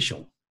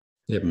superficial.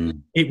 Yep.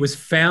 It was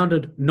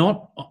founded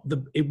the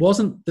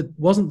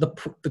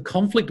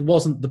conflict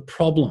wasn't the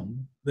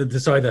problem.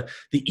 The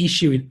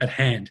issue at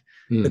hand.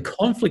 The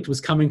conflict was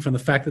coming from the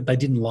fact that they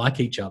didn't like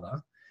each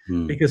other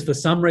because for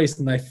some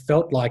reason they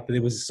felt like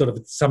there was sort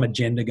of some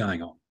agenda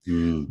going on.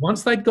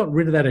 Once they'd got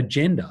rid of that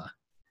agenda,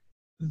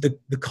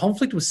 the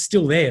conflict was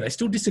still there. They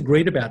still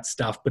disagreed about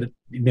stuff, but it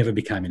never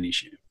became an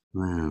issue.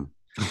 Wow.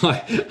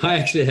 I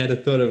actually had a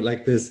thought of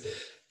like this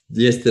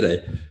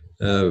yesterday.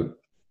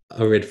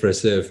 I went for a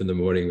surf in the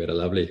morning. We had a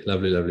lovely,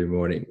 lovely, lovely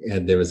morning.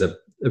 And there was a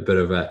bit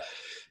of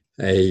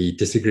a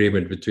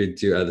disagreement between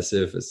two other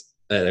surfers.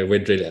 And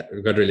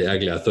it got really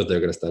ugly. I thought they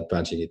were going to start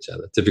punching each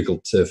other. Typical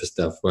surfer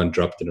stuff. One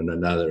dropped it on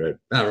another. And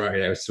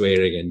they were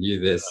swearing and you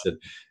this.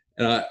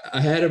 And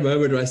I had a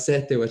moment where I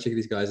sat there watching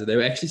these guys and they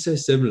were actually so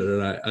similar.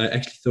 And I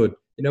actually thought,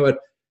 you know what?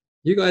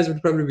 You guys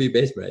would probably be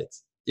best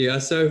mates. You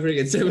are so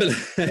freaking similar.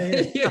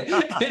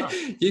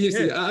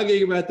 You're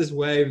arguing about this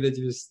wave that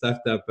you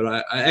stuffed up, but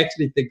I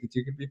actually think that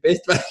you could be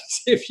best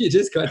mates if you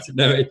just got to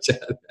know each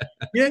other.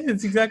 Yeah,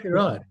 that's exactly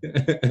right.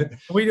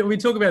 We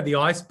talk about the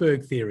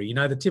iceberg theory. You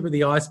know, the tip of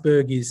the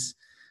iceberg is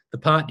the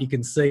part you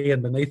can see,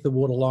 and beneath the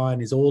waterline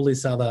is all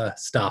this other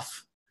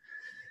stuff.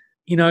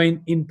 You know,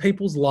 in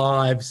people's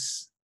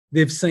lives,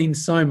 they've seen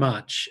so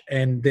much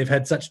and they've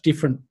had such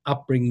different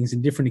upbringings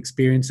and different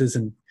experiences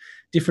and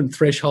different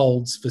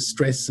thresholds for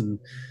stress and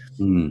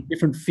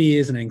different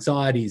fears and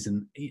anxieties.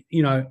 And,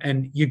 you know,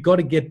 and you've got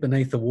to get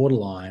beneath the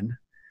waterline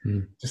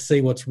to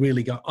see what's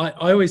really going on.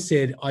 I always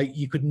said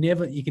you can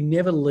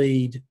never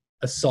lead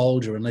a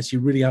soldier unless you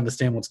really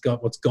understand what's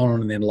gone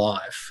on in their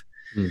life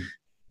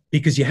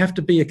because you have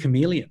to be a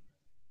chameleon.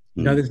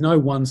 You know, there's no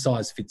one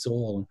size fits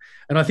all.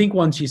 And I think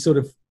once you sort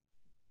of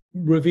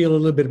reveal a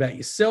little bit about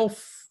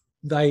yourself,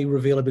 they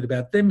reveal a bit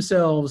about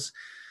themselves.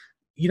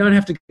 You don't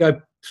have to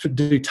go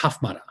do Tough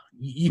Mudder.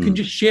 You can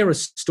just share a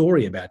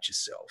story about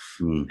yourself.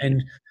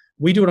 And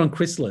we do it on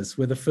Chrysalis,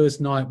 where the first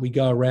night we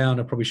go around,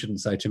 I probably shouldn't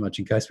say too much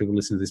in case people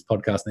listen to this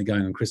podcast and they're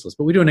going on Chrysalis,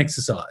 but we do an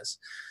exercise.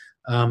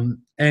 And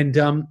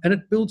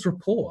it builds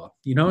rapport,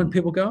 you know, and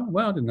people go,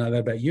 well, I didn't know that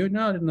about you.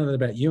 No, I didn't know that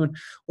about you. And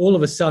all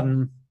of a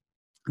sudden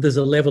there's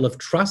a level of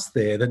trust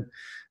there that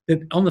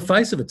on the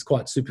face of it's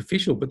quite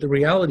superficial, but the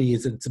reality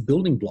is that it's a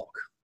building block.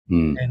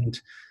 And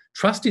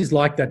trust is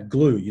like that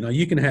glue. You know,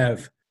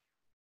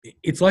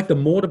 it's like the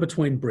mortar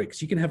between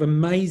bricks. You can have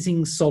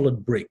amazing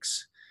solid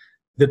bricks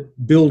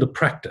that build a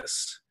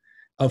practice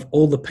of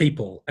all the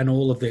people and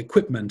all of the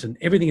equipment and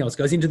everything else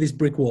goes into this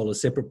brick wall as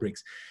separate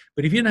bricks.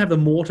 But if you don't have the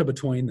mortar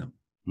between them,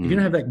 if you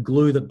don't have that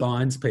glue that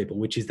binds people,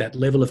 which is that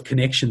level of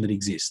connection that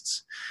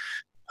exists.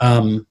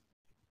 When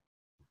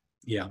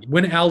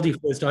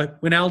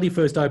Aldi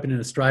first opened in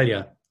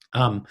Australia,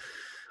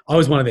 I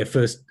was one of their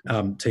first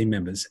team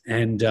members,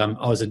 and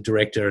I was a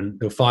director, and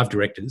there were 5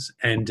 directors.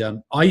 And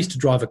I used to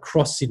drive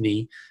across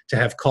Sydney to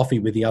have coffee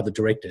with the other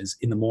directors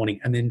in the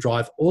morning, and then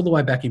drive all the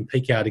way back in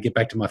peak hour to get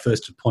back to my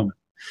first appointment.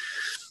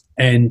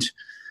 And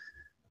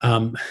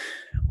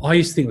I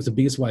used to think it was the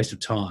biggest waste of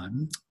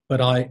time,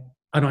 but I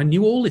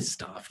knew all this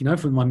stuff, you know,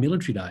 from my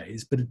military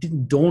days, but it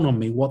didn't dawn on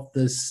me what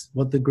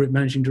the group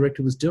managing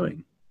director was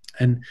doing,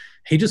 and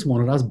he just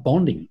wanted us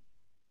bonding.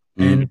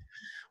 And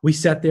we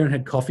sat there and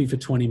had coffee for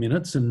 20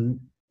 minutes, and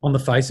on the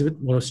face of it,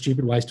 what a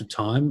stupid waste of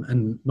time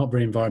and not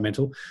very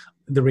environmental.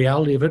 the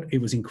reality of it,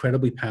 it was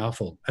incredibly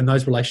powerful. And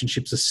those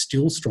relationships are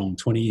still strong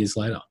 20 years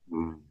later.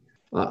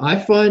 I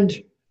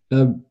find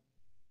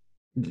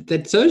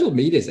that social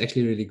media is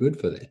actually really good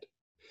for that,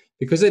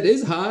 because it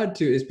is hard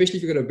to, especially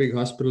if you've got a big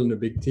hospital and a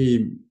big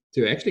team,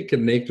 to actually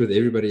connect with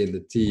everybody in the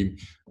team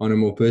on a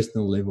more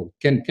personal level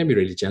can be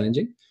really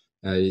challenging.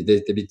 There'll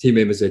be team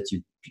members that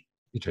you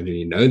don't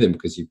really know them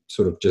because you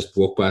sort of just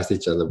walk past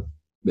each other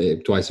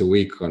twice a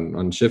week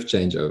on shift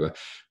changeover.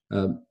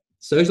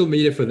 Social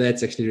media for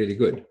that's actually really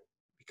good,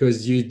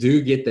 because you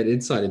do get that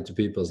insight into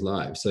people's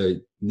lives. So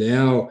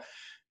now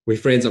we're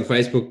friends on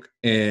Facebook,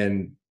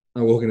 and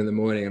I walk in the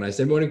morning and I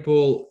say, "Morning,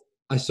 Paul.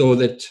 I saw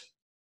that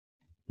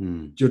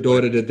your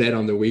daughter did that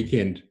on the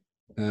weekend.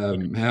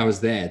 How is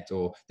that?"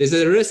 Or there's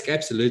a risk,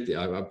 absolutely.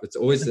 It's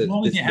always as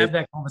long as you have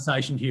that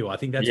conversation, Hugh. I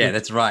think that's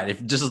that's right.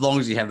 If just as long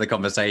as you have the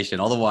conversation,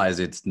 otherwise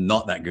it's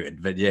not that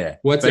good. But yeah,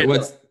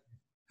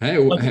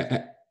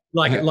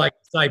 like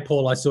say,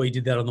 Paul, I saw you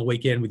did that on the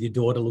weekend with your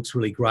daughter. Looks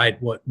really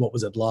great. What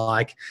was it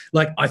like?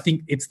 Like, I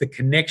think it's the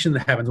connection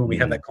that happens when we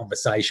have that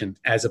conversation,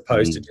 as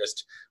opposed to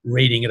just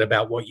reading it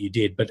about what you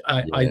did. But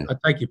I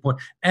take your point,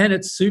 and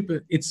it's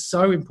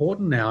so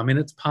important now. I mean,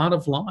 it's part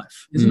of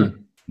life, isn't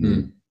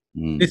it?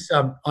 This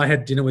I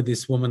had dinner with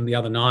this woman the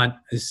other night,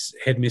 as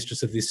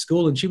headmistress of this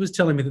school, and she was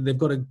telling me that they've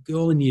got a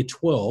girl in year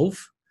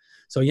 12,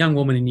 so a young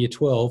woman in year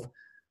 12,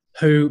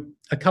 who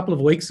a couple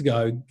of weeks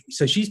ago,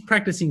 so she's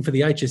practicing for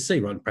the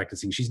HSC, right?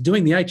 She's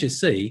doing the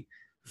HSC,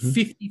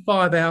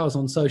 55 hours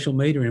on social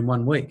media in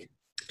 1 week.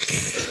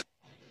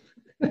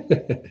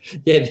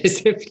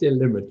 There's definitely a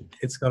limit.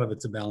 It's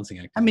a balancing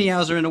act. How many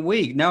hours are in a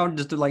week? Now I'm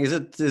just like, is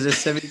it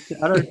 70?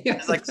 I don't.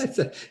 It's like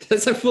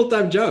that's a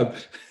full-time job.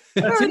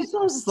 That's it. So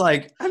I was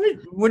like, I mean,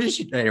 what is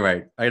she?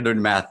 Anyway, I do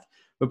math.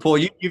 But Paul,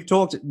 you've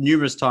talked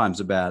numerous times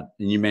about,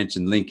 and you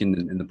mentioned Lincoln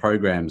and the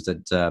programs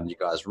that you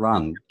guys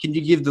run. Can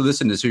you give the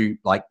listeners who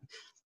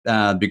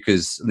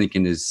because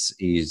Lincoln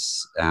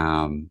is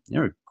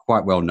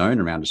quite well known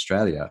around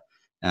Australia.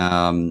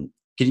 Can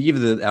you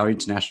give our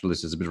international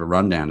listeners a bit of a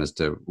rundown as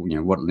to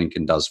what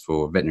Lincoln does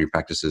for veterinary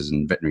practices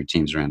and veterinary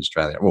teams around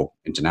Australia, or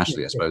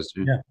internationally, I suppose?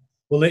 Yeah.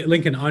 Well,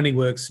 Lincoln only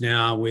works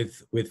now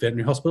with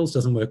veterinary hospitals.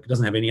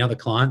 Doesn't have any other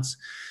clients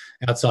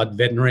outside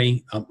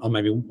veterinary. Or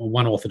maybe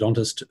one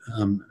orthodontist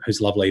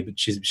who's lovely, but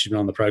she's been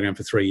on the program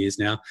for 3 years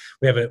now.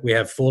 We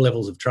have 4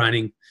 levels of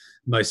training.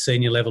 Most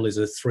senior level is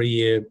a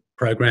 3-year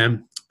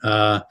program.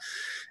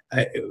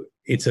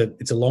 It's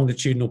a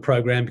longitudinal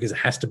program because it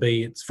has to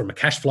be. It's from a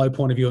cash flow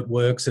point of view. It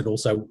works. It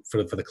also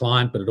for the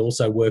client, but it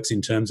also works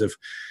in terms of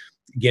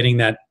getting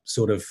that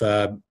sort of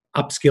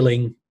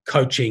upskilling,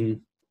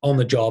 coaching on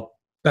the job,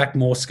 back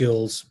more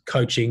skills,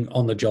 coaching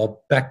on the job,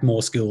 back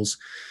more skills.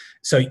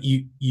 So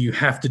you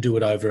have to do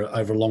it over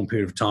a long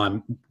period of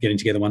time, getting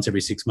together once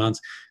every 6 months.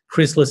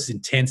 Chrysalis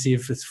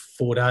intensive, it's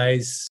 4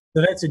 days.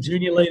 So that's the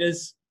junior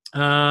leaders.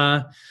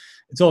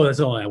 It's all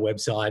on our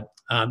website.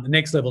 The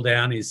next level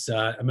down is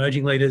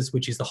emerging leaders,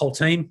 which is the whole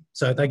team.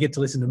 So they get to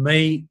listen to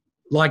me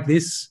like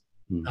this.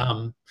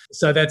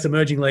 So that's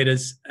emerging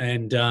leaders,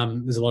 and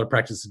there's a lot of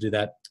practice to do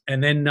that.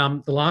 And then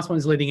the last one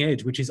is Leading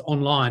Edge, which is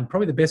online,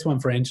 probably the best one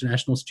for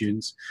international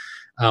students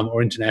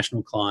or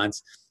international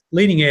clients.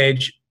 Leading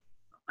Edge,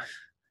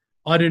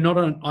 I do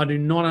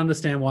not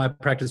understand why a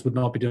practice would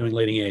not be doing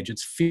Leading Edge.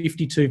 It's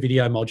 52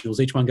 video modules.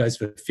 Each one goes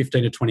for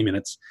 15 to 20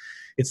 minutes.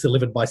 It's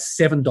delivered by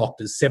 7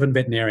 doctors, 7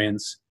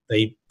 veterinarians.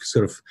 They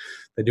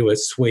do a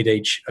suite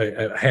each,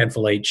 a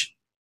handful each.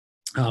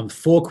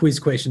 4 quiz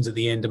questions at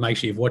the end to make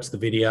sure you've watched the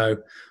video.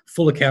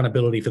 Full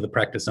accountability for the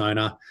practice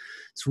owner.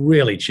 It's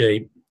really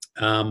cheap.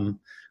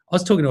 I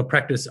was talking to a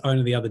practice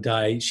owner the other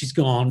day. She's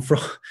gone. It's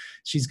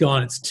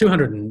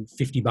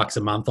 $250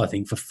 a month, I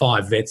think, for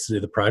 5 vets to do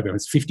the program.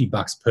 It's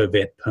 $50 per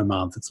vet per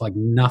month. It's like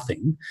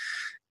nothing.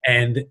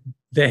 And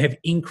they have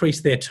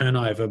increased their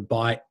turnover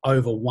by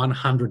over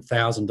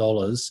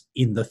 $100,000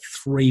 in the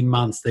 3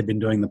 months they've been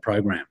doing the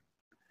program.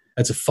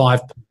 That's a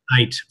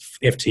 5.8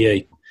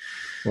 FTE.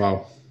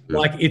 Wow.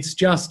 Like, it's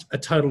just a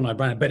total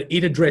no-brainer. But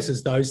it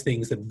addresses those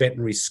things that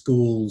veterinary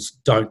schools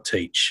don't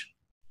teach.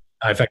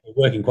 In fact,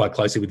 we're working quite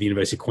closely with the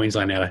University of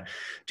Queensland now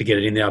to get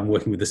it in there. I'm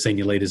working with the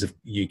senior leaders of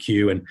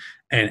UQ,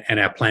 and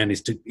our plan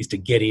is to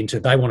get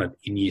into. They want it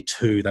in year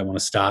 2. They want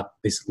to start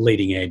this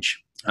Leading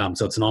Edge.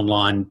 So it's an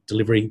online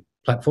delivery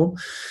platform.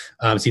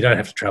 So you don't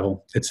have to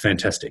travel. It's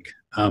fantastic.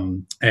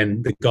 And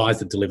the guys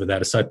that deliver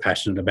that are so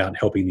passionate about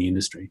helping the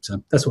industry.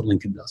 So that's what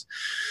Lincoln does.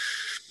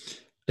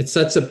 It's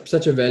such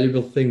a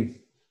valuable thing,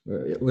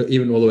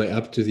 even all the way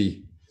up to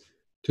the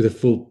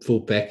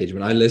full package.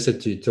 When I listen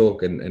to you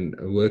talk and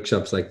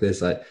workshops like this,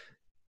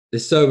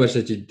 there's so much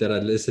that I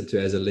listen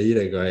to as a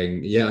leader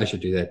going, yeah, I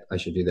should do that. I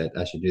should do that.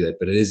 I should do that.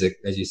 But it is,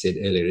 as you said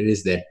earlier, it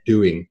is that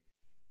doing.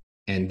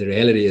 And the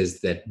reality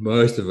is that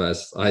most of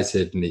us, I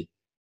certainly,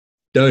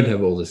 don't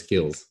have all the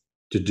skills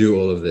to do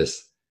all of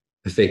this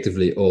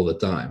effectively all the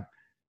time.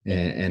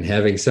 And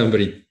having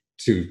somebody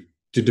to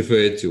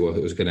defer to, or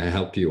who's going to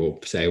help you, or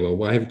say, well,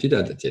 why haven't you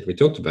done that yet? We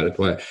talked about it.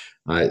 Why?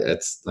 I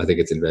think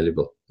it's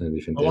invaluable. It'd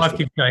be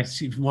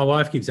fantastic. My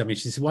wife keeps saying, she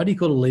says, why do you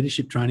call it a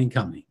leadership training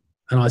company?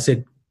 And I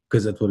said,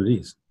 because that's what it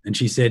is. And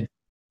she said,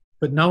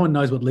 but no one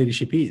knows what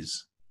leadership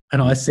is.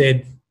 And I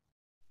said,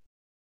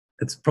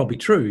 it's probably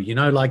true. You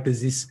know, like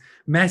there's this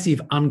massive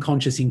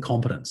unconscious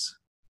incompetence.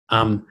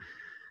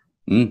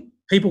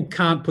 People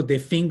can't put their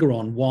finger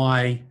on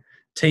why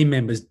team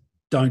members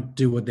don't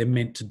do what they're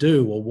meant to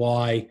do, or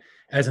why,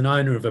 as an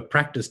owner of a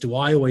practice, do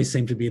I always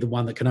seem to be the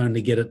one that can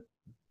only do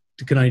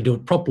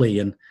it properly?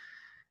 And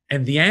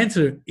the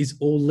answer is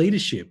all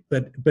leadership.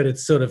 But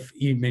it's sort of,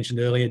 you mentioned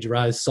earlier,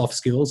 Gerard, soft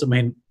skills. I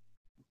mean,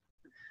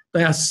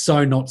 they are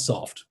so not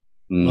soft.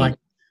 Like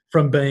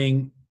from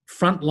being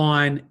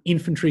frontline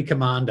infantry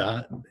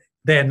commander,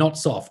 they're not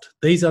soft.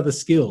 These are the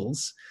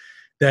skills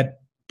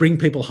that bring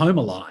people home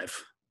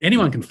alive.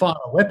 Anyone can fire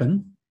a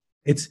weapon.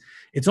 It's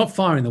not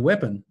firing the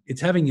weapon. It's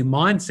having your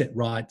mindset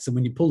right. So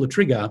when you pull the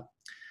trigger,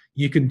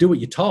 you can do what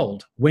you're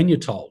told when you're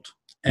told,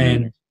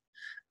 and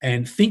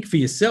think for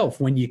yourself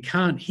when you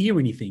can't hear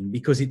anything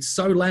because it's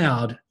so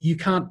loud you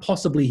can't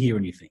possibly hear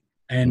anything.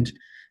 And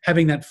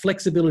having that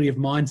flexibility of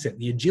mindset,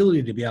 the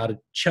agility to be able to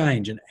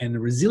change, and the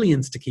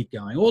resilience to keep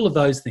going, all of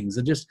those things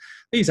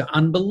these are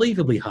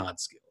unbelievably hard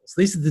skills.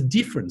 This is the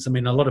difference. I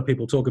mean, a lot of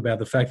people talk about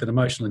the fact that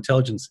emotional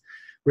intelligence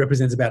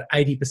represents about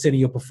 80% of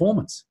your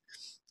performance.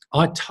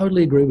 I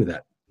totally agree with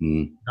that.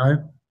 You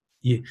know,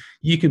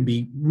 you can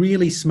be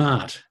really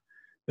smart,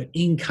 but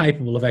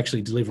incapable of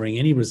actually delivering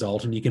any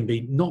result, and you can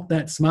be not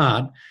that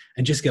smart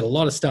and just get a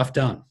lot of stuff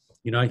done.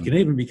 You know, you can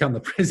even become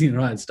the president of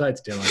the United States,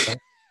 dare I say.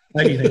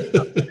 Maybe you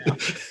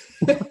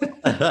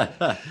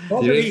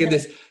reckon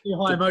this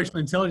high emotional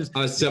intelligence?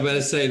 I was just about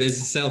to say there's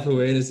a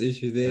self-awareness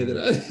issue there.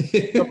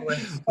 Maybe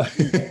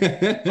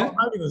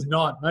there's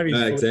not. Maybe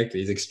no, exactly.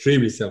 He's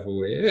extremely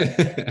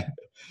self-aware.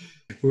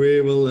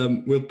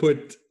 We'll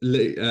put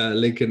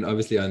Lincoln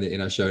obviously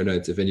in our show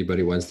notes if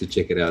anybody wants to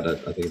check it out. I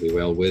think it'll be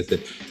well worth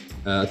it.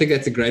 I think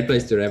that's a great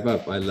place to wrap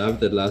up. I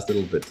love that last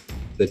little bit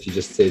that you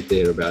just said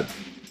there about,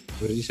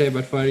 what did you say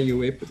about firing your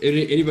weapon?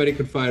 Anybody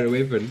could fire a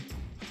weapon.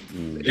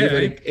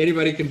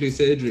 Anybody can do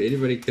surgery.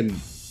 Anybody can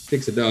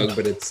fix a dog,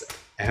 but it's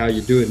how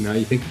you do it and how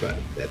you think about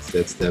it.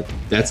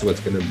 That's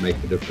what's going to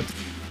make the difference.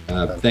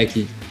 Thank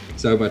you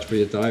so much for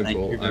your time,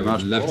 Paul. I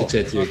would love to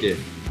chat to you again.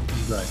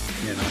 Right.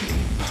 Yeah.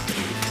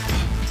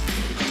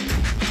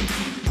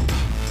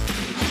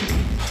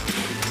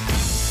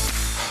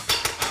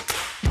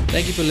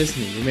 Thank you for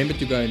listening. Remember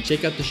to go and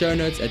check out the show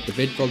notes at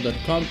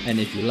thevetworld.com. And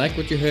if you like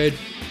what you heard,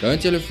 go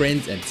and tell your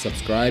friends and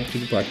subscribe to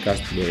the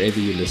podcast wherever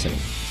you're listening.